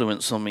 big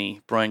influence on me,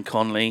 Brian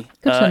Conley.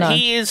 Good to know.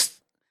 He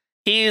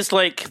is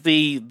like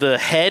the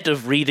head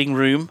of Reading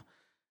Room,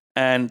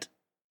 and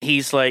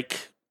he's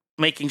like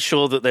making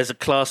sure that there's a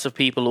class of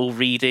people all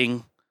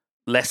reading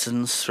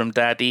lessons from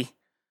Daddy.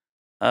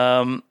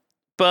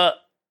 But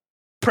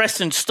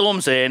Preston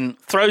storms in,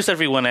 throws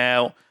everyone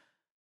out,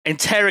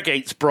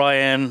 interrogates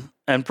Brian,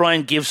 and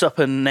Brian gives up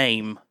a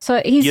name.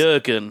 So he's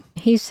Jurgen.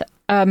 He's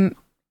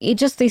he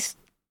just these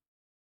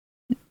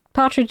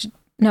Partridge.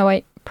 No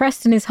wait,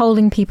 Preston is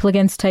holding people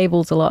against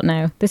tables a lot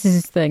now. This is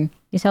his thing.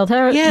 He's held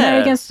Mary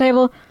against a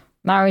table.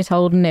 Mary's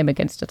holding him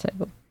against a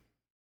table.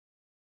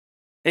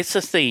 It's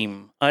a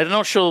theme. I'm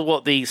not sure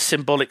what the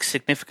symbolic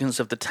significance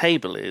of the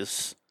table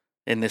is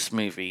in this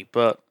movie,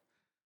 but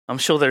I'm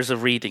sure there's a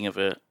reading of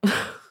it.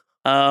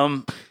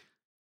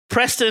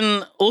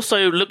 Preston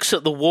also looks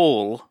at the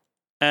wall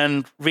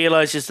and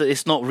realizes that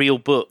it's not real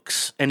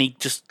books, and he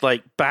just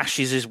like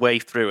bashes his way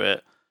through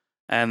it,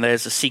 and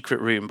there's a secret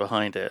room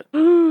behind it.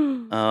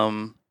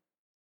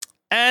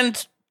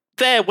 And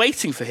there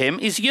waiting for him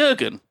is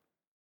Jurgen.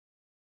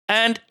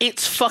 And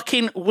it's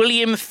fucking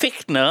William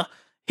Fichtner,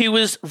 who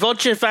was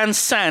Roger Van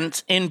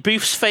Sant in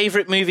Booth's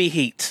favourite movie,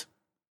 Heat.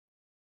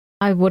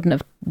 I wouldn't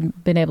have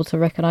been able to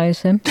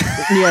recognise him.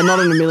 Yeah, not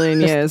in a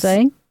million Just years.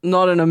 saying.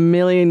 Not in a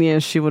million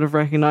years she would have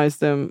recognized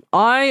him.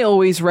 I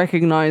always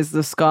recognize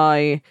this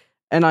guy,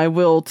 and I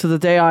will to the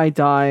day I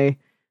die,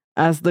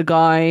 as the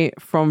guy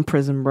from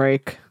Prison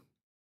Break.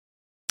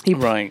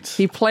 Right.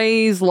 He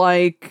plays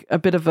like a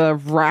bit of a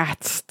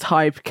rat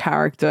type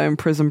character in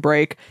Prison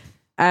Break.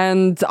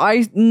 And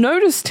I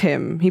noticed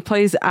him. He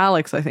plays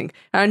Alex, I think.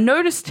 And I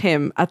noticed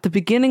him at the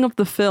beginning of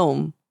the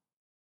film.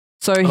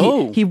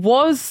 So he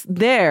was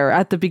there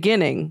at the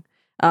beginning.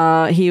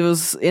 He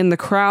was in the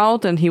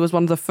crowd, and he was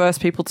one of the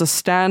first people to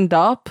stand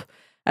up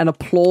and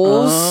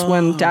applause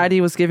when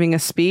Daddy was giving a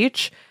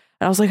speech.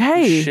 And I was like,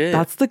 hey,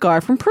 that's the guy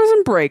from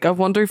Prison Break. I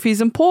wonder if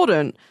he's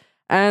important.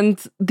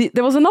 And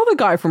there was another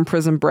guy from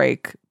Prison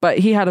Break, but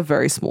he had a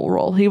very small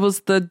role. He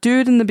was the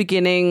dude in the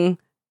beginning,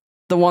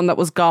 the one that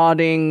was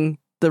guarding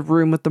the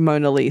room with the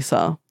Mona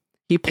Lisa.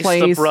 He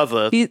plays the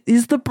brother.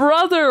 He's the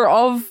brother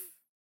of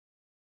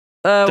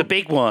the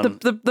big one.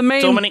 The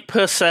main Dominic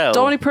Purcell.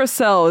 Dominic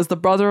Purcell is the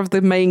brother of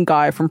the main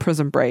guy from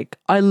Prison Break.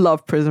 I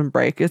love Prison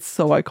Break. It's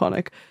so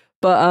iconic.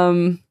 But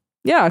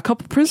yeah, a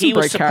couple Prison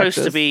Break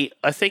characters.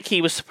 I think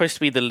he was supposed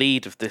to be the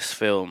lead of this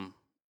film.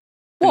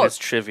 What? There's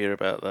trivia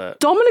about that.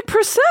 Dominic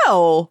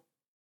Purcell?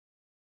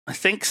 I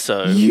think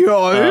so.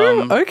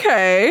 Yo,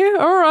 okay,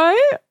 all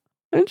right.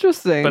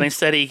 Interesting. But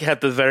instead he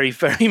had the very,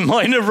 very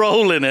minor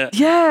role in it.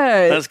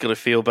 Yeah. That's going to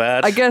feel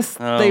bad. I guess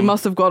they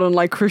must have gotten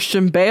like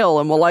Christian Bale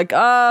and were like,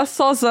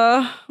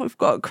 Sosa, we've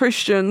got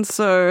Christian,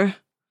 so...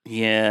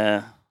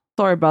 Yeah.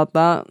 Sorry about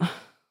that.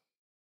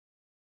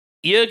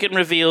 Jurgen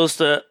reveals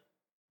that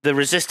the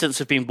Resistance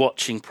have been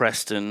watching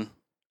Preston,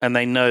 and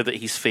they know that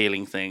he's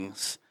feeling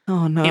things.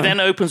 Oh, no. He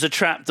then opens a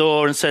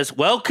trapdoor and says,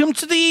 "Welcome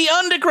to the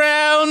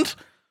underground!"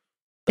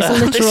 It's a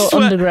literal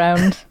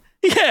underground.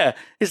 Yeah,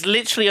 it's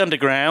literally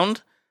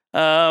underground.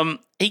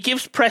 He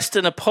gives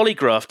Preston a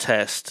polygraph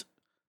test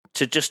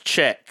to just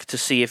check to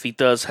see if he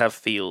does have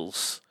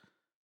feels.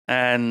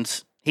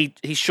 And he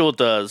sure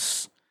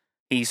does.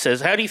 He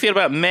says, "How do you feel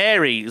about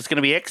Mary who's going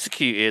to be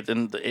executed?"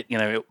 And,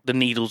 the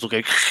needles will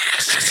go...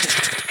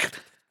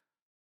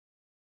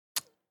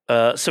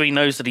 so he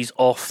knows that he's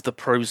off the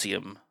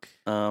prosium.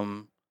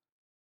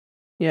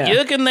 Yeah.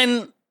 Jurgen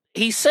then,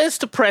 he says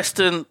to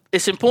Preston,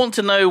 it's important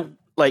to know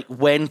like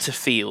when to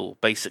feel,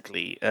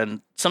 basically.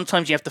 And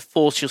sometimes you have to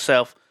force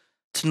yourself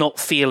to not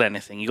feel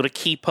anything. You got to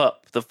keep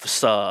up the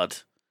facade.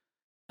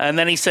 And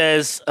then he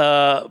says,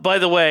 by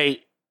the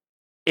way,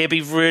 it'd be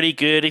really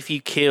good if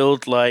you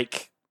killed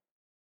like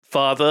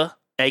Father,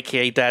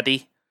 aka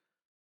Daddy.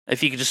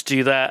 If you could just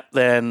do that,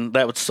 then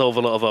that would solve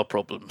a lot of our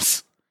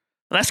problems.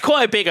 And that's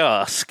quite a big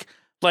ask.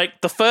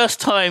 Like, the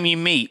first time you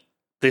meet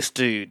this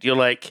dude, you're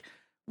like,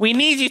 we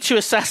need you to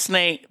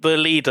assassinate the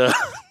leader.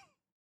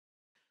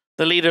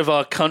 The leader of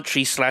our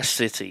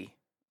country/city.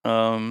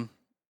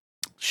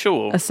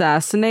 Sure.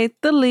 Assassinate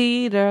the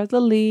leader.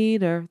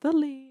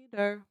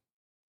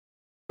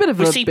 Bit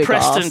of a big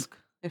ask,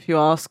 if you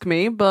ask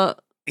me,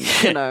 but,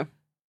 you know.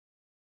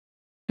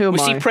 Who am I? We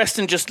see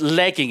Preston just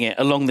legging it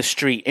along the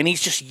street, and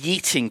he's just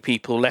yeeting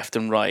people left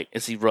and right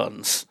as he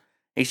runs.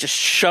 He's just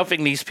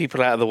shoving these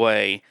people out of the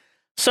way.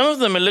 Some of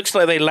them, it looks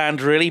like they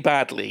land really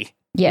badly.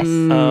 Yes.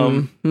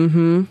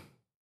 Mm-hmm.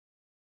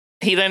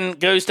 He then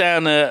goes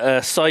down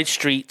a side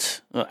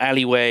street or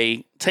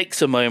alleyway,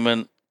 takes a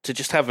moment to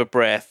just have a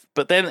breath,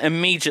 but then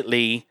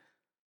immediately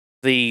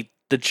the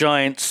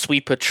giant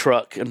sweeper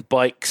truck and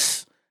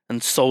bikes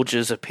and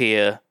soldiers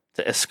appear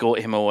to escort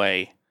him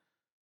away.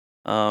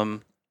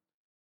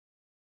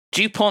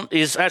 DuPont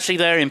is actually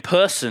there in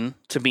person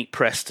to meet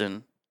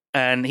Preston,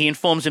 and he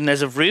informs him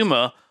there's a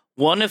rumor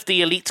one of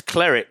the elite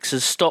clerics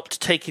has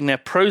stopped taking their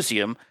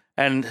prosium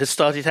and has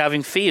started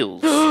having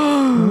feels.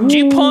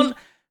 DuPont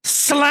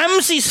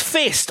slams his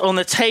fist on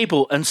the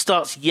table and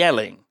starts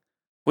yelling,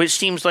 which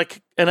seems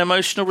like an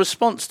emotional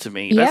response to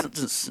me. Yep.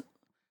 That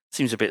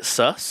seems a bit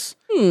sus.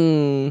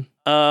 Also,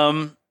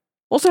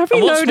 have you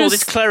More, noticed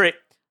this cleric?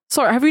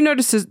 Sorry, have you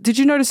noticed did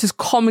you notice his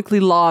comically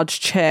large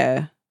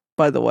chair,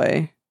 by the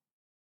way?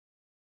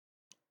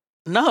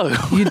 No.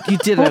 You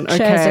didn't. What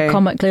chairs Okay. are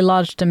comically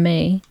large to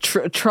me?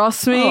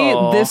 Trust me,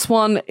 Aw. this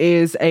one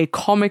is a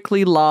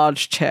comically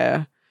large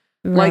chair.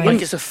 Right.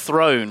 Like it's a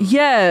throne.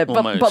 Yeah,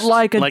 almost. but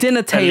like a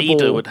dinner A table.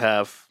 leader would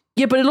have.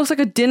 Yeah, but it looks like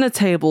a dinner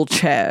table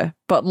chair,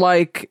 but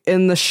like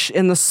in the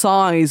in the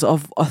size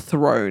of a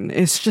throne.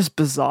 It's just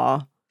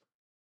bizarre.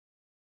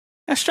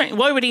 That's strange.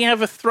 Why would he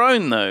have a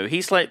throne though?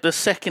 He's like the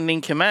second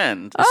in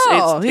command.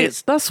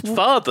 It's that's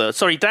father.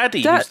 Sorry,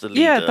 daddy was the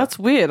leader. yeah, that's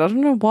weird. I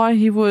don't know why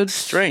he would.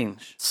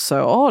 strange.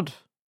 So odd.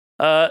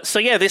 So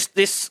yeah,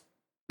 this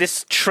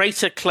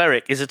traitor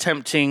cleric is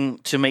attempting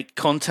to make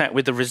contact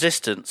with the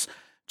resistance.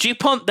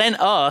 DuPont then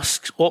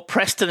asks what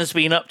Preston has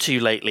been up to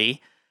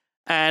lately,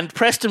 and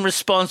Preston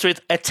responds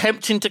with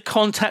attempting to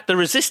contact the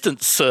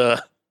resistance, sir.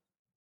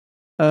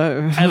 Oh,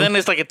 And then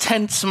there's like a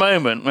tense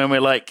moment when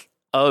we're like,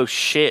 oh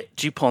shit,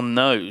 DuPont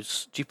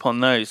knows.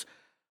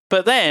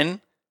 But then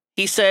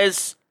he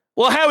says,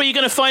 well, how are you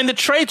going to find the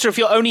traitor if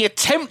you're only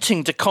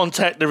attempting to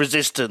contact the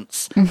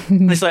resistance?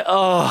 And it's like,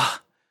 oh,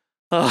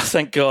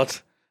 thank God.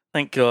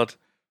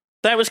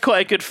 That was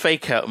quite a good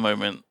fake out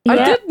moment. I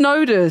Yeah. did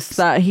notice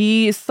that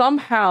he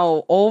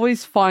somehow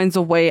always finds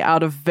a way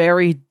out of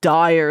very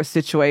dire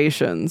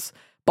situations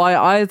by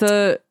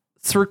either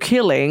through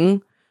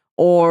killing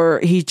or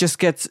he just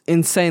gets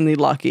insanely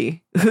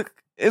lucky.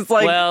 It's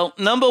like, Well,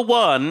 number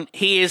one,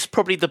 he is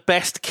probably the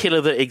best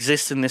killer that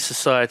exists in this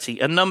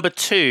society. And number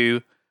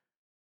two,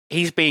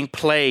 he's being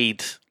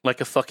played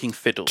like a fucking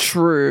fiddle.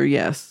 true,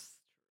 yes.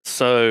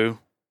 So,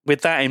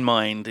 with that in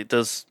mind, it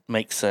does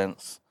make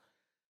sense.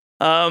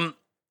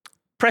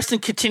 Preston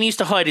continues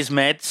to hide his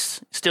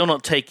meds, still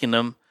not taking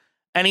them,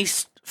 and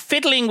he's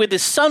fiddling with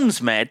his son's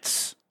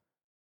meds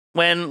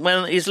when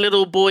his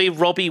little boy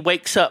Robbie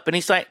wakes up and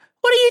he's like,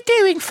 "What are you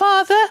doing,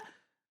 father?"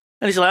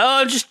 And he's like,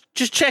 "Oh, just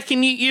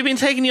checking you've been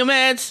taking your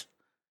meds."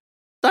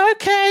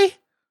 Okay.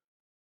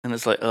 And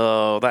it's like,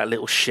 oh, that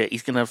little shit.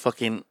 He's gonna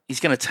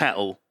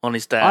tattle on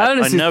his dad. I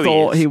honestly know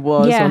thought he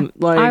was. Yeah,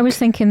 Like, I was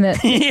thinking that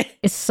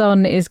his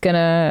son is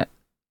gonna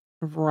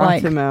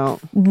rat him out.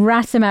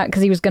 rat him out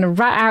because he was gonna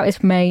rat out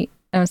his mate.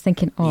 I was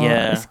thinking, oh,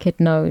 Yeah. this kid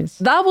knows.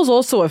 That was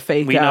also a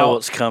fake we out. know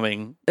what's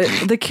coming.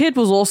 The kid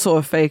was also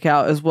a fake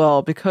out as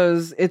well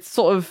because it's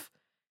sort of,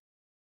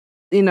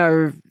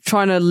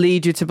 trying to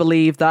lead you to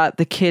believe that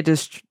the kid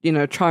is,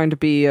 trying to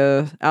be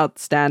a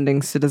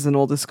outstanding citizen,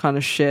 all this kind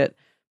of shit.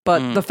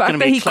 But the fact gonna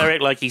that be he a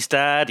cleric like his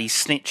dad, he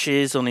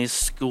snitches on his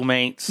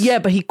schoolmates. yeah,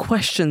 but he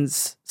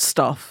questions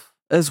stuff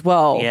as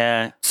well.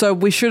 Yeah. So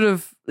we should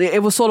have.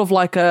 It was sort of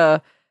like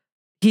a.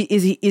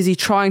 Is he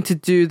trying to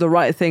do the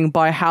right thing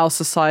by how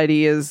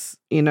society is,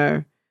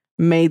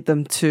 made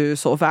them to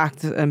sort of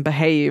act and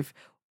behave,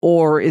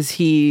 or is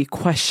he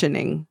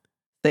questioning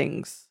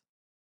things?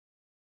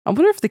 I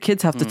wonder if the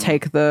kids have to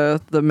take the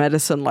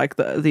medicine like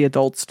the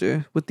adults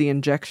do with the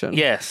injection.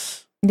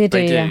 Yes. They do,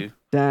 They do. yeah.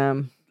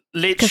 Damn.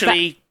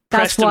 Literally,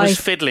 that's Preston why- was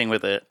fiddling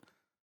with it.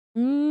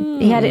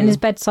 He had it in his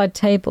bedside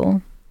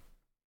table.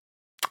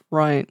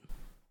 Right.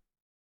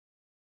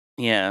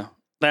 Yeah.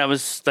 That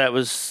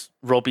was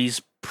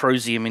Robbie's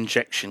prosium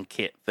injection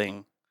kit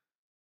thing.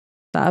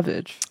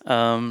 Savage.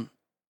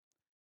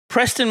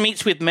 Preston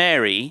meets with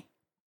Mary,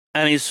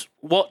 and his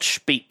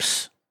watch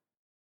beeps,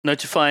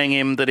 notifying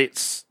him that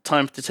it's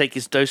time to take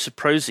his dose of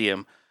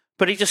prosium.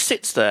 But he just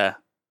sits there.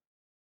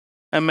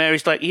 And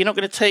Mary's like, "You're not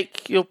going to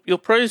take your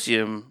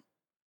prosium?"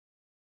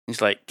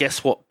 He's like,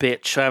 "Guess what,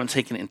 bitch? I haven't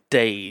taken it in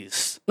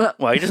days." Well,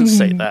 he doesn't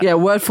say that. Yeah,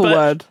 word for But-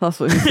 word. That's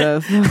what he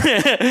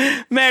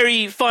says.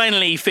 Mary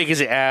finally figures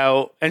it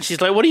out, and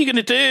she's like, "What are you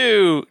going to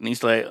do?" And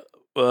he's like,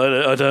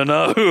 well, I don't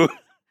know.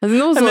 And then,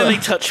 also, And then they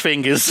touch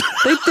fingers.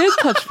 they did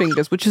touch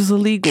fingers, which is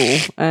illegal,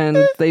 and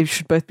they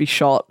should both be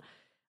shot.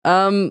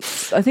 I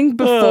think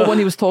before when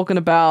he was talking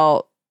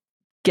about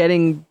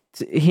getting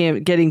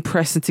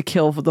Preston to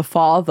kill the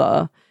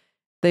father,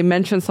 they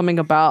mentioned something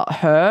about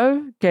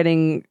her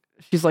getting.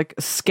 She's like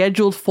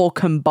scheduled for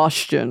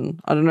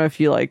combustion. I don't know if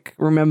you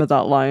remember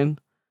that line.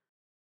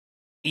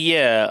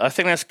 Yeah, I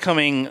think that's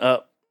coming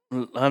up.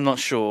 I'm not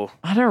sure.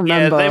 I don't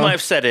remember. Yeah, they might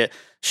have said it.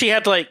 She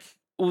had like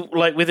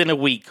within a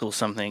week or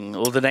something,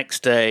 or the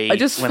next day, I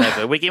just-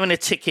 whenever. We're given a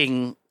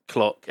ticking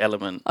clock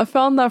element. I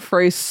found that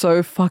phrase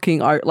so fucking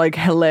like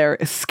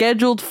hilarious.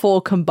 Scheduled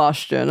for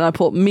combustion. I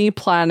put me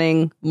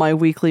planning my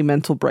weekly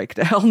mental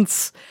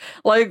breakdowns.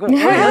 Like, Oh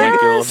my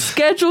God.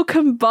 scheduled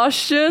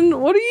combustion?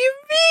 What do you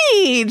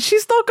mean?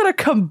 She's not gonna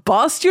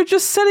combust. You're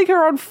just setting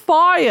her on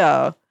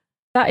fire.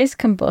 That is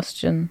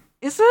combustion.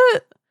 Is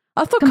it?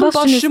 I thought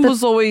Combustion is combustion the-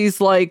 was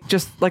always like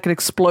just like an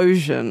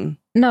explosion.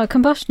 No,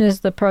 combustion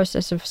is the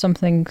process of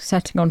something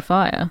setting on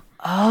fire.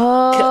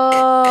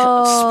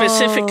 Oh.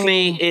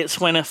 Specifically, it's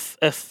when a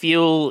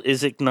fuel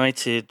is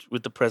ignited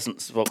with the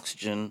presence of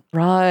oxygen.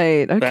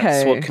 Right, okay.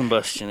 That's what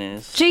combustion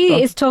is.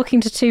 G is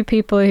talking to two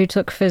people who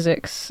took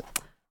physics.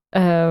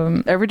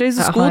 Every day's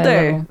a At a school higher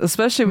day, level.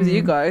 especially with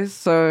you guys,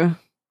 so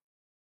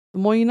the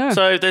more you know.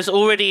 So there's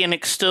already an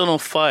external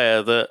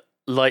fire that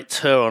lights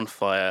her on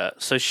fire,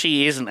 so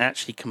she isn't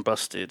actually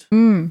combusted.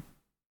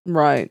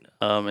 Right.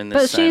 In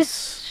But this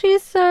sense.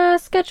 she's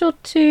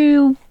scheduled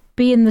to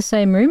be in the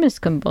same room as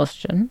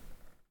combustion.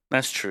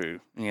 That's true.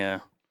 Yeah.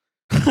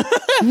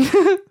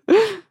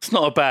 It's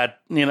not a bad,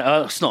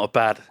 it's not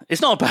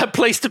a bad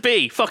place to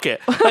be. Fuck it.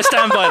 I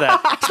stand by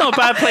that. It's not a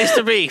bad place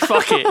to be.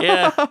 Fuck it.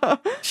 Yeah.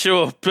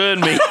 Sure.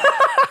 Burn me.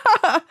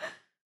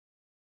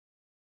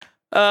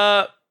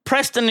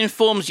 Preston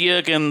informs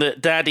Jurgen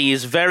that Daddy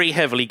is very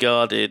heavily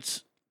guarded.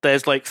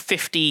 There's like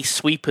 50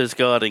 sweepers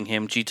guarding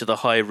him due to the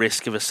high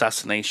risk of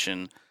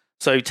assassination.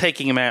 So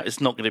taking him out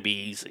is not going to be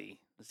easy,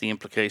 is the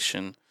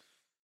implication.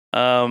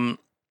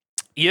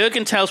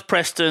 Jurgen tells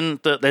Preston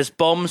that there's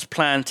bombs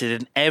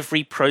planted in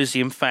every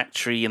Prosium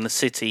factory in the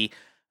city,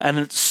 and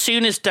as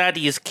soon as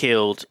Daddy is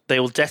killed, they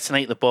will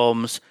detonate the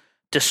bombs,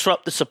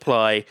 disrupt the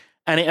supply,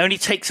 and it only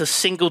takes a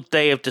single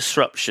day of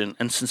disruption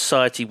and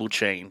society will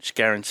change,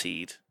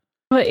 guaranteed.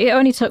 But it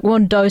only took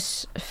one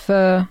dose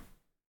for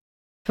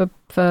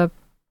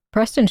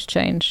Preston to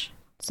change.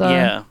 So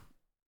Yeah.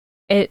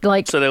 it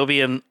like. So there'll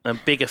be a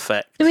big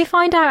effect. Do we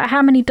find out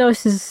how many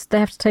doses they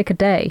have to take a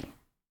day?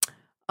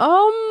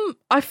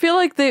 I feel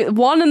like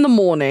one in the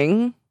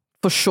morning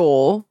for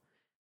sure,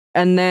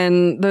 and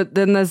then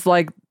there's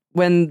like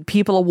when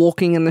people are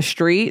walking in the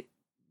street,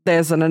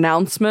 there's an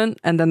announcement,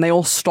 and then they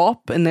all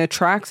stop in their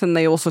tracks, and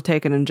they also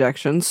take an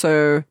injection.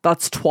 So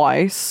that's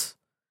twice.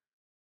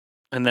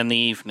 And then the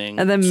evening.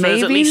 And then so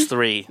there's at maybe- least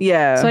 3.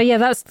 Yeah. So yeah,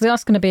 that's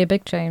going to be a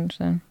big change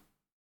then.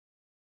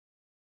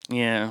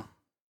 Yeah.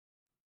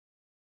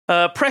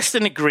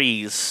 Preston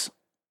agrees.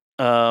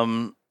 He's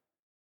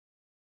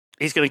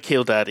going to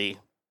kill Daddy.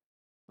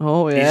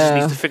 Oh He just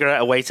needs yeah. to figure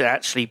out a way to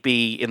actually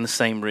be in the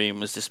same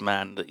room as this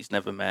man that he's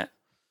never met.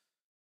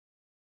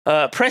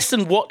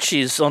 Preston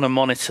watches on a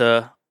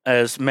monitor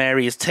as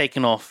Mary is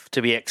taken off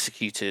to be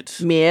executed.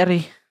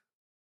 Mary.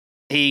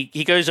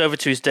 He goes over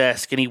to his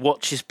desk and he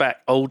watches back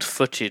old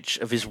footage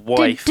of his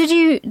wife. Did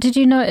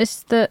you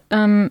notice that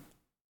when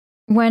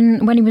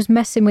he was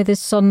messing with his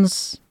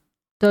son's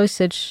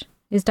dosage,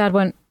 his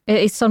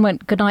son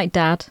went, "Good night,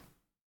 Dad."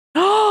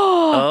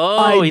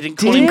 Oh, he didn't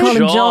call did. him Call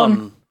him John.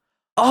 John.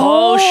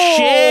 Oh,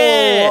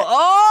 shit!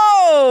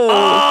 Oh!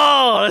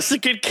 Oh, that's a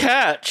good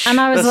catch. And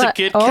I was that's like,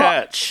 a good oh.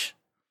 catch.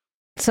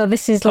 So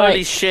this is Holy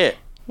like, shit!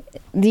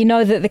 you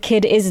know that the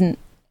kid isn't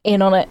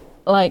in on it.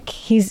 Like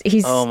he's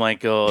Oh my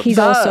god! he's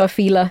also a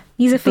feeler.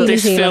 He's a feeler.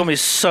 This film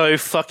is so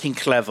fucking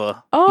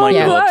clever. Oh, my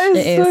yeah. god! that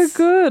is It so is.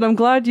 good. I'm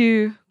glad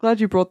you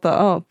brought that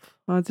up.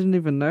 I didn't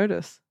even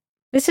notice.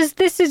 This is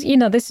this is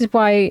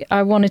why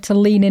I wanted to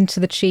lean into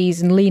the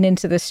cheese and lean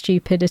into the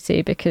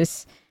stupidity,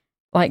 because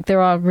like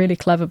there are really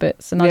clever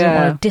bits, and I don't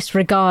want to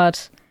disregard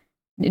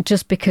it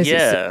just because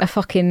Yeah. it's a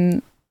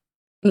fucking.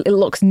 It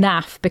looks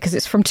naff because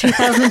it's from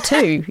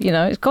 2002.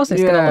 Of course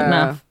it's gonna look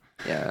naff.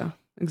 Yeah,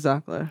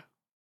 exactly.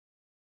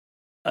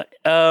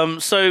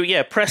 So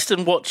yeah,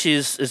 Preston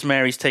watches as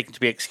Mary's taken to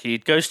be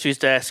executed, goes to his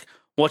desk,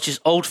 watches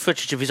old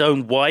footage of his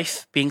own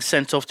wife being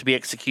sent off to be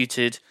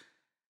executed,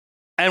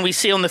 and we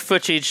see on the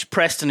footage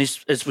Preston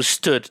was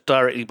stood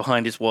directly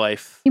behind his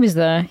wife, He was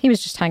there. He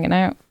was just hanging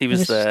out. He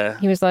was there.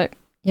 He was like,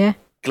 yeah,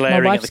 glaring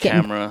at wife's the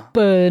getting- camera.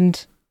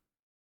 burned.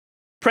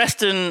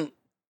 Preston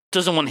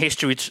doesn't want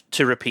history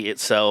to repeat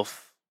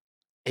itself.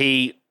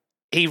 He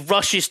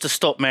rushes to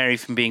stop Mary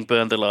from being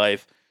burned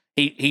alive.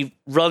 He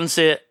runs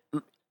it.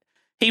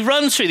 He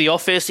runs through the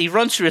office. He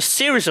runs through a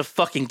series of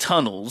fucking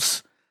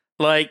tunnels,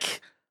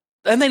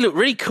 and they look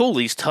really cool.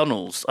 These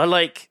tunnels. Are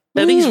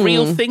these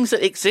real things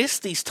that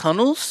exist? These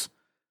tunnels?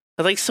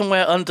 Are they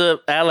somewhere under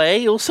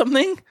LA or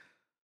something?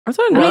 I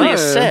don't Or know. are they a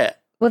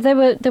set? Well, they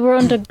were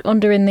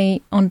under in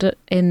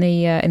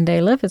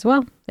They Live as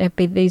well. There'd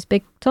be these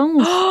big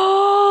tunnels.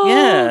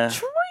 Yeah.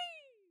 true.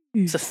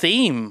 It's a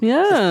theme.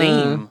 Yeah. It's a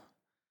theme.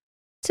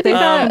 To be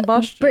fair,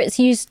 combustion.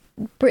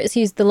 Brits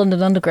used the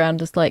London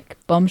Underground as like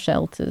bomb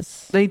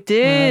shelters. They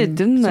did,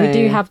 didn't So they? we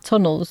do have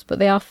tunnels, but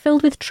they are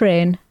filled with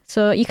train,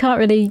 so you can't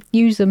really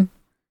use them.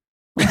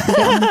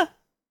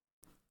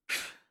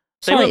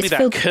 They won't be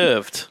that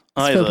curved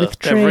either. filled with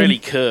They're train. really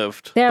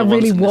curved. They are the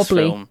ones really in this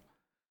wobbly. film.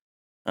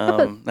 but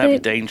That'd be they-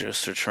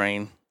 dangerous to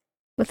train.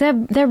 But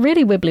they're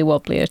really wibbly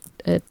wobbly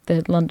at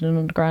the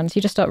London Undergrounds.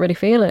 You just don't really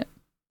feel it.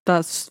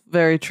 That's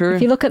very true.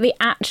 If you look at the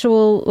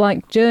actual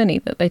like journey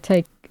that they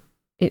take,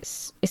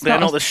 it's They're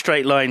not the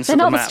straight lines. They're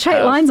that not the the map straight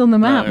have. lines on the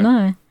map. No.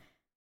 No,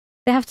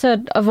 they have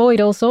to avoid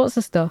all sorts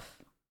of stuff.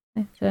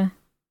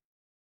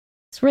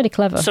 It's really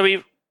clever. So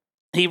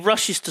he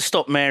rushes to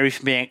stop Mary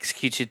from being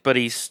executed, but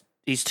he's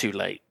too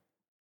late.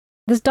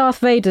 There's Darth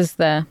Vader's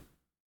there.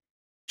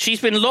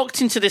 She's been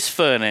locked into this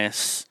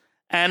furnace,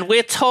 and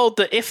we're told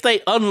that if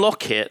they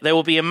unlock it, there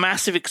will be a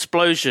massive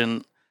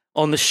explosion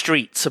on the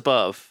streets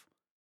above.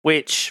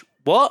 Which,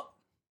 what?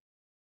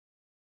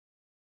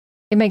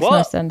 It makes no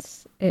What?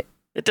 sense. It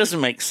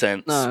doesn't make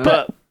sense.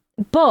 No.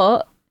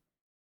 But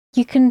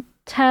you can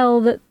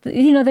tell that,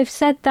 you know, they've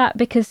said that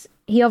because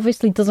he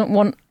obviously doesn't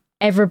want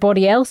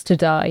everybody else to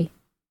die.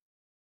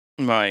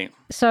 Right.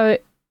 So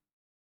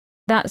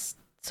that's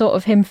sort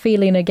of him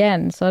feeling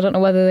again. So I don't know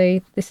whether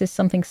this is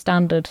something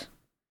standard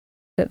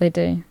that they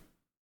do.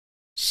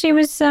 She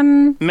was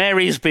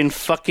Mary's been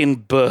fucking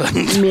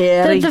burned.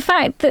 Mary. the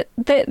fact that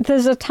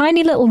there's a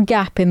tiny little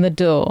gap in the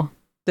door.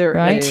 There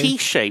Right. is.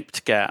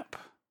 T-shaped gap,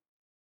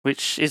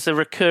 which is a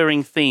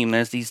recurring theme.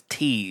 There's these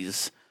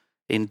T's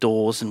in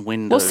doors and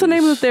windows. What's the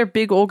name of their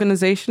big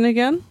organization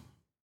again?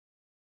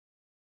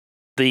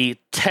 The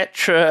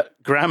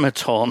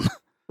Tetragrammaton.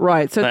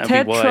 Right, so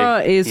That'd be why.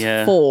 tetra is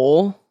Yeah.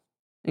 4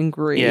 in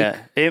Greek.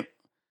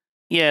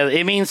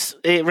 It means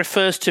it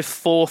refers to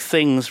 4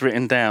 things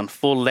written down,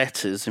 4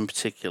 letters in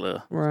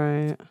particular.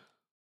 Right.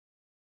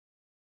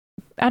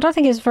 I don't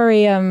think it's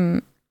very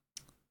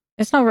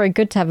it's not very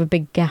good to have a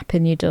big gap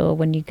in your door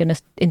when you're going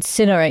to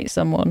incinerate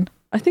someone.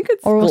 I think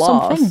it's Or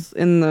glass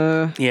something. in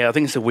the... Yeah, I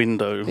think it's a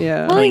window.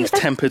 Yeah. I think it's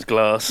Well, tempered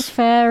glass.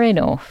 Fair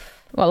enough.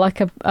 Well, like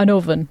an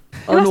oven.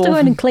 You An have to go in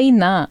oven. and clean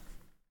that.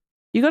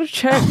 You gotta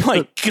check. Oh my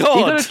that- You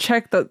God. gotta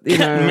check that, you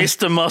know...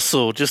 Mr.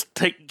 Muscle, just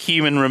take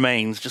human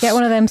remains. Just Get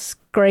one of them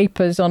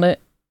scrapers on it.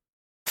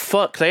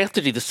 fuck. They have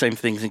to do the same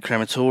things in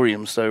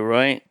crematoriums, though,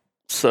 right?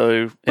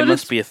 So But it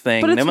must it's- be a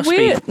thing. But it's There must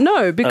weird.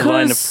 No, be a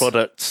line of because...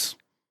 products.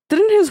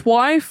 Didn't his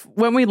wife...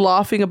 Weren't we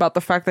laughing about the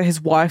fact that his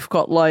wife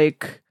got,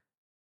 like,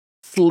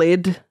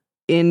 slid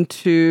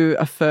into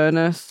a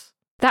furnace?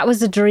 That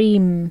was a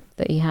dream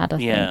that he had, I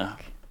Yeah.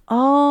 think.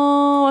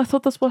 Oh, I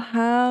thought that's what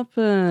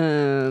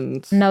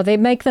happened. No, they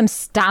make them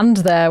stand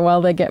there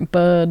while they get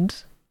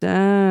burned.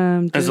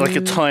 Damn, As like a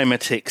dude. timer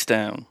ticks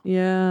down,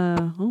 Yeah.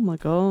 Oh my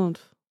god.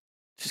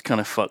 which is kind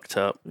of fucked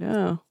up.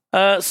 Yeah.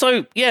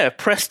 So yeah,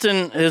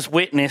 Preston has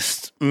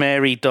witnessed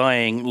Mary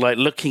dying, like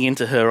looking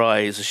into her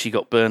eyes as she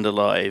got burned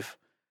alive,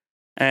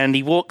 and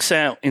he walks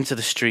out into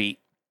the street.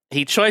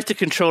 He tries to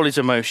control his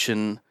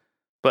emotion,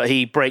 but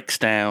he breaks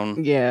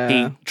down. Yeah.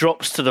 He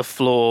drops to the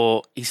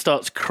floor. He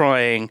starts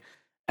crying,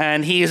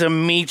 and he is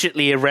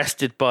immediately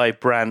arrested by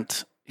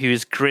Brandt, who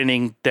is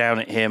grinning down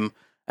at him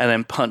and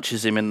then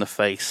punches him in the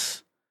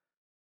face.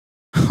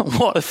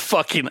 What a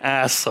fucking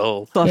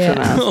asshole! Such Yeah. an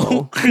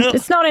asshole.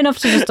 It's not enough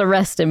to just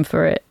arrest him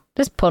for it.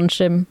 Just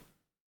punch him.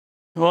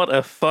 What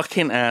a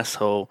fucking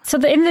asshole! So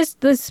in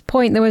this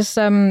point, there was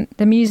the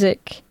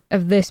music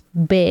of this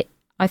bit.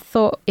 I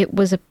thought it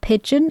was a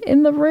pigeon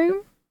in the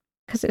room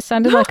because it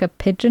sounded like a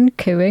pigeon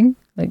cooing.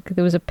 Like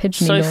there was a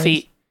pigeon Sophie,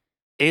 noise.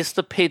 is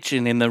the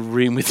pigeon in the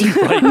room with you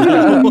right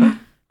now?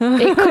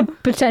 It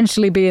could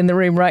potentially be in the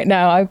room right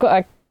now.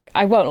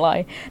 I won't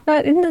lie. No,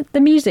 in the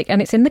music,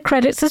 and it's in the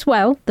credits as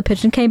well. The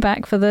pigeon came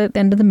back for the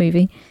end of the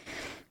movie.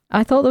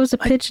 I thought there was a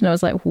pigeon. I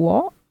was like,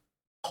 what?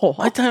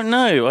 I don't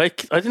know. I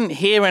didn't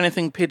hear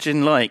anything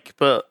pigeon-like,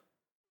 but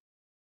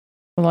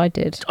Well, I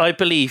did. I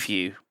believe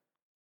you.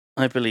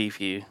 I believe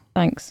you.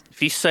 Thanks.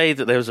 If you say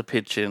that there was a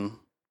pigeon,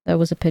 There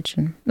was a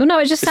pigeon. Well, no,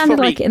 it just It's sounded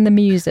probably- like it in the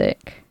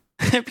music.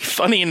 it'd be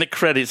funny in the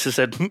credits it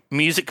said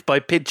music by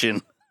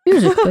pigeon.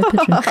 Music by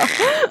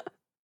pigeon.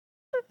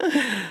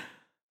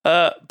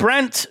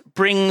 Brandt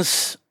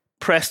brings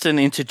Preston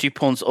into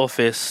DuPont's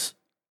office,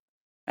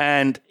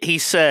 and he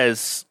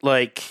says,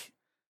 like,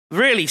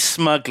 really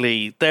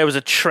smugly, there was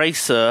a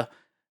tracer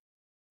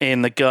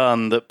in the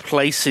gun that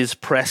places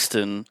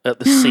Preston at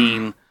the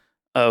scene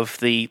of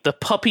the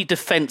puppy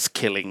defense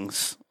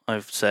killings,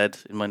 I've said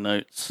in my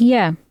notes.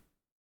 Yeah.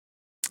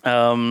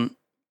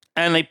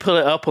 And they pull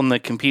it up on the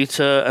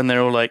computer, and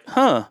they're all like,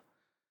 huh.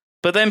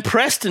 But then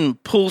Preston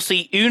pulls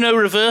the Uno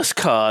reverse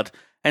card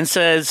and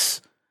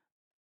says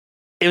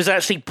it was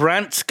actually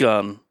Brandt's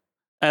gun.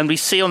 And we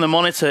see on the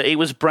monitor it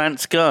was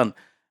Brandt's gun.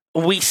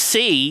 We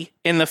see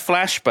in the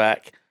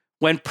flashback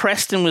when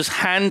Preston was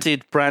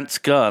handed Brandt's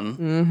gun,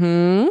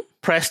 Mm-hmm.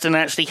 Preston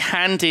actually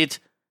handed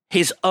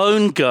his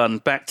own gun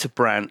back to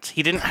Brandt.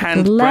 He didn't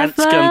hand Clever.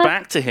 Brandt's gun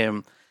back to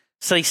him.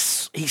 So he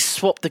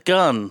swapped the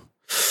gun.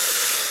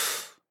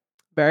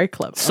 Very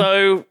clever.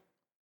 So,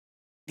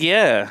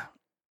 yeah.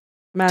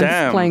 Man's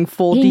damn. playing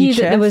 4D He knew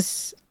chess. that there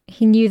was.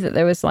 He knew that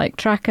there was like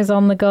trackers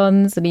on the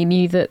guns, and he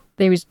knew that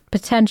they was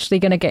potentially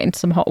going to get into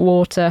some hot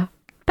water.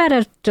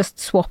 Better just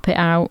swap it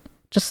out,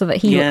 just so that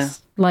he Yeah.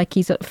 looks like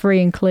he's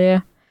free and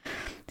clear.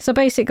 So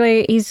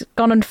basically, he's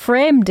gone and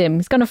framed him.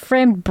 He's gone and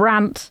framed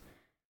Brandt.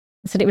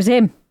 And said it was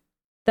him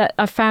that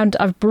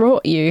I've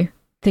brought you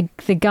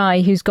the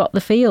guy who's got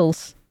the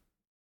feels.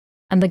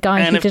 And the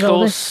guy And who of did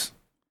all this. course,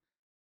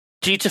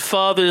 due to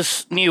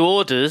Father's new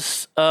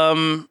orders,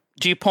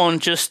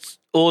 Dupont just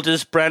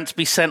orders Brandt to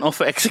be sent off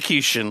for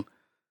execution.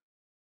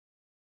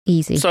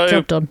 Easy. So,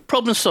 Job done.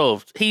 problem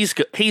solved. He's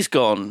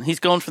gone. He's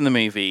gone from the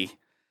movie.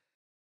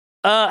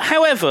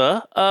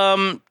 However,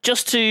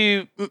 just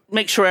to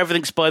make sure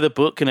everything's by the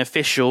book and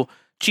official,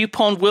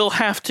 Dupont will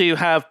have to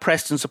have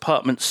Preston's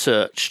apartment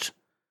searched,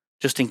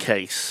 just in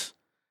case.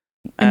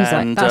 And he's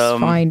like, that's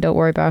fine, don't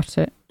worry about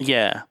it.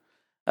 Yeah.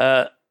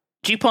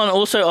 Dupont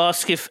also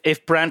asks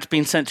if Brandt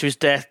being sent to his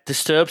death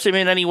disturbs him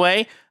in any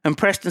way, and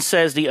Preston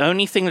says the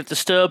only thing that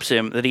disturbs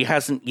him that he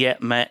hasn't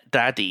yet met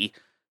Daddy,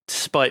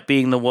 despite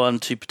being the one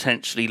to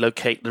potentially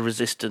locate the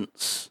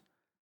resistance.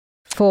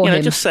 For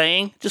him.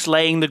 Just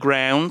laying the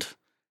ground.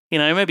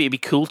 Maybe it'd be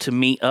cool to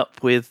meet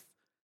up with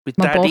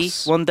My Daddy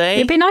boss. one day.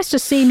 It'd be nice to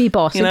see me,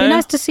 boss. It'd be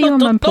nice to see who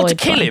I'm employed Not to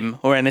kill by. him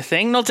or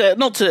anything, not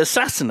to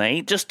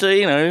assassinate, just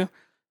to,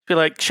 be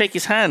like shake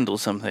his hand or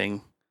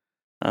something.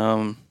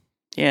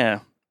 Yeah.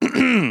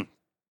 The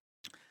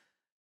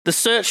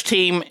search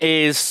team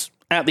is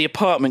at the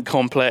apartment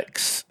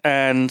complex,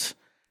 and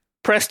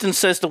Preston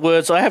says the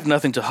words, "I have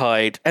nothing to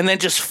hide," and then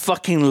just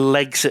fucking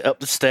legs it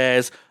up the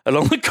stairs,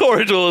 along the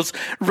corridors,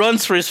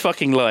 runs for his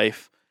fucking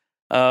life,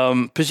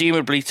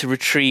 presumably to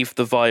retrieve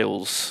the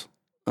vials.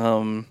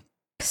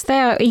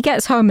 He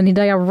gets home and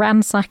they are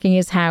ransacking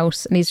his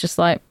house, and he's just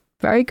like,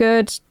 very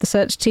good. The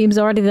search team's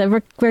already there.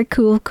 Very, very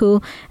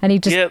cool. And he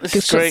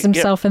just shuts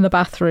himself in the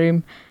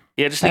bathroom.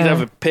 Yeah, just need to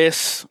have a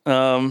piss.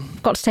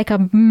 Got to take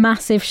a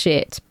massive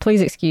shit.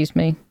 Please excuse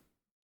me.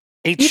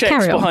 He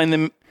checks behind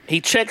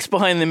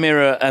the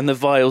mirror, and the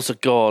vials are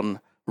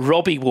gone.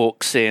 Robbie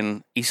walks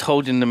in. He's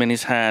holding them in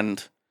his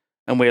hand,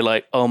 and we're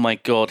like, "Oh my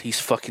god, he's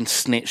fucking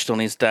snitched on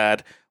his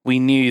dad. We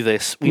knew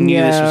this. We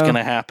knew this was going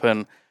to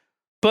happen."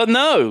 But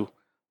no,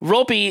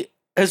 Robbie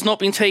has not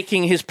been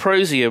taking his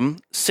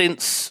Prosium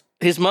since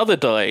his mother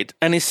died,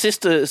 and his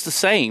sister is the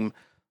same.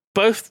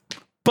 Both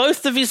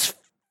of his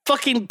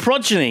fucking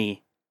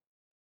progeny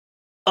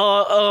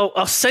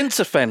are sense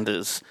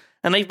offenders,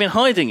 and they've been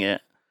hiding it,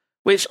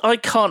 which I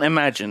can't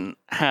imagine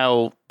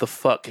how the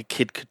fuck a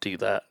kid could do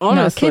that.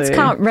 Honestly. No, kids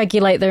can't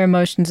regulate their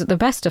emotions at the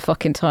best of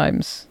fucking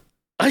times.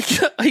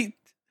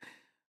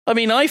 I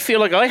mean, I feel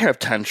like I have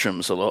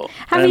tantrums a lot.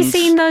 Have you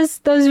seen those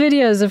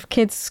videos of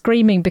kids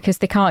screaming because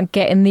they can't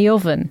get in the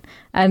oven?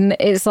 And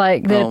it's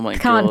like they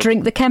can't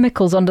drink the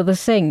chemicals under the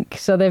sink,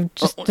 so they've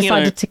just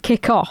decided to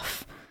kick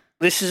off.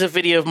 This is a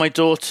video of my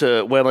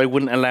daughter when I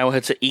wouldn't allow her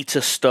to eat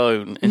a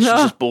stone, and she's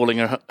just bawling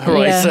her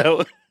eyes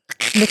out.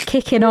 They're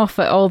kicking off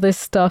at all this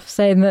stuff,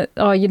 saying that,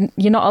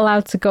 you're not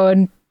allowed to go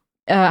and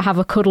have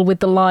a cuddle with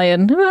the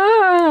lion.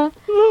 Ah!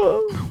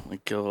 Oh my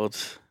god.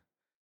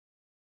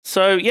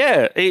 So,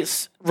 yeah,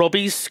 it's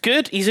Robbie's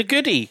good. He's a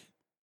goodie.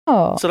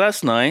 Oh. So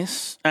that's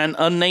nice. And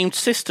unnamed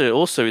sister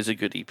also is a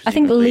goodie, I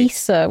think presumably.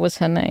 Lisa was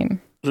her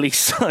name.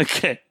 Lisa,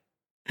 okay.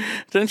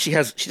 She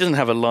doesn't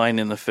have a line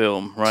in the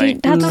film, right? She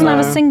doesn't have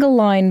a single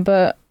line,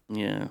 but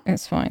yeah,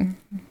 it's fine.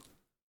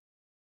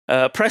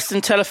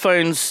 Preston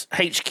telephones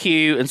HQ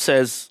and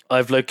says,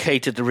 "I've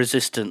located the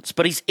resistance,"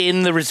 but he's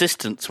in the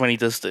resistance when he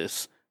does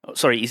this. Oh,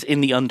 sorry, he's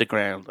in the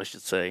underground, I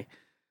should say.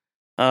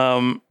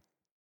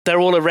 They're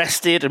all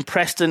arrested, and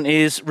Preston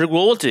is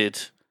rewarded.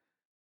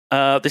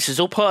 This is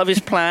all part of his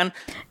plan.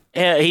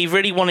 He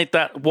really wanted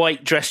that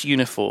white dress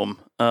uniform.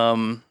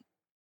 And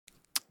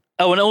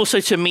also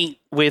to meet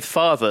with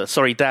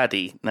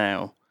Daddy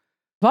now.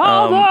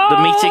 Father!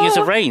 The meeting is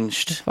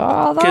arranged.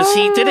 Because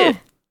he did it.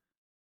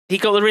 He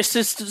got the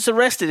resistance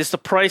arrested. It's the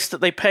price that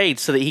they paid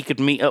so that he could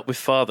meet up with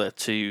Father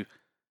to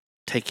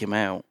take him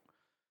out.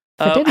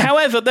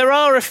 However, there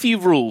are a few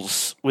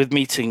rules with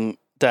meeting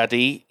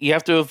Daddy. You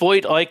have to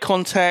avoid eye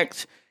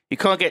contact. You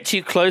can't get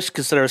too close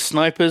because there are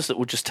snipers that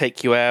will just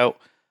take you out.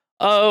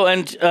 Oh,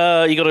 and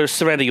you got to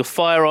surrender your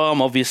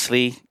firearm,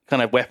 obviously.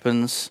 Can't have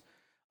weapons.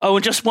 Oh,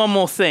 and just one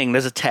more thing.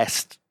 There's a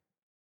test.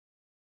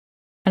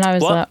 And I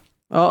was like,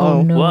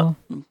 oh no. What?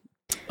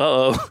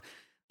 Uh-oh.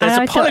 There's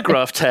a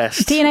polygraph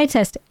test. DNA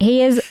test.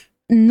 He is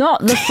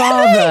not the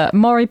father.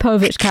 Maury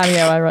Povich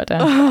cameo, I wrote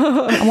down.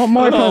 I want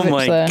Maury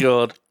Povich there. Oh, my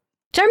God.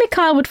 Jeremy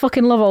Kyle would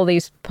fucking love all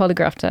these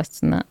polygraph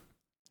tests and that.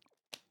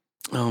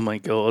 Oh, my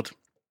God.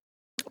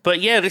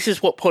 But yeah, this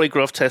is what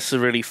polygraph tests are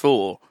really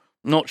for.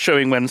 Not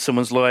showing when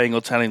someone's lying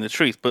or telling the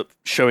truth, but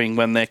showing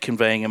when they're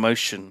conveying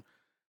emotion,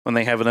 when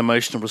they have an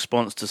emotional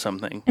response to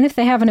something. And if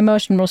they have an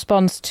emotional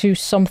response to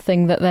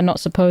something that they're not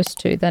supposed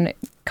to, then it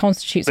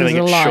constitutes as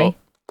a lie.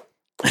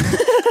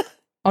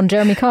 On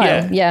Jeremy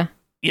Kyle, yeah.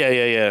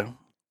 Yeah.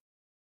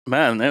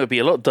 Man, that would be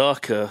a lot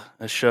darker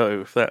a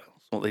show if that's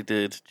what they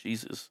did.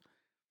 Jesus.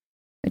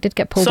 It did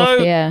get pulled off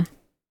the air.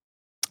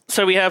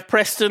 So we have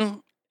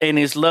Preston in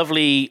his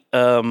lovely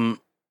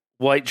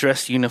white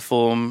dress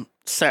uniform,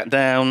 sat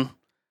down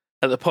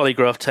at the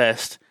polygraph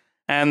test,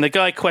 and the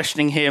guy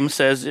questioning him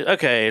says,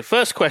 okay,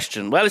 first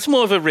question. Well, it's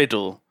more of a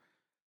riddle.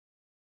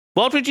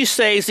 What would you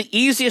say is the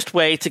easiest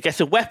way to get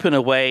a weapon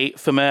away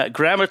from a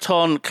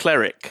Grammaton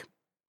cleric?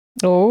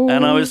 Oh.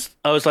 And I was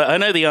like, I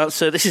know the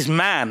answer. This is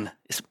man.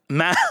 It's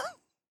man.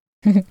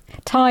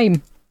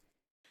 Time.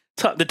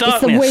 The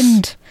darkness. It's the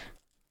wind.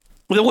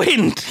 The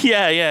wind.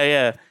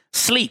 Yeah.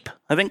 Sleep.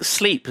 I think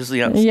sleep is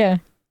the answer. Yeah.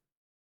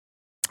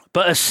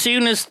 But as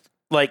soon as,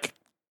 like,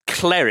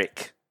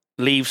 cleric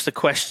leaves the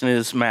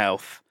questioner's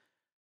mouth,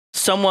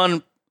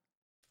 someone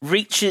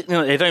reaches,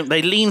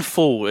 they lean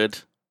forward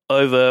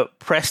over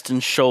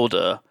Preston's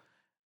shoulder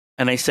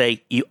and they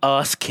say, "You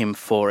ask him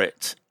for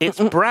it." It's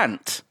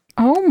Brant.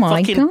 Oh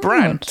my Fucking god.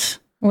 Brant.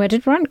 Where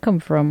did Brant come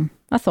from?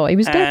 I thought he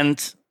was dead.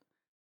 And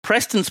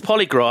Preston's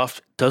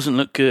polygraph doesn't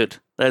look good.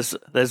 There's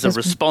a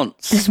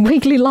response. There's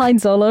wiggly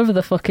lines all over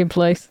the fucking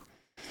place.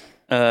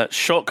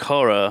 Shock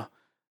horror.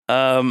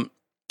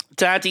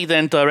 Daddy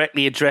then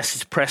directly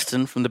addresses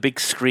Preston from the big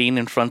screen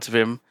in front of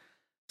him,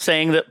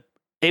 saying that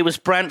it was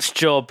Brant's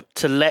job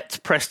to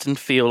let Preston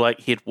feel like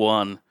he'd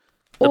won.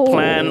 The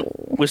plan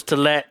was to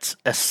let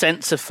a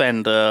sense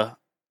offender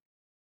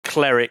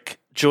cleric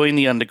join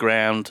the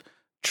underground,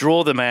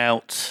 draw them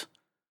out,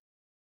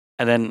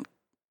 and then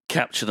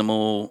capture them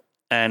all.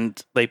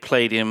 And they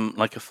played him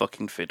like a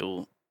fucking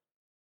fiddle.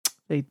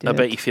 They did. I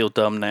bet you feel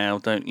dumb now,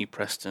 don't you,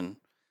 Preston?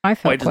 I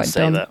felt I didn't quite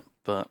say dumb. that,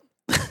 but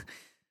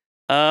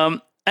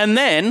and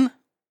then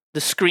the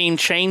screen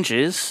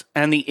changes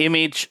and the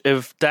image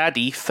of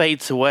Daddy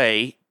fades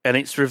away, and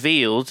it's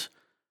revealed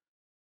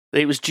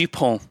that it was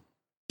Dupont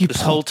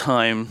this whole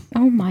time.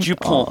 Oh my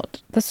Dupont. god.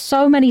 There's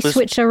so many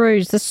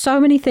switcheroos. There's so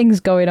many things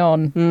going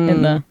on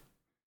in there.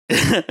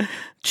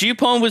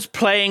 Dupont was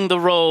playing the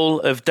role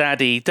of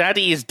Daddy.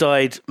 Daddy has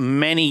died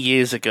many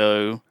years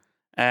ago,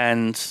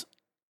 and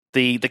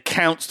the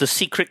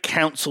secret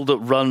council that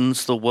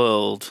runs the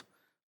world,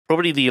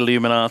 probably the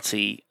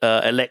Illuminati,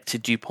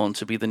 elected Dupont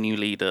to be the new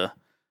leader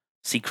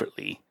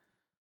secretly.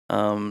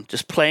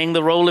 Just playing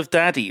the role of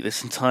Daddy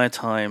this entire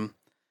time.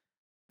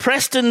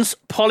 Preston's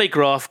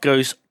polygraph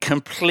goes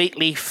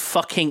completely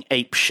fucking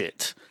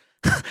apeshit.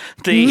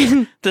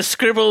 The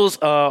scribbles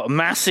are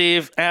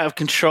massive, out of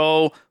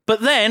control,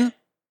 but then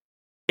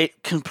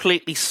it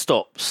completely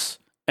stops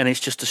and it's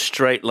just a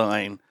straight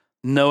line,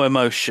 no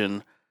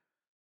emotion.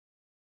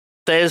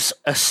 There's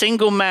a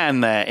single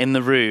man there in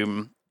the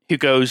room who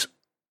goes,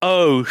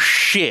 "Oh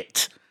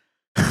shit."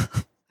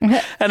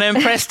 And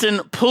then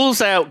Preston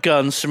pulls out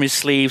guns from his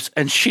sleeves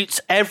and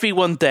shoots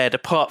everyone dead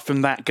apart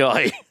from that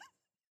guy.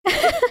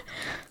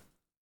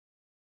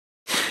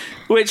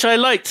 Which I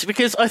liked,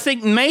 because I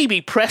think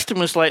maybe Preston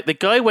was like, the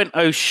guy went,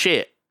 "Oh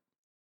shit."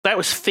 That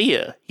was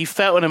fear. He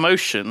felt an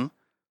emotion.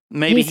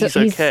 Maybe he's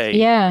okay.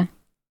 Yeah.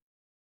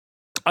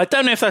 I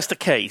don't know if that's the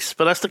case,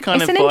 but that's the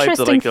kind It's of an vibe that I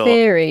interesting got.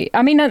 theory.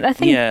 I mean, I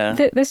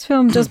think this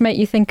film does make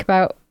you think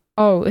about,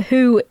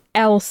 who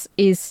else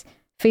is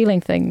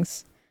feeling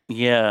things?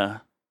 Yeah.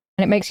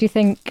 And it makes you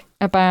think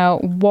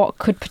about what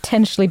could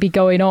potentially be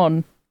going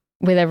on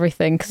with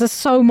everything. Because there's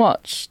so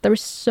much. There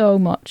is so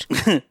much.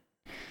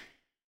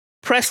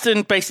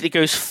 Preston basically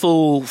goes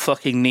full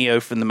fucking Neo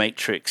from the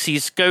Matrix.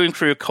 He's going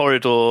through a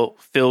corridor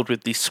filled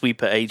with these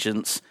sweeper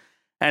agents,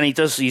 and he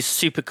does these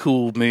super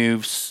cool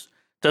moves,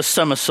 does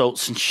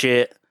somersaults and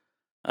shit,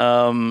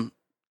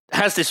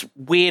 has this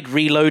weird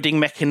reloading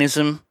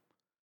mechanism,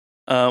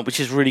 which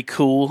is really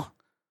cool,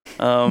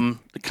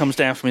 that comes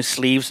down from his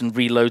sleeves and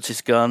reloads his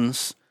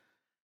guns.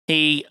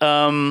 He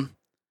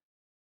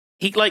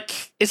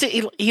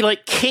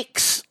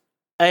kicks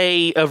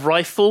a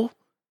rifle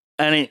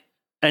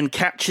and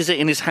catches it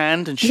in his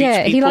hand and shoots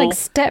people. He like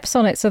steps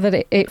on it so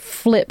that it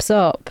flips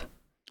up.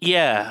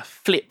 Yeah,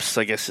 flips,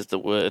 I guess is the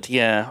word,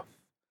 yeah.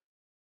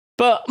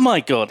 But, my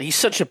God, he's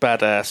such a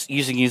badass,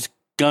 using his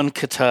gun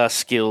kata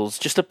skills,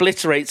 just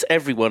obliterates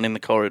everyone in the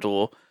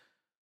corridor,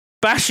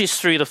 bashes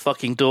through the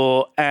fucking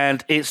door,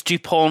 and it's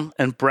Dupont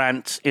and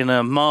Brant in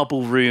a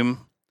marble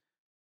room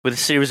with a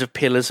series of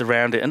pillars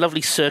around it, a lovely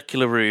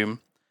circular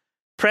room.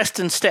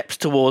 Preston steps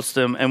towards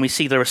them, and we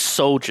see there are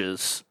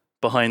soldiers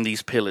behind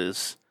these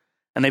pillars.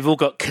 And they've all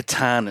got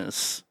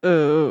katanas.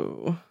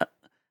 Oh.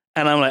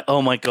 And I'm like,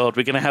 oh my God,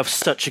 we're going to have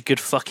such a good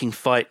fucking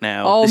fight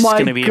now. Oh this my is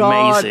going to be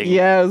God, amazing.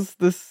 yes,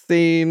 the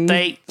scene.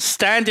 They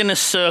stand in a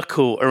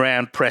circle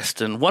around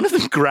Preston. One of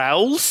them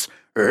growls.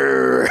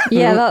 Yeah,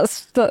 I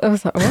was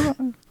like, what?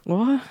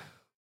 What?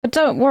 But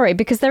don't worry,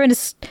 because they're in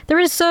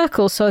a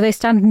circle, so they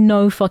stand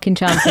no fucking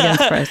chance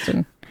against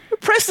Preston.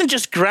 Preston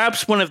just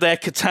grabs one of their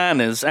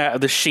katanas out of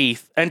the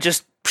sheath and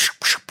just...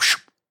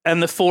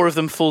 And the four of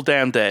them fall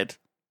down dead.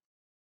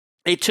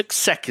 It took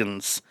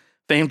seconds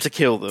for him to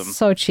kill them.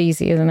 So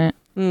cheesy, isn't it?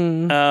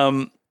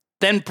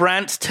 Then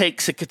Brant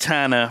takes a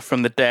katana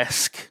from the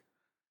desk,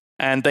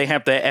 and they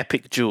have their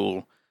epic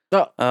duel.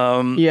 Yeah.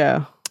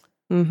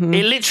 Mm-hmm.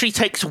 It literally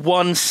takes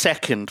 1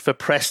 second for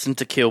Preston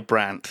to kill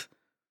Brant.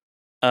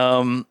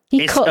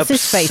 He cuts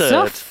his face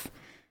off.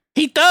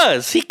 He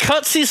does. He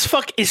cuts his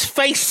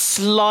face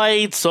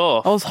slides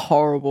off. That was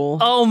horrible.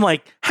 Oh my!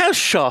 How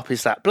sharp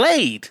is that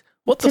blade?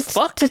 What the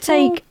fuck? To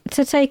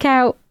take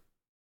out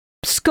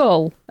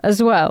Skull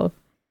as well.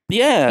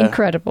 Yeah.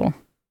 Incredible.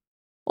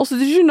 Also,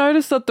 did you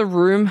notice that the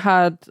room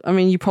had, I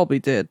mean, you probably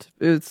did.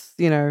 It's,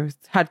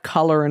 had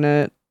color in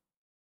it.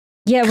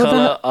 Yeah,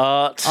 well,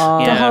 art.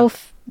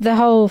 the the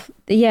whole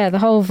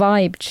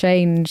vibe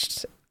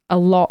changed a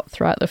lot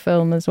throughout the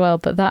film as well,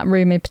 but that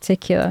room in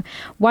particular.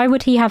 Why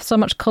would he have so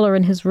much colour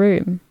in his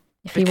room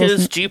if he Because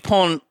wasn't?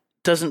 DuPont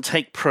doesn't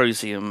take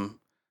Prosium.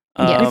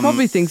 Yeah. He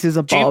probably thinks he's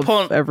above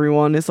DuPont-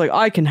 everyone. It's like,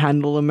 I can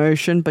handle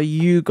emotion, but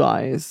you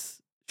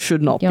guys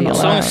should not You're be not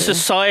As long allowed. as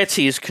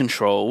society is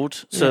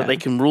controlled so that they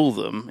can rule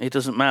them, it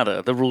doesn't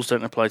matter. The rules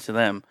don't apply to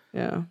them.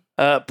 Yeah.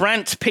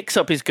 Brandt picks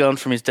up his gun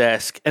from his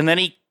desk and then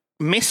he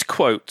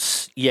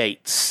misquotes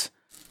Yates.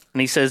 And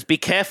he says, "Be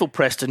careful,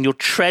 Preston, you're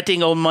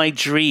treading on my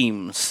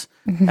dreams."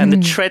 And the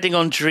treading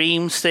on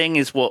dreams thing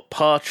is what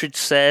Partridge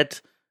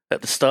said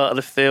at the start of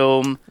the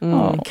film.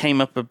 It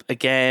came up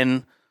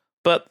again.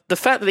 But the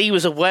fact that he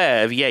was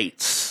aware of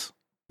Yates,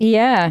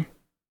 Yeah.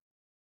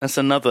 that's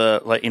another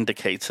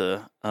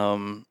indicator.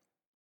 And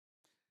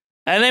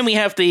then we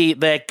have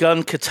their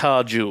gun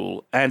guitar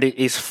duel, and it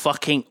is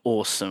fucking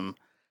awesome.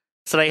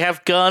 So they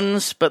have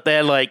guns, but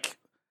they're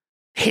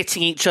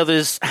hitting each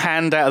other's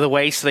hand out of the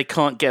way so they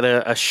can't get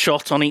a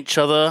shot on each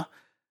other.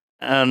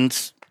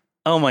 And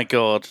oh my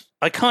god,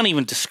 I can't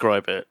even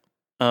describe it.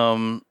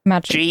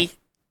 Magic. G,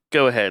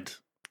 go ahead.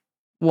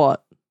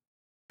 What?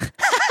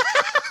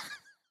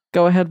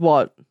 Go ahead,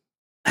 what?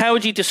 How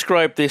would you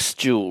describe this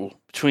duel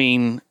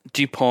between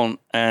DuPont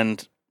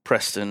and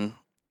Preston?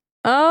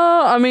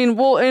 I mean,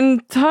 well, in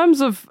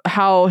terms of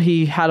how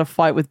he had a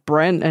fight with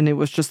Brent and it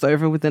was just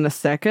over within a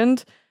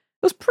second, it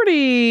was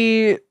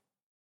pretty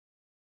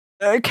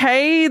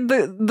okay.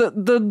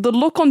 The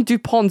look on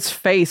DuPont's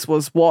face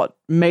was what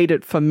made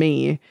it for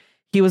me.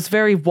 He was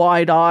very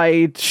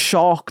wide-eyed,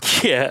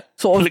 shocked, Yeah,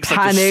 sort of looks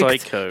panicked.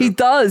 like a psycho. He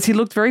does. He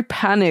looked very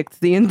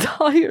panicked the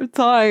entire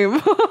time.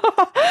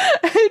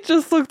 It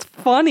just looked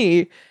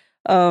funny.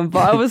 But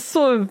I was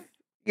sort of,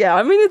 yeah,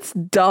 I mean, it's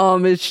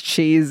dumb, it's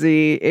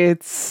cheesy,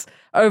 it's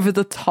over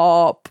the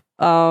top.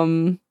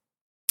 I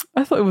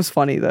thought it was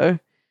funny though.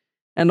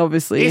 And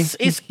obviously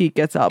he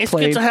gets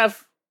outplayed.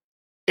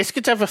 It's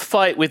good to have a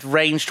fight with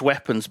ranged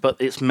weapons, but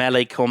it's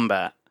melee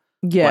combat.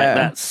 Yeah.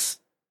 That's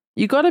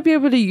you got to be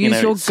able to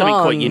use your it's something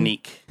gun quite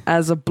unique.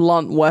 as a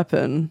blunt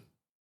weapon,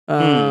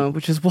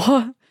 which is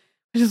what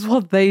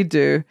they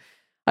do.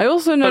 I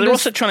also But noticed they're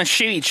also trying to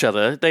shoot each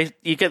other.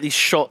 You get these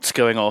shots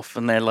going off,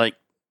 and they're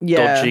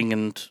dodging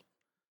and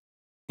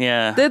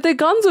Their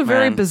guns are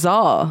very Man.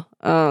 bizarre.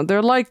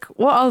 They're like,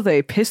 what are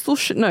they? Pistol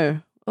shit?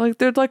 No,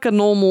 they're like a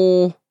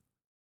normal.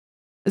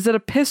 Is it a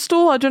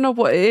pistol? I don't know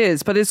what it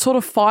is, but it sort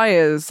of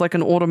fires like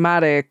an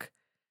automatic,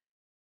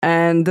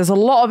 and there's a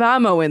lot of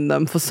ammo in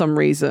them for some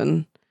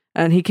reason.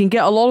 And he can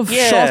get a lot of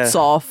shots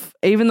off,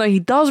 even though he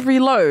does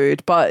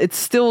reload, but it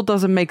still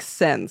doesn't make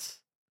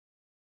sense.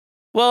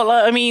 Well,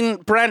 I mean,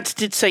 Brandt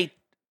did say,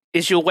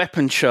 "Is your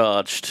weapon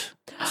charged?"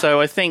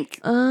 So I think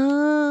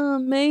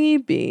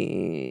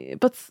Maybe,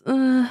 but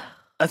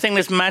I think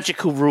there's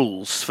magical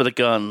rules for the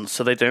gun,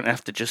 so they don't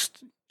have to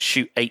just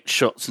shoot 8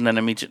 shots and then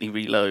immediately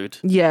reload.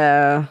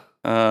 yeah,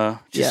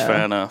 Which is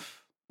fair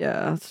enough.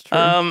 yeah, that's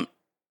true.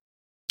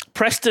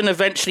 Preston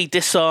eventually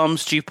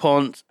disarms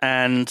DuPont,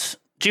 and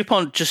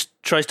DuPont just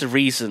tries to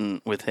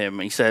reason with him.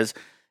 He says,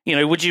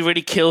 would you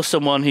really kill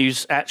someone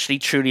who's actually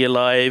truly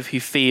alive, who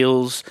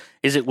feels,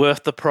 is it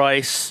worth the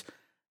price?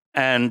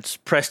 And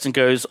Preston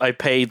goes, I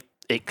paid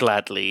it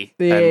gladly,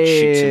 and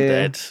shoots him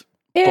dead.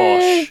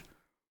 Yay. Bosh.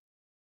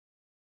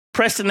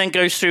 Preston then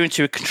goes through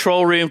into a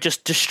control room,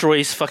 just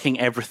destroys fucking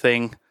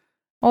everything.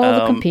 All the as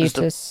the-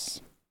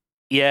 computers.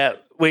 Yeah,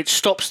 which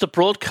stops the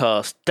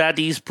broadcast.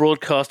 Daddy's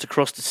broadcast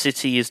across the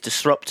city is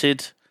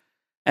disrupted.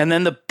 And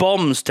then the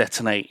bombs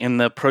detonate in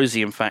the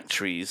Prosium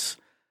factories.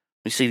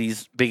 We see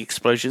these big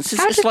explosions.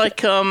 It's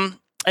like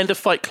End of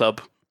Fight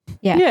Club,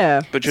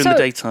 Yeah. but during the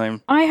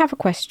daytime. I have a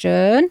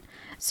question.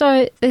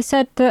 So they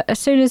said that as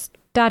soon as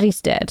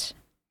Daddy's dead,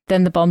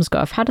 then the bombs go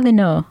off. How do they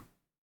know?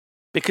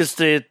 Because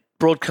the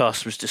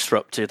broadcast was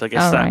disrupted. I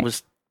guess Oh, that right.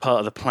 was part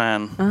of the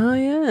plan. Oh,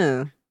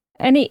 yeah.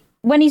 And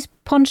when he's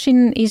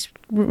punching, he's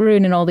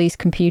ruining all these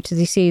computers.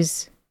 He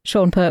sees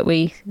Sean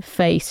Pertwee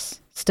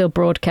face still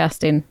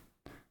broadcasting.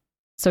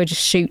 So he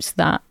just shoots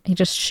that. He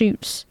just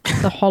shoots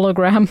the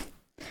hologram.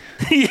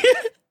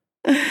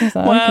 Is that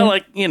Well,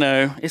 okay?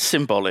 it's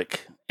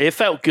symbolic. It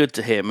felt good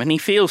to him, and he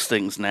feels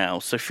things now.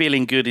 So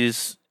feeling good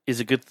is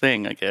a good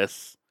thing, I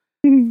guess.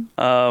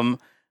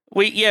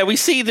 We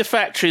see the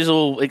factories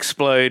all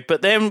explode,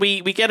 but then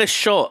we get a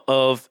shot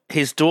of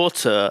his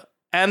daughter,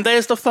 and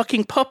there's the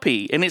fucking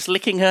puppy, and it's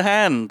licking her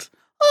hand.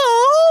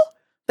 Oh,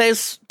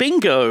 there's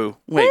Bingo.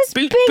 Wait,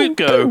 There's Bootgo.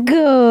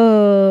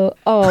 Bingo.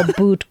 Oh,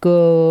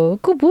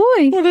 Bootgo. Good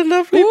boy. What a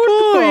lovely boy.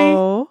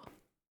 Oh.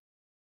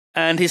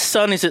 And his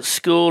son is at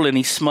school, and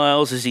he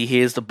smiles as he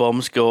hears the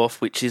bombs go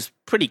off, which is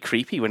pretty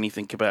creepy when you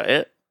think about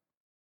it.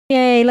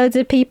 Yay, loads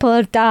of people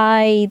have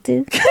died.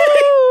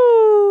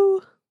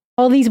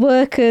 All these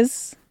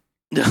workers.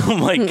 Oh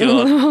my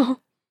god.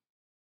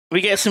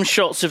 We get some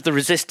shots of the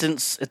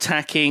resistance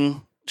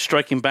attacking,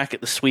 striking back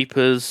at the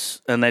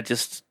sweepers, and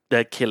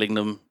they're killing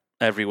them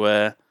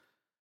everywhere.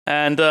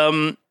 And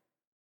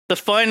the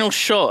final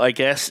shot, I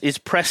guess, is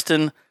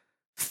Preston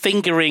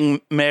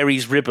fingering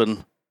Mary's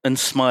ribbon and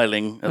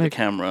smiling at the Like-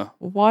 camera.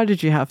 Why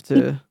did you have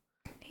to?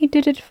 He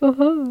did it for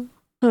her.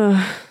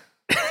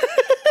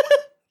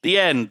 The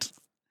end.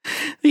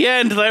 The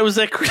end. That was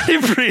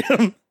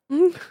Equilibrium.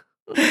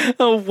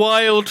 A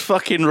wild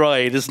fucking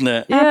ride, isn't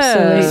it? Yeah.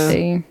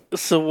 Absolutely.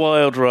 It's a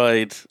wild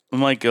ride. Oh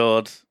my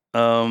god.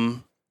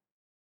 So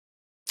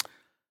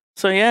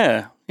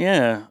yeah.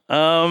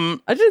 I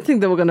didn't think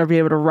they were going to be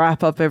able to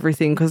wrap up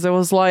everything because there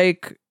was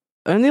like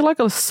only like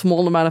a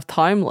small amount of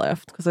time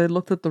left. Because I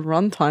looked at the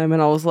runtime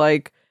and I was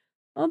like,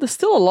 oh, there's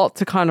still a lot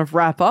to kind of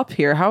wrap up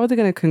here. How are they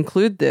going to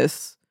conclude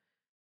this?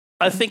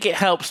 I think it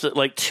helps that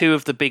like two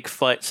of the big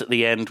fights at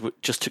the end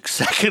just took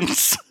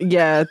seconds.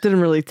 Yeah, it didn't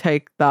really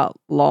take that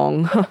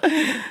long.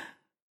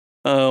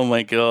 Oh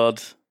my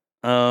god.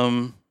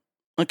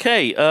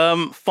 Okay.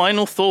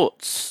 Final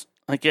thoughts.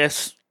 I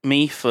guess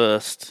me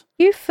first.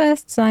 You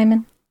first,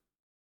 Simon.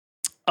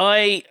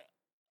 I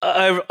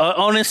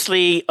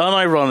honestly,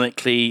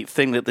 unironically,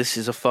 think that this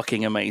is a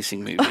fucking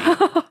amazing movie.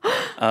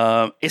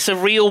 It's a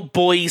real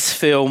boys'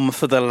 film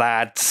for the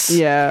lads.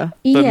 Yeah. For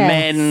Yes.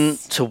 men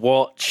to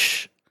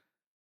watch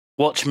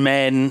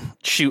men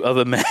shoot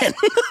other men.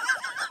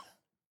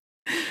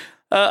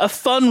 A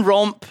fun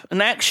romp,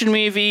 an action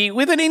movie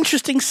with an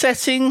interesting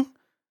setting.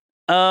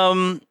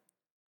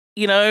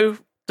 You know,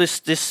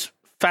 this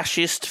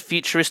fascist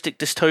futuristic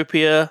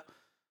dystopia.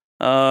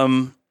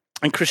 And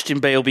Christian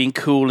Bale being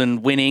cool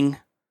and winning,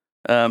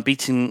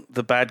 beating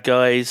the bad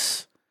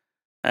guys,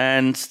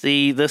 and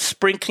the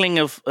sprinkling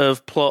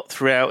of plot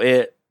throughout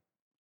it.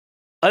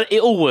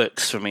 It all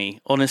works for me.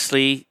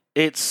 Honestly,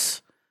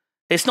 it's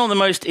not the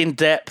most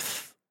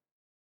in-depth,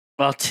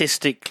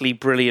 artistically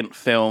brilliant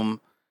film,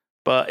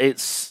 but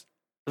it's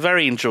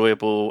very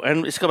enjoyable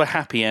and it's got a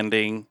happy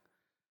ending.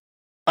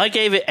 I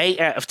gave it 8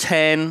 out of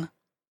 10.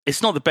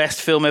 It's not the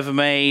best film ever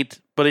made,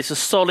 but it's a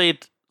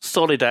solid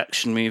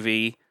action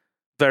movie.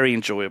 Very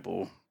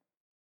enjoyable.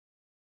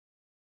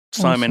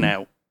 Simon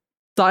Awesome. out.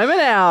 Simon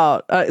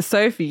out.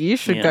 Sophie, you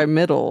should Yeah. go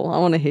middle. I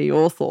want to hear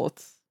your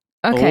thoughts.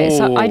 Okay,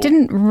 so I Oh.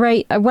 didn't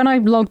rate when I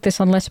logged this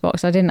on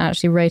Letterboxd. I didn't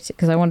actually rate it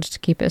because I wanted to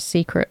keep it a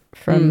secret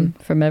from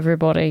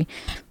everybody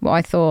what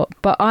I thought.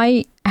 But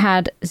I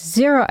had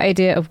zero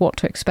idea of what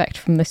to expect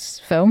from this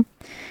film.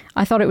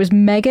 I thought it was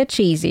mega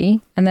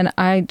cheesy, and then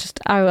I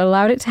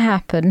allowed it to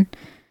happen,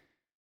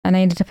 and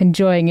I ended up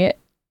enjoying it.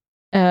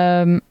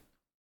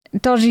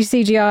 Dodgy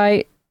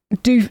CGI,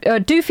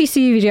 doofy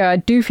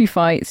CGI, doofy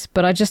fights,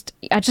 but I just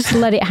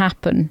let it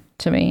happen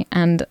to me,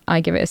 and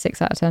I give it a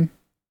 6 out of 10.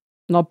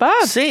 Not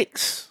bad.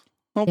 6.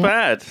 Not Yeah.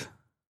 bad.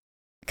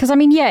 Because, I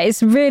mean, yeah,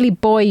 it's really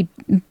boy,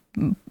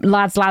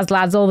 lads,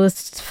 all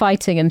this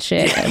fighting and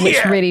shit, which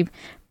Yeah. really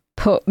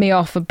put me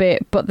off a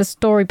bit. But the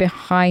story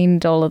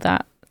behind all of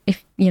that,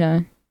 if you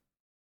know,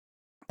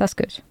 that's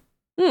good.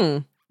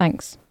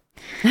 Thanks.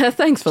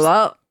 Thanks for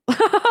that.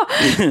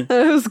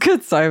 It was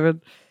good,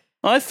 Simon.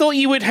 I thought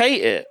you would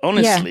hate it,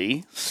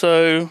 honestly.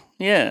 So,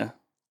 yeah.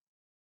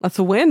 That's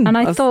a win. And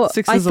I That's- thought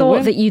 6 is a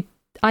win. that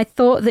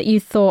you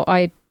thought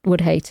I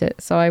would hate it,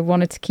 so I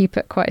wanted to keep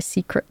it quite a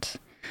secret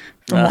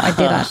from what I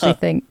did actually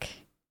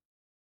think.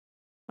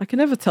 I can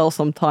never tell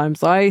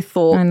sometimes. I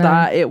thought I know.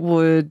 that it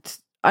would.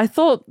 I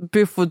thought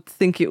Biff would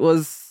think it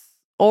was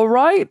all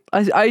right.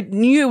 I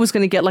knew it was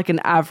going to get like an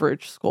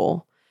average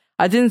score.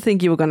 I didn't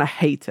think you were going to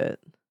hate it,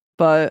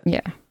 but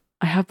Yeah,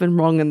 I have been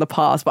wrong in the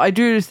past. But I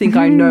do think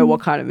I know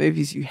what kind of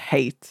movies you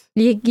hate.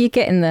 you're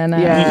getting there now.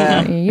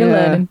 Yeah, You're yeah,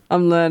 learning.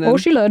 I'm learning. Or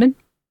she learning.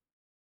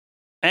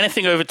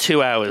 Anything over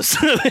 2 hours.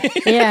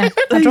 Yeah,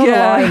 I draw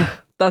Yeah.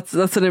 That's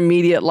an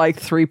immediate like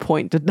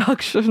 3-point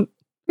deduction.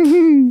 the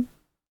line.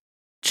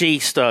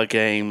 G-Star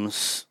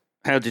Games.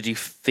 How did you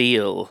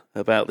feel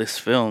about this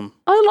film?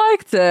 I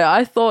liked it.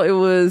 I thought it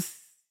was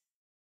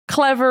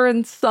clever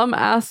in some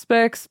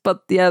aspects,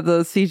 but yeah,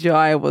 the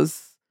CGI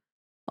was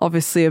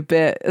obviously a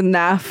bit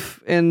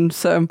naff in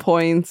certain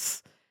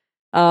points.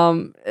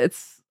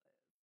 It's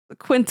a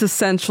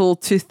quintessential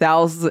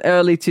 2000s,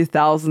 early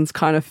 2000s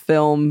kind of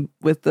film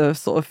with the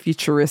sort of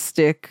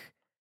futuristic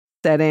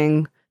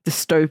setting,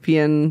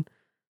 dystopian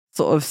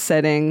sort of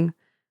setting.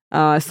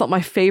 It's not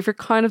my favorite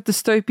kind of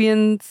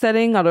dystopian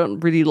setting. I don't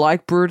really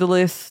like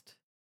brutalist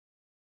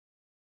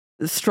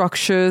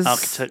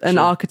structures and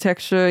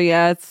architecture.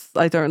 Yeah,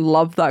 I don't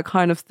love that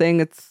kind of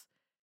thing.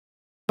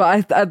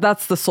 But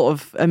that's the sort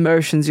of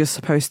emotions you're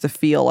supposed to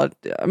feel.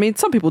 I mean,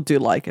 some people do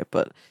like it,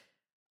 but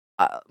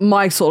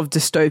my sort of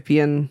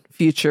dystopian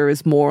future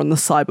is more on the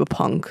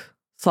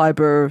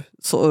cyber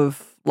sort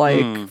of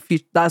like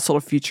that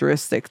sort of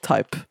futuristic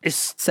type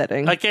It's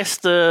setting. I guess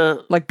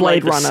the Like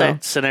Blade the Runner.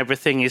 sets and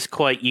everything is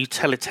quite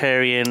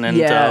utilitarian and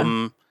Yeah.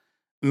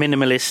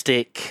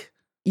 minimalistic,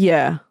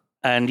 Yeah.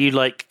 and you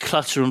like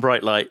clutter and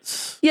bright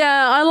lights.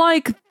 Yeah, I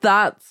like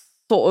that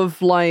sort of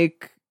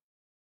like,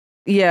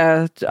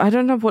 yeah, I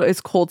don't know what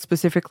it's called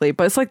specifically,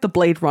 but it's like the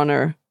Blade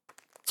Runner,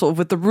 sort of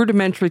with the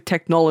rudimentary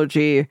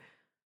technology.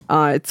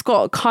 It's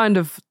got kind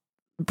of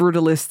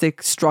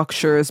brutalistic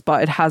structures,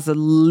 but it has a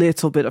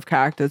little bit of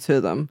character to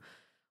them.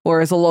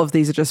 Whereas a lot of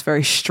these are just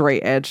very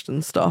straight edged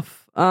and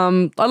stuff.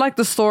 I liked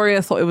the story.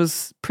 I thought it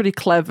was pretty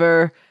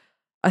clever.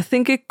 I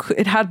think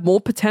it had more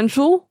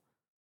potential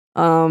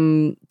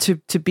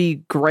to be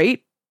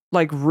great,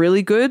 like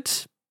really good,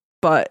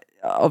 but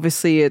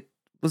obviously it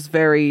was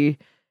very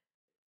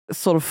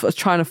sort of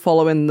trying to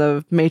follow in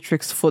the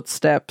Matrix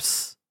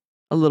footsteps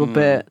a little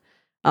bit,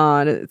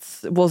 and it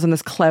wasn't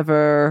as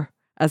clever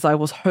as I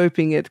was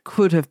hoping it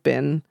could have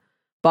been,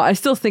 but I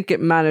still think it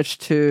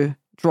managed to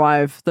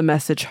drive the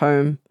message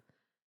home.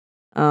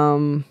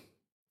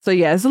 So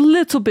yeah, it's a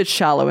little bit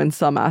shallow in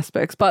some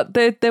aspects, but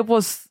there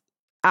was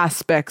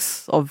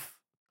aspects of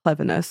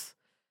cleverness.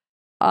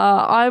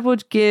 I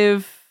would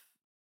give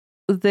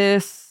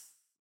this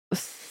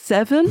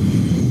 7,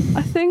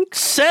 I think.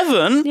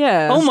 7?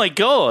 Yeah. Oh my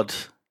god.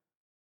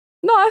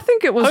 No, I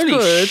think it was Holy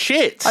good.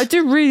 shit. I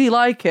do really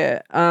like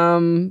it.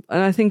 And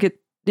I think I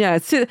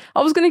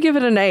was going to give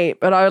it an 8,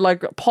 but I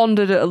like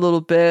pondered it a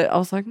little bit. I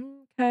was like,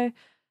 okay.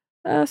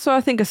 So I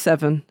think a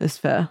 7 is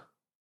fair.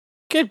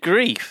 Good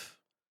grief.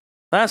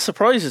 That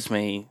surprises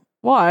me.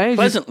 Why?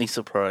 Pleasantly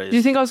surprised. Do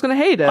you think I was going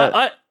to hate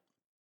it?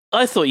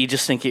 I thought you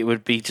just think it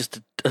would be just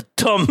a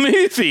dumb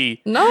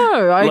movie.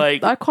 No,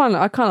 I kind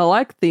of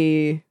like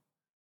that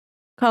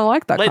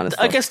kind of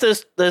stuff. I guess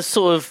there's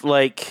sort of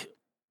like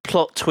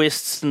plot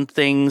twists and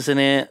things in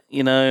it,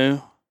 you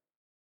know.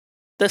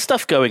 There's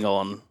stuff going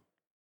on.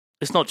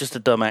 It's not just a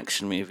dumb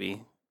action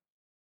movie.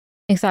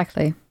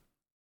 Exactly.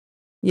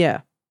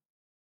 Yeah.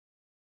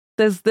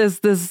 There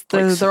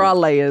are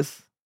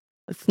layers.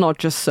 It's not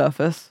just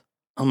surface.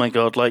 Oh my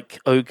god, like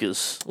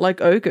ogres.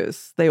 Like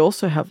ogres, they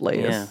also have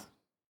layers. Yeah.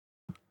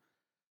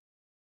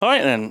 All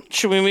right then,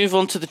 should we move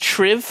on to the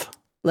triv?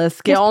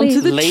 Let's get Yes, on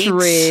to please. the Lates.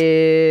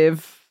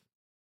 triv.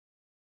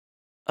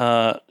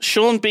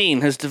 Sean Bean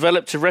has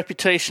developed a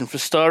reputation for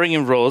starring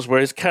in roles where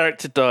his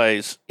character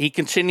dies. He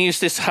continues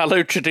this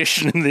hallowed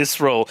tradition in this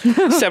role.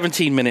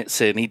 17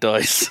 minutes in, he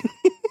dies.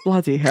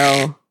 Bloody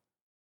hell.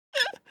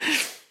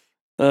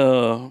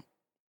 Oh.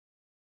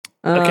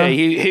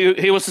 Okay,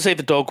 who wants to say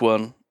the dog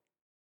one?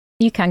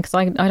 You can, because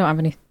I don't have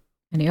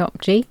any up.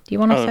 G, do you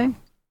want to say?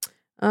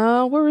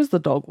 Where is the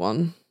dog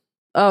one?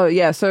 Oh,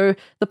 yeah. So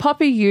the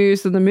puppy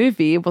used in the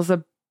movie was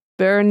a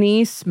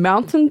Bernese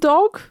mountain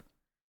dog.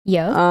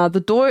 Yeah.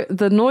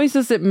 The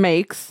noises it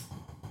makes,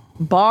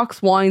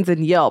 barks, whines,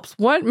 and yelps,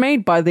 weren't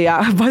made by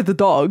the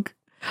dog,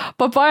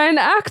 but by an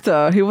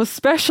actor who was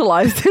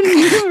specialized in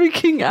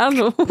mimicking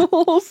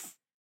animals.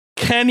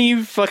 Can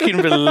you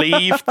fucking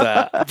believe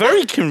that?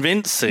 Very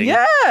convincing.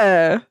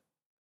 Yeah,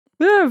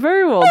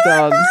 very well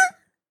done.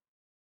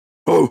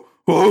 Oh,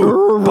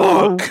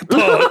 bark,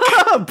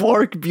 bark.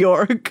 Bork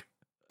Bjork.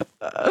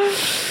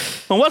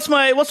 And what's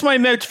my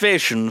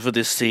motivation for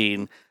this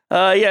scene?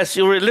 Yes,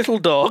 you're a little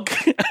dog,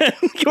 and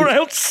you're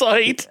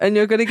outside, And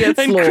you're gonna get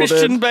and slaughtered.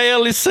 Christian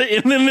Bale is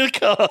sitting in the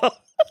car.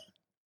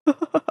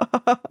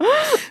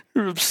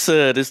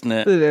 Absurd, isn't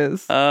it? It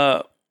is.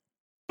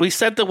 We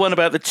said the one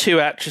about the 2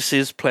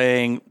 actresses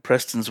playing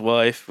Preston's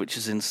wife, which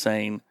is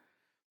insane.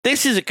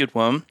 This is a good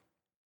one.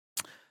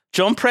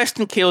 John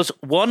Preston kills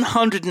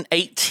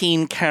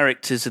 118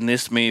 characters in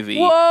this movie,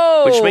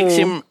 Whoa! which makes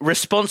him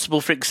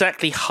responsible for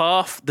exactly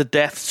half the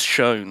deaths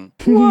shown.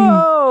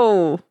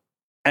 Whoa!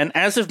 And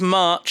as of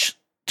March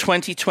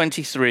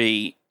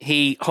 2023,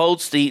 he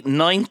holds the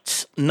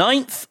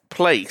ninth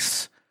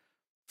place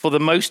for the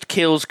most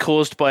kills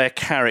caused by a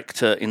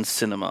character in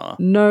cinema.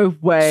 No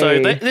way. So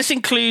this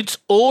includes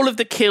all of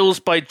the kills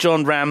by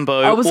John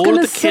Rambo, I was all of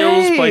gonna the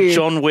kills by say.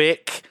 John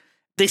Wick.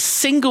 This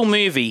single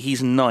movie,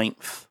 he's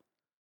 9th.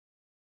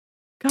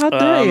 God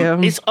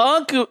damn. It's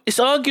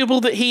arguable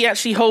that he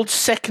actually holds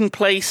 2nd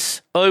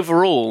place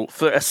overall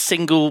for a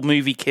single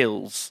movie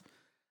kills.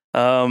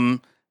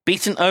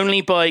 Beaten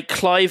only by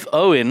Clive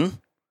Owen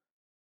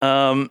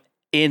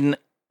in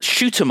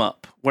Shoot 'Em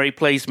Up, where he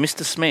plays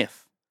Mr.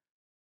 Smith,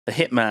 a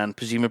hitman,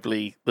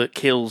 presumably, that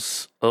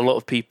kills a lot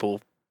of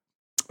people.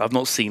 I've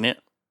not seen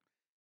it.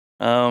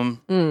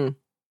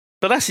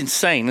 But that's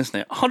insane, isn't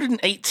it?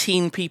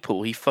 118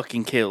 people he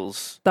fucking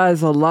kills. That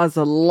is a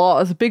lot.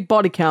 That's a big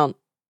body count.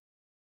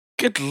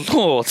 Good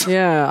lord.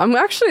 Yeah,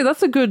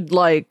 that's a good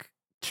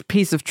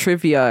piece of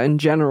trivia in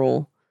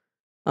general.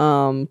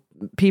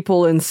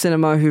 People in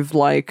cinema who've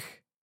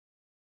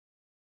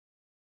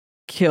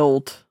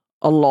killed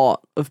a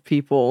lot of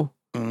people.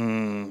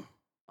 I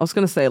was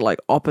gonna say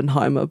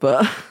Oppenheimer,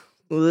 but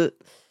oh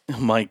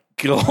my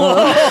god!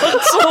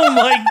 Oh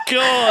my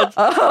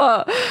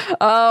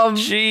god!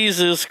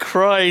 Jesus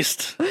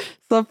Christ!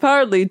 So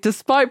apparently,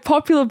 despite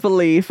popular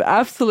belief,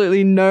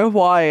 absolutely no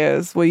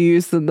wires were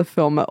used in the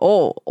film at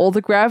all. All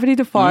the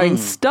gravity-defying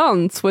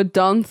stunts were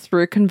done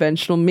through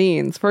conventional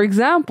means. For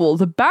example,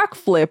 the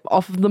backflip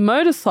off of the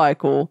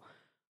motorcycle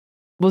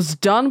was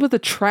done with a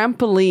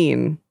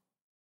trampoline.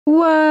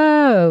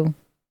 Whoa.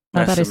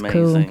 That's That is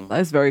amazing. cool. That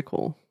is very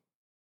cool.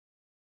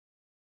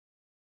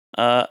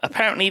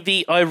 Apparently,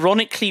 the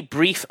ironically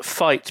brief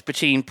fight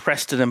between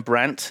Preston and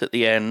Brandt at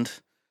the end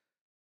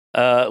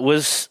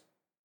was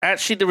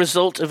actually the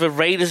result of a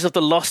Raiders of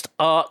the Lost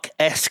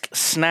Ark-esque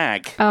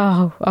snag.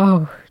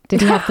 Oh,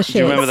 Did he have the shits? Do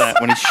you remember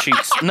that when he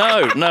shoots?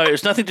 No,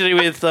 it's nothing to do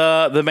with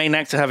the main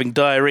actor having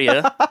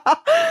diarrhea.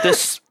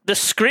 The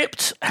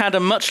script had a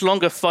much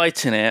longer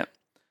fight in it,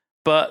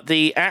 but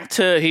the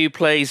actor who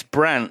plays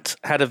Brandt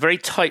had a very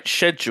tight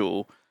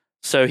schedule,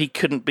 so he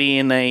couldn't be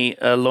in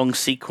a long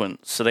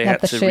sequence. So they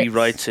had to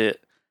rewrite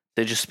it.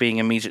 They're just being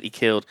immediately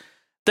killed.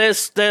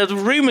 There's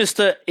rumors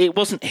that it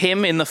wasn't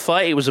him in the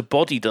fight; it was a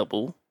body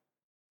double.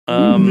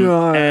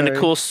 No. And of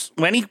course,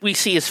 when we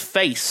see his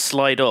face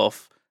slide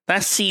off,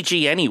 that's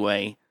CG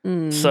anyway.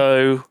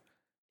 So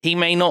he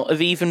may not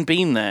have even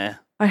been there.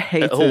 I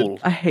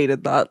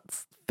hated that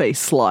face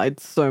slide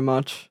so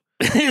much.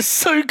 It's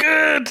so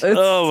good.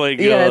 Oh my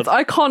god. Yeah, it's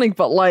iconic,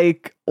 but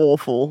like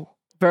awful,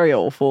 very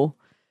awful.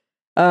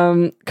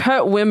 Kurt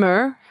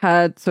Wimmer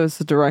as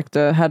the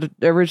director, had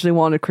originally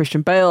wanted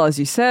Christian Bale, as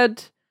you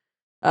said,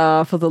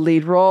 for the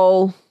lead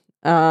role.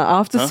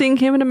 After seeing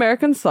him in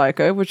American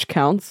Psycho, which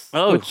counts,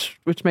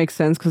 which makes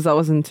sense because that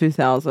was in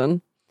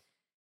 2000.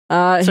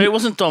 So it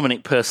wasn't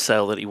Dominic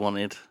Purcell that he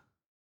wanted.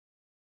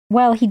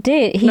 Well, he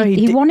did.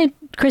 He wanted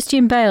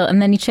Christian Bale,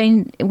 and then he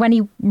changed when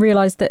he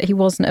realised that he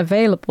wasn't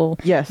available.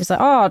 Yes, he's like,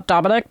 "Oh,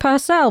 Dominic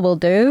Purcell will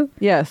do."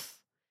 Yes,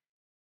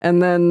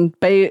 and then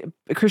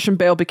Christian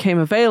Bale became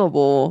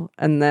available,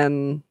 and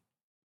then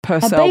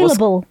Purcell was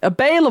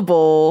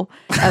available,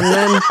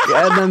 and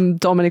then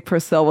Dominic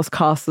Purcell was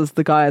cast as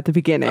the guy at the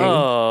beginning.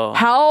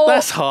 Oh,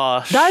 that's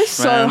harsh. That is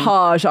so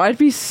harsh. I'd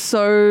be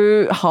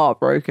so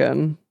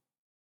heartbroken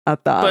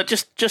at that. But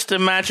just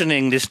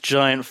imagining this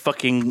giant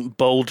fucking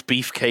bold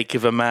beefcake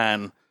of a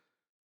man.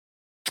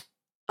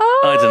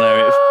 I don't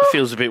know. It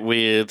feels a bit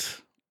weird.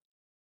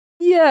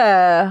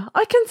 Yeah,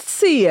 I can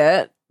see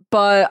it,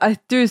 but I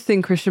do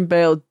think Christian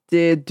Bale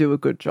did do a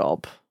good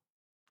job.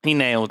 He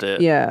nailed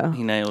it. Yeah,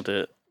 he nailed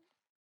it.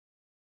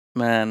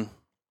 Man.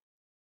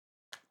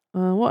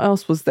 What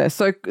else was there?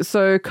 So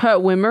Kurt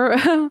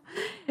Wimmer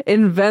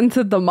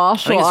invented the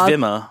martial art. I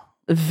think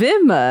it's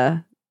Wimmer.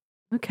 Wimmer.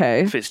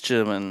 Okay. If it's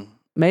German.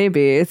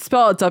 Maybe. It's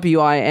spelled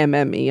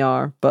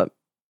Wimmer, but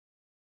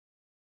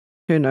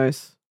who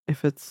knows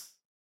if it's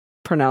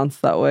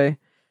pronounced that way.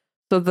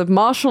 So the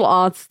martial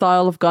arts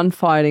style of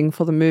gunfighting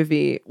for the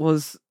movie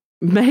was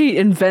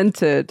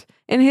invented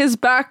in his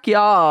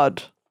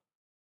backyard.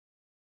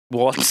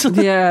 What?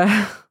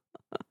 Yeah.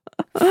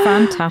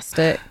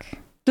 Fantastic.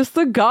 Just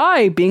a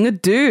guy being a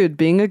dude,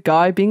 being a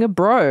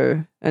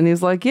bro. And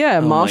he's like,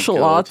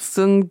 martial arts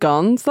and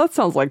guns. That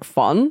sounds like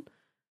fun.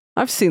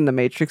 I've seen The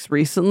Matrix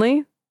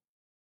recently.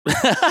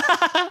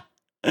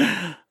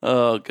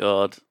 Oh,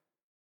 God.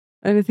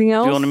 Anything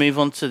else? Do you want to move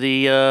on to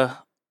the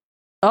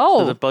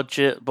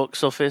budget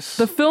box office?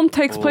 The film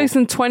takes place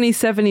in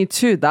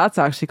 2072. That's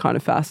actually kind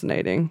of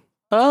fascinating.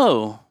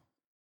 Oh.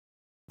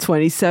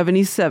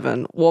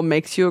 2077. What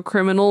makes you a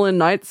criminal in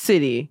Night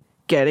City?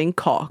 Getting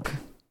cock.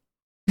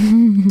 Where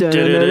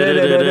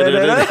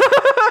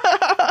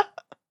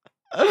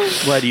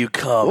do you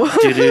come?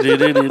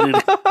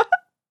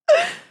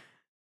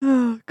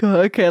 Oh, God.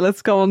 Okay,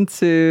 let's go on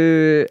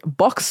to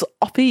box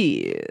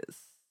office.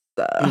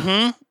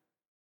 I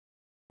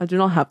do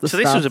not have the So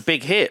stats. this was a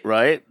big hit,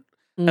 right?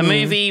 A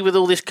movie with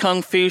all this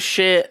kung fu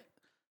shit,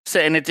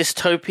 set in a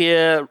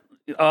dystopia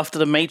after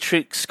The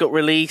Matrix got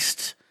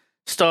released,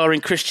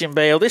 starring Christian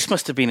Bale. This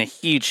must have been a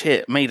huge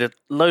hit, made a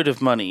load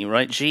of money,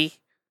 right, G?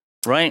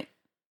 Right?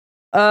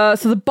 So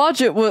the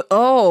budget was...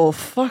 Oh,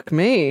 fuck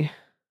me.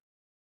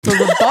 So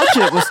the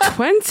budget was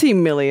 20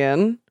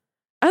 million,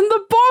 and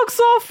the box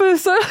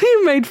office only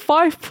made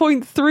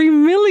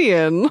 5.3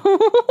 million.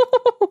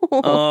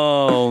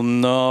 Oh,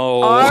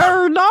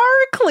 no.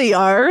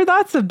 Cleo,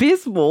 that's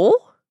abysmal.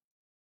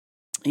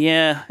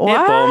 Yeah, it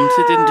bombed.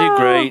 It didn't do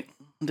great.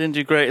 It didn't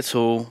do great at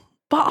all.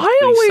 But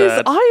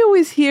I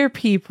always hear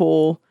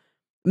people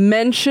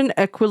mention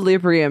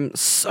Equilibrium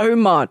so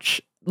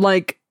much.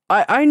 Like,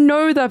 I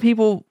know that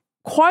people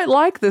quite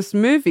like this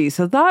movie,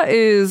 so that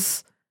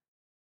is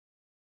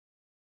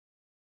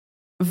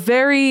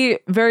very,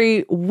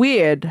 very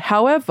weird.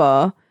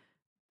 However,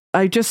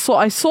 I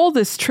saw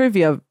this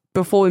trivia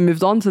before we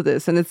moved on to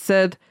this, and it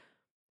said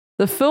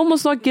the film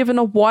was not given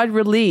a wide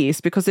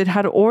release because it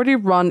had already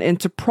run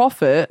into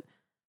profit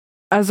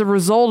as a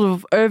result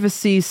of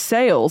overseas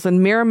sales,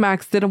 and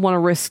Miramax didn't want to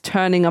risk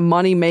turning a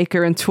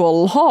moneymaker into a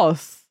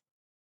loss.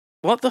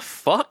 What the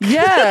fuck?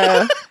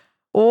 Yeah.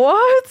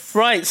 What?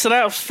 Right, so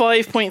that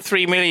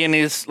 5.3 million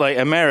is like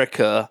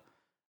America,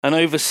 and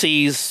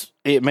overseas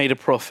it made a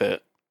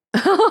profit.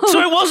 So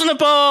it wasn't a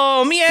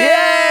bomb!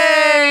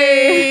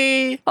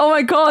 Yay! Oh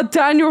my god,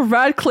 Daniel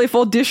Radcliffe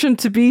auditioned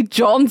to be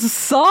John's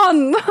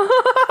son!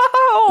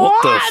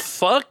 What the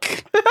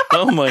fuck?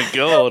 Oh my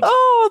god.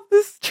 Oh,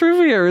 this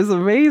trivia is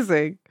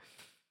amazing.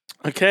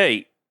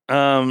 Okay,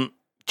 do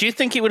you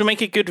think it would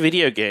make a good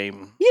video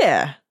game?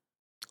 Yeah.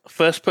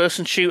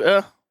 First-person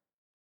shooter?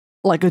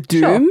 Like a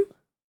Doom? Sure.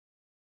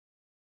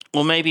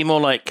 Or maybe more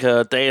like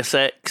Deus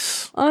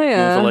Ex? Oh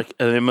yeah. More like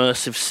an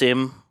immersive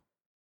sim?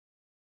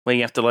 Where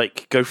you have to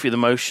like go through the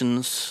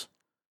motions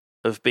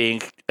of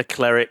being a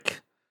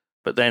cleric,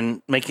 but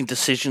then making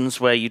decisions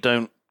where you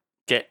don't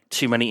get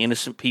too many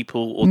innocent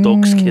people or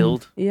dogs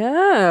killed.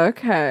 Yeah,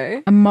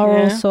 okay. A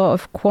moral Yeah. sort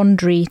of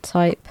quandary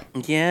type.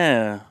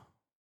 Yeah.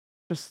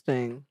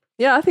 Interesting.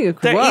 Yeah, I think it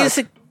could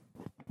work.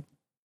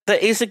 There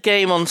is a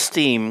game on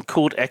Steam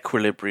called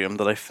Equilibrium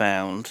that I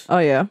found, Oh,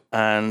 yeah.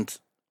 and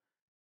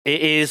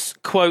it is,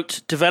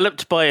 quote,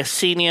 developed by a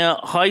senior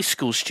high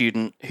school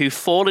student who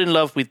fall in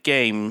love with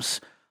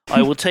games.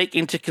 I will take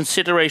into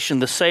consideration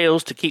the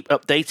sales to keep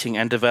updating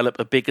and develop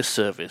a bigger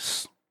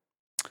service.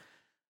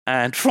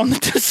 And from the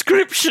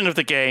description of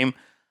the game,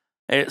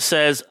 it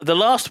says, the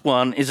last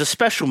one is a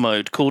special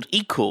mode called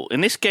Equal.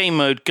 In this game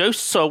mode,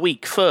 ghosts are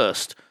weak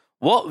first.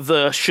 What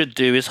the should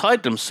do is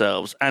hide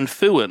themselves and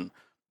Fuan.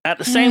 At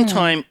the same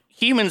time,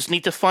 humans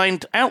need to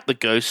find out the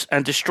ghosts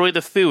and destroy the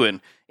Fuan.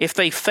 If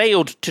they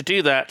failed to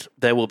do that,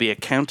 there will be a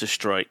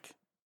counter-strike.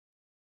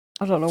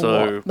 I don't know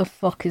So- what the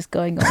fuck is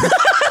going on.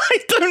 I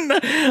don't know.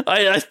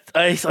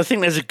 I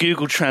think there's a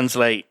Google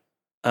Translate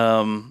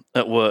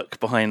at work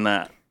behind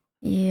that.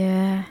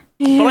 Yeah.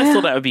 But I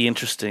thought that would be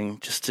interesting,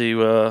 just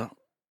to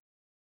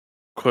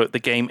quote the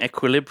game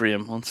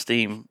Equilibrium on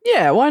Steam.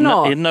 Yeah, why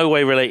not? In no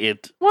way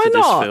related Why to this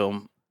not?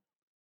 film.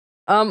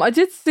 I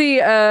did see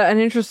an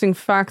interesting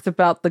fact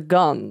about the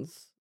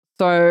guns.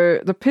 So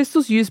the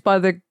pistols used by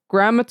the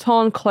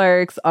Grammaton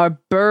clerics are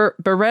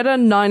Beretta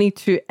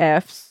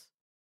 92Fs,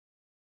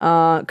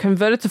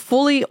 converted to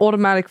fully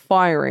automatic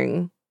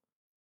firing.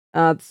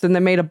 So they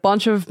made a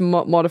bunch of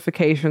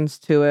modifications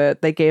to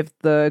it. They gave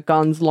the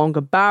guns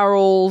longer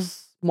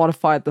barrels,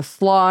 modified the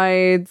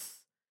slides.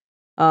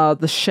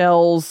 The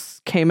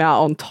shells came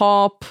out on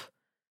top.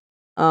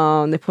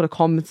 They put a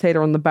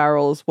compensator on the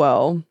barrel as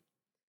well.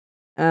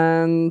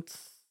 And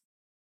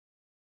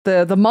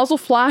the muzzle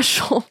flash,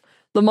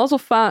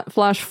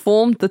 flash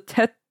formed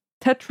the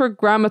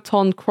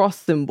tetragrammaton cross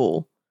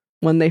symbol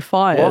when they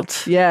fired.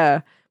 What?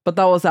 Yeah, but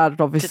that was added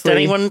obviously. Did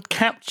anyone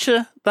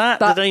capture that?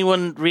 Did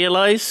anyone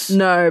realise?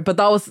 No, but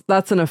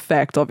that's an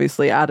effect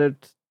obviously added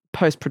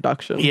post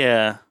production.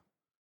 Yeah.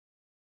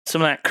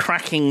 Some of that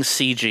cracking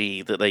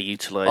CG that they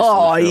utilised.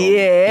 Oh, in the film.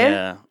 yeah?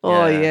 Yeah.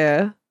 Oh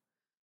yeah.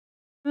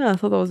 Yeah, I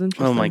thought that was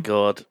interesting. Oh my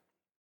god.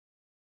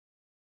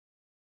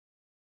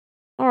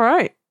 All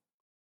right,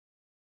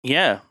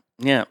 Yeah.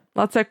 Yeah.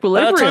 that's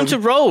Equilibrium. Time to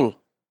roll.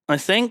 I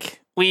think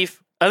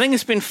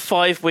it's been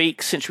 5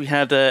 weeks since we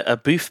had a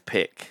booth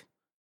pick.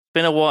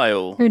 Been a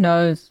while. Who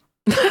knows?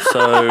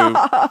 So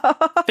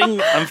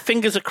I'm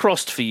fingers are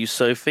crossed for you,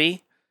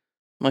 Sophie.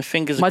 My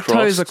fingers are My crossed.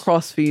 toes are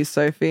crossed for you,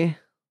 Sophie.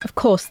 Of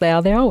course they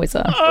are. They always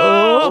are.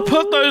 Oh,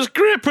 put those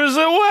grippers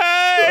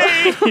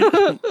away!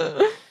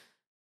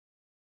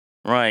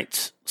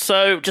 Right.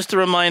 So, just a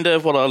reminder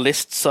of what our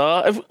lists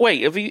are. Have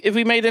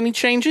we made any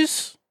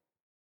changes?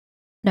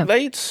 No.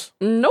 Lades?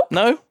 Nope.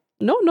 No?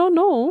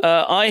 No.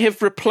 I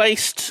have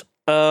replaced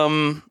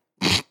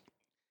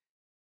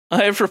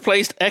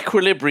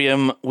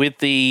Equilibrium with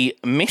the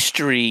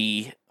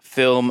mystery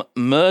film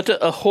Murder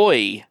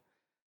Ahoy,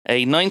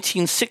 a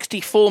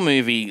 1964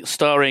 movie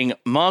starring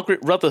Margaret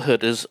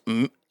Rutherford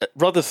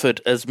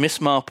as Miss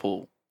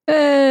Marple.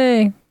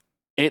 Hey.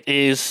 It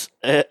is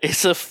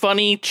it's a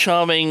funny,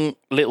 charming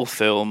little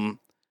film,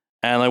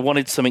 and I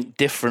wanted something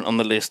different on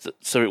the list,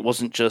 so it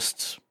wasn't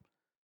just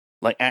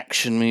like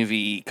action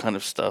movie kind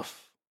of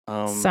stuff.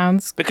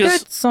 Sounds because-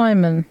 good,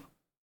 Simon.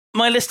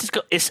 My list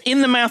it's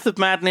In the Mouth of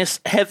Madness,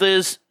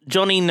 Heathers,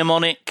 Johnny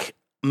Mnemonic,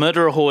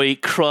 Murder Ahoy,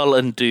 Krull,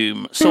 and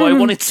Doom. So I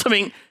wanted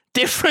something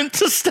different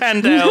to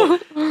stand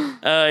out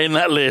in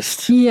that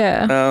list.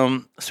 Yeah.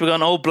 So we got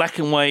an old black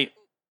and white,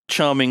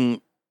 charming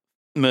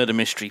murder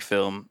mystery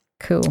film.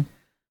 Cool.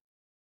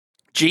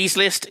 G's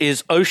list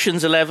is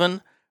Ocean's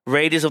 11,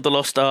 Raiders of the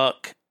Lost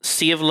Ark,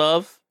 Sea of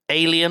Love,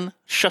 Alien,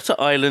 Shutter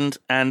Island,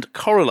 and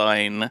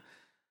Coraline.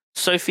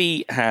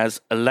 Sophie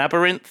has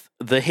Labyrinth,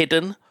 The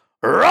Hidden,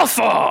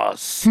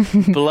 Rothos,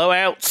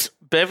 Blowout,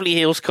 Beverly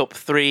Hills Cop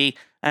 3,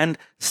 and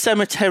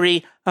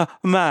Cemetery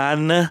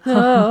Man.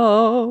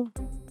 Oh.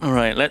 All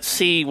right, let's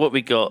see what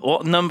we got.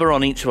 What number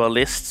on each of our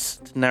lists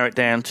to narrow it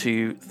down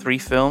to 3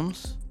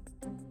 films?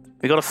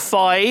 We got a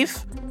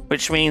 5,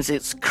 which means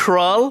it's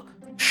Krull,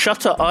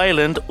 Shutter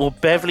Island, or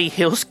Beverly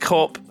Hills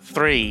Cop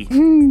 3.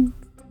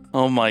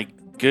 Oh my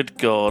good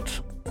god.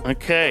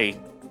 Okay.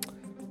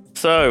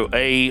 So,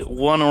 a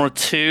 1 or a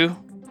 2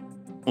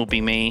 will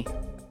be me.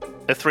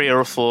 A 3 or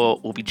a 4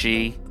 will be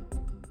G.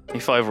 A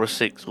 5 or a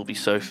 6 will be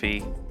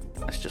Sophie.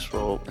 Let's just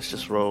roll.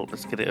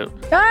 Let's get it out.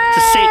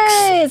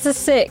 Hey, it's a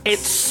 6.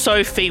 It's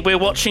Sophie. We're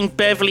watching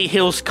Beverly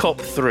Hills Cop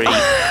 3.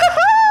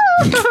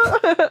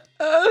 I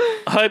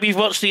hope you've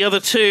watched the other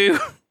 2.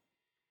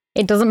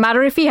 It doesn't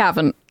matter if you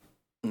haven't.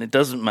 It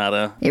doesn't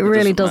matter. It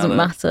really doesn't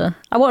matter.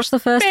 I watched the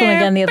first one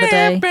again the other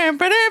day.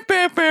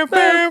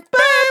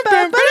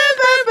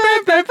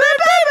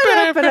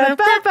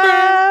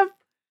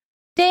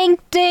 Ding,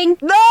 ding.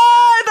 No,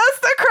 that's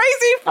the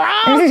crazy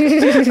part.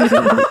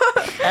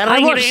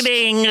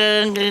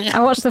 I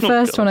watched the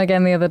first one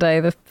again the other day,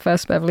 the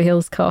first Beverly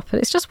Hills Cop,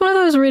 and it's just one of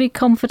those really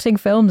comforting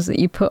films that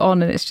you put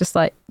on, and it's just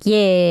like,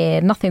 yeah,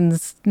 nothing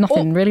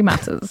really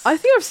matters. I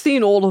think I've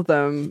seen all of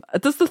them.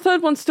 Does the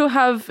third one still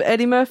have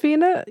Eddie Murphy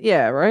in it?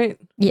 Yeah, right?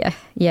 Yeah.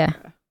 It's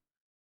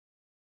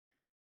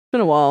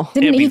been a while.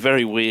 It'd be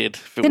very weird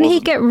if it Didn't he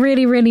wasn't. get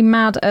really, really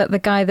mad at the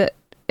guy that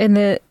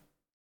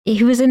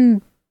he was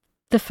in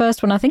the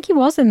first one? I think he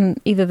was in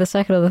either the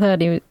second or the third,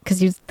 because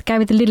he was the guy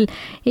with the little...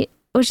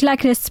 Would you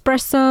like an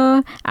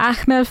espresso?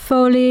 Achmel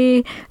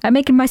Foley. I'm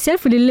making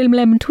myself with a little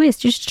lemon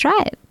twist. You should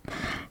try it.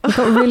 He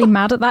got really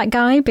mad at that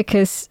guy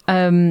because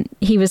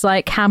he was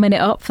like hamming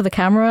it up for the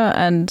camera,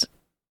 and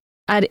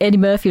Eddie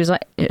Murphy was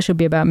like, it should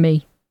be about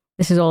me.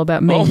 This is all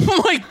about me. Oh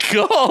my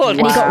god!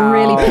 And he got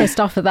really pissed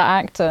off at that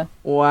actor.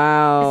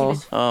 Wow. It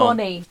was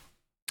funny.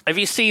 Have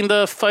you seen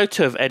the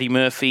photo of Eddie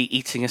Murphy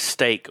eating a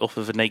steak off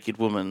of a naked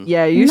woman?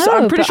 Yeah,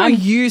 I'm pretty sure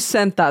you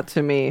sent that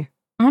to me.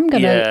 I'm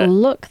gonna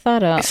look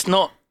that up.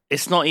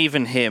 It's not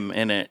even him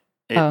in it.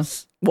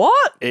 It's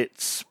what?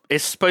 It's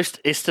supposed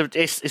to,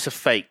 it's a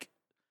fake.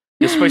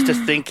 You're supposed to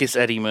think it's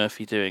Eddie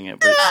Murphy doing it,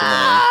 but it's someone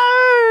else.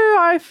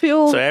 I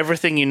feel So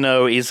everything you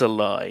know is a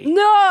lie.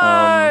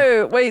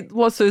 no. Wait,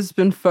 so it's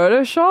been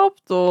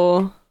photoshopped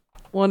or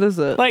what is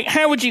it? Like,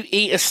 how would you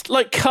eat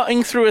like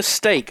cutting through a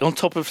steak on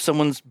top of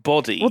someone's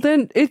body? Well,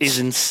 then is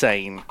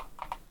insane.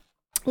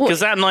 Because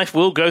that knife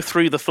will go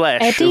through the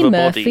flesh Eddie of a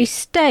Murphy body.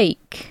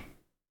 steak.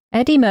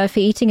 Eddie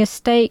Murphy eating a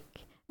steak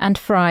and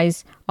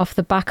fries off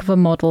the back of a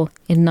model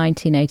in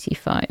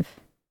 1985.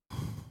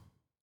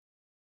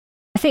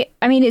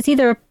 I mean, it's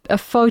either a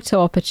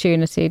photo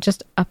opportunity,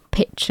 just a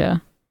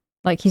picture.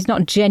 Like, he's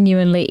not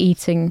genuinely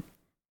eating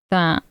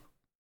that.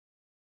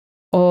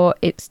 Or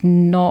it's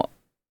not.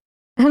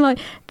 And like,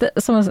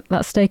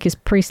 that steak is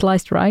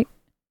pre-sliced, right?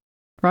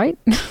 Right?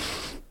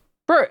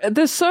 Bro,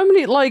 there's so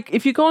many, like,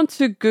 if you go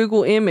onto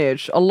Google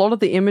Image, a lot of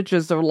the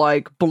images are,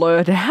 like,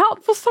 blurred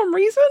out for some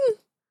reason.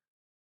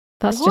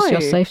 That's just your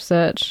safe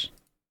search.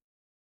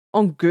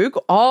 On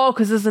Google? Oh,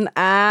 because there's an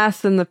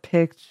ass in the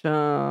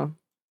picture.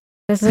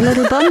 There's a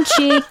little bum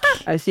cheek.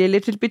 I see a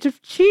little bit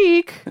of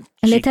cheek.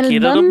 A little Cheeky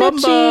bum bum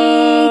cheek.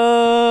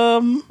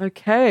 bum.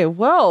 Okay,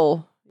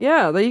 well,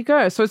 yeah, there you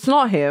go. So it's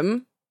not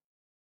him.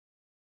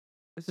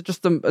 Is it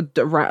just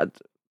a rat?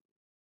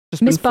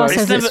 Miss Barr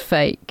says It's it's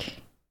fake.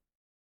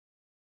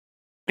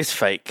 It's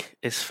fake.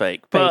 It's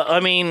fake. But, I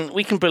mean,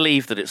 we can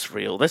believe that it's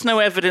real. There's no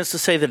evidence to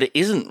say that it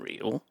isn't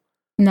real.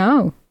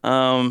 No.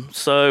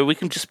 So we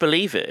can just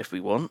believe it if we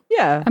want.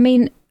 Yeah. I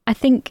mean, I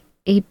think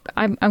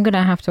I'm going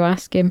to have to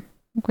ask him.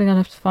 We're going to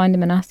have to find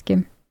him and ask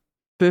him.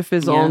 Biff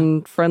is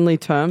on friendly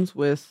terms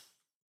with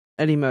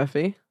Eddie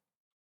Murphy.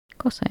 Of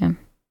course I am.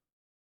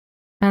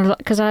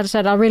 Because I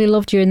said I really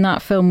loved you in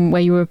that film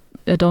where you were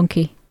a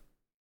donkey.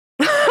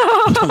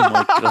 Oh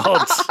my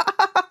god.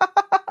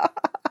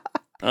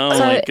 Oh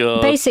my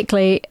god.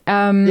 Basically,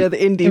 yeah, the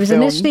indie it was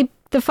film.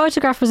 The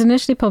photograph was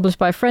initially published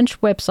by a French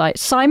website,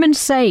 Simon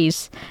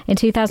Says, in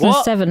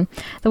 2007.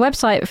 What? The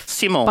website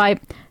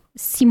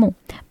Simon.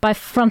 by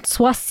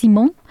Francois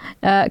Simon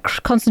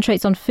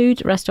concentrates on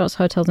food, restaurants,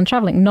 hotels, and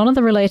traveling. None of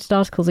the related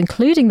articles,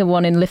 including the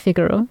one in Le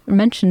Figaro,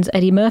 mentions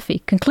Eddie Murphy.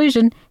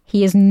 Conclusion: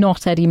 he is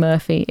not Eddie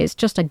Murphy. It's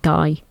just a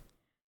guy.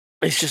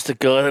 It's just a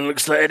guy that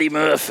looks like Eddie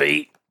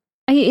Murphy.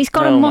 He's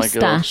got a Oh my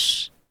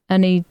mustache,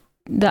 and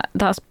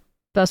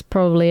that's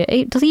probably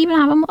it. Does he even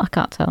have a? I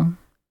can't tell.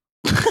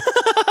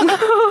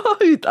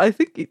 I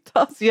think he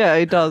does. Yeah,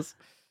 he does.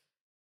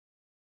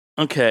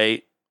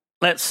 Okay,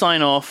 let's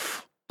sign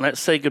off. Let's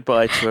say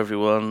goodbye to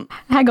everyone.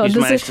 Hang on,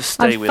 who's managed to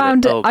stay with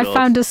it. Oh, I God.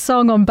 found a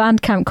song on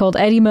Bandcamp called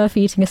Eddie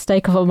Murphy eating a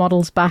steak off a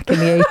model's back in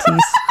the 80s.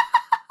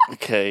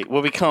 Okay,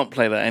 well, we can't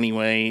play that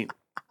anyway.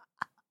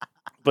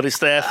 But it's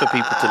there for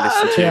people to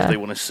listen to if they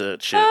want to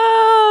search it.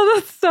 Oh,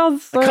 that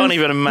sounds so I can't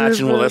even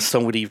imagine what that stupid.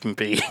 song would even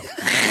be.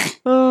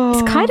 Oh.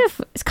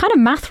 It's kind of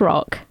math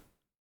rock.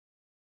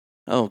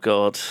 Oh,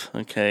 God.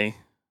 Okay.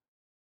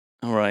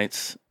 All right.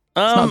 It's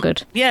not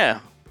good. Yeah.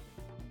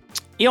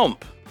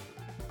 Yomp.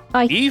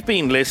 Hi. You've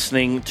been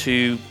listening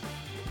to...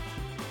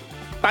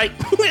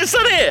 Is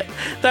that it?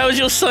 That was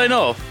your sign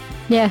off?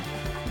 Yeah.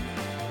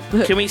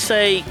 Can we...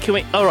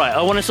 All right,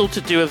 I want us all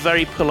to do a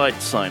very polite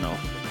sign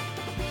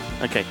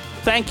off. Okay.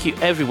 Thank you,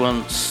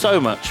 everyone, so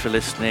much for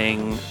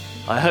listening.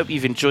 I hope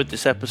you've enjoyed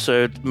this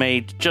episode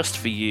made just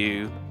for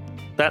you.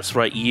 That's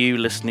right, you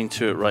listening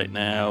to it right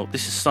now.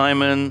 This is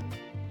Simon.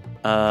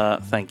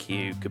 Thank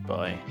you.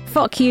 Goodbye.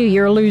 Fuck you,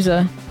 you're a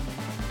loser.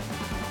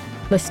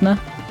 Listener.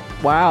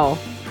 Wow.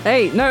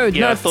 Hey, no,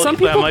 I thought some that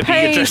people might be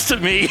addressed to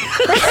me.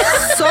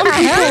 Some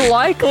people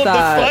like What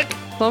that. the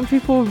fuck? Some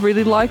people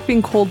really like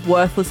being called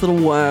worthless little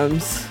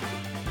worms.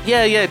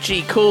 Yeah,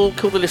 gee, call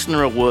the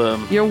listener a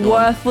worm. You're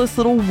worthless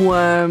little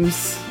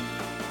worms.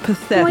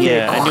 Pathetic.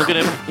 Yeah, and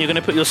you're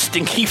gonna put your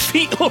stinky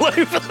feet all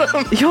over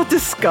them. You're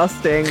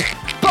disgusting.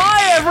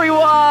 Bye,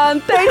 everyone.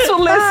 Thanks for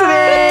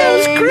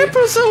listening.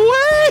 Grippers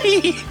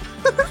away!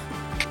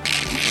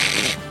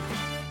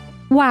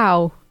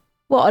 Wow.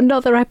 What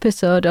another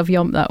episode of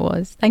Yomp that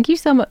was. Thank you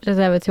so much as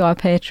ever to our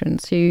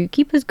patrons who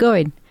keep us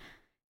going.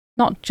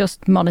 Not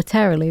just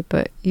monetarily,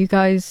 but you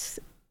guys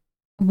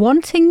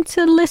wanting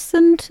to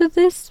listen to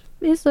this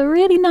is a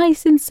really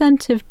nice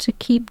incentive to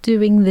keep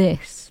doing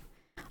this.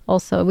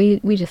 Also,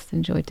 we just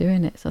enjoy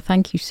doing it. So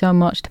thank you so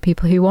much to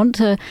people who want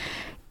to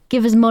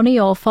give us money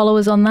or follow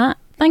us on that.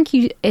 Thank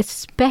you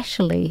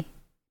especially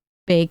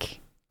big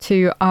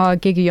to our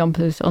Giga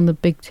Yompers on the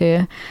big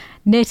tier.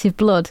 Native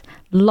Blood,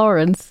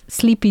 Lawrence,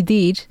 Sleepy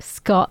Deej,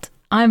 Scott,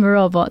 I'm a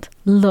Robot,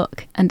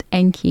 Luck, and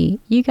Enki.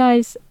 You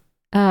guys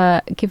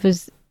give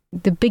us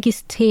the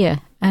biggest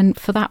tier, and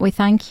for that we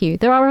thank you.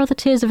 There are other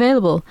tiers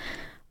available.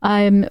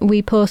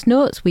 We post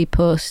notes, we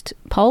post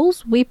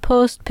polls, we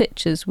post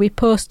pictures, we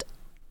post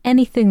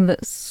anything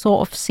that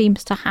sort of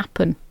seems to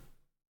happen.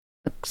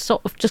 It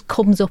sort of just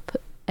comes up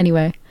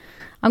anyway.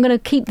 I'm going to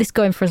keep this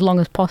going for as long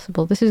as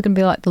possible. This is going to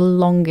be like the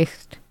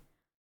longest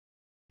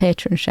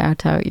patron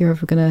shout out you're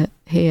ever going to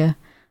hear.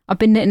 I've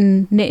been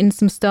knitting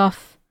some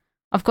stuff.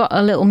 I've got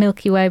a little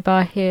Milky Way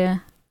bar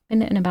here. Been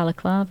knitting a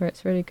balaclava.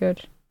 It's really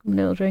good. A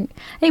little drink.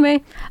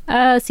 Anyway,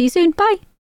 see you soon. Bye.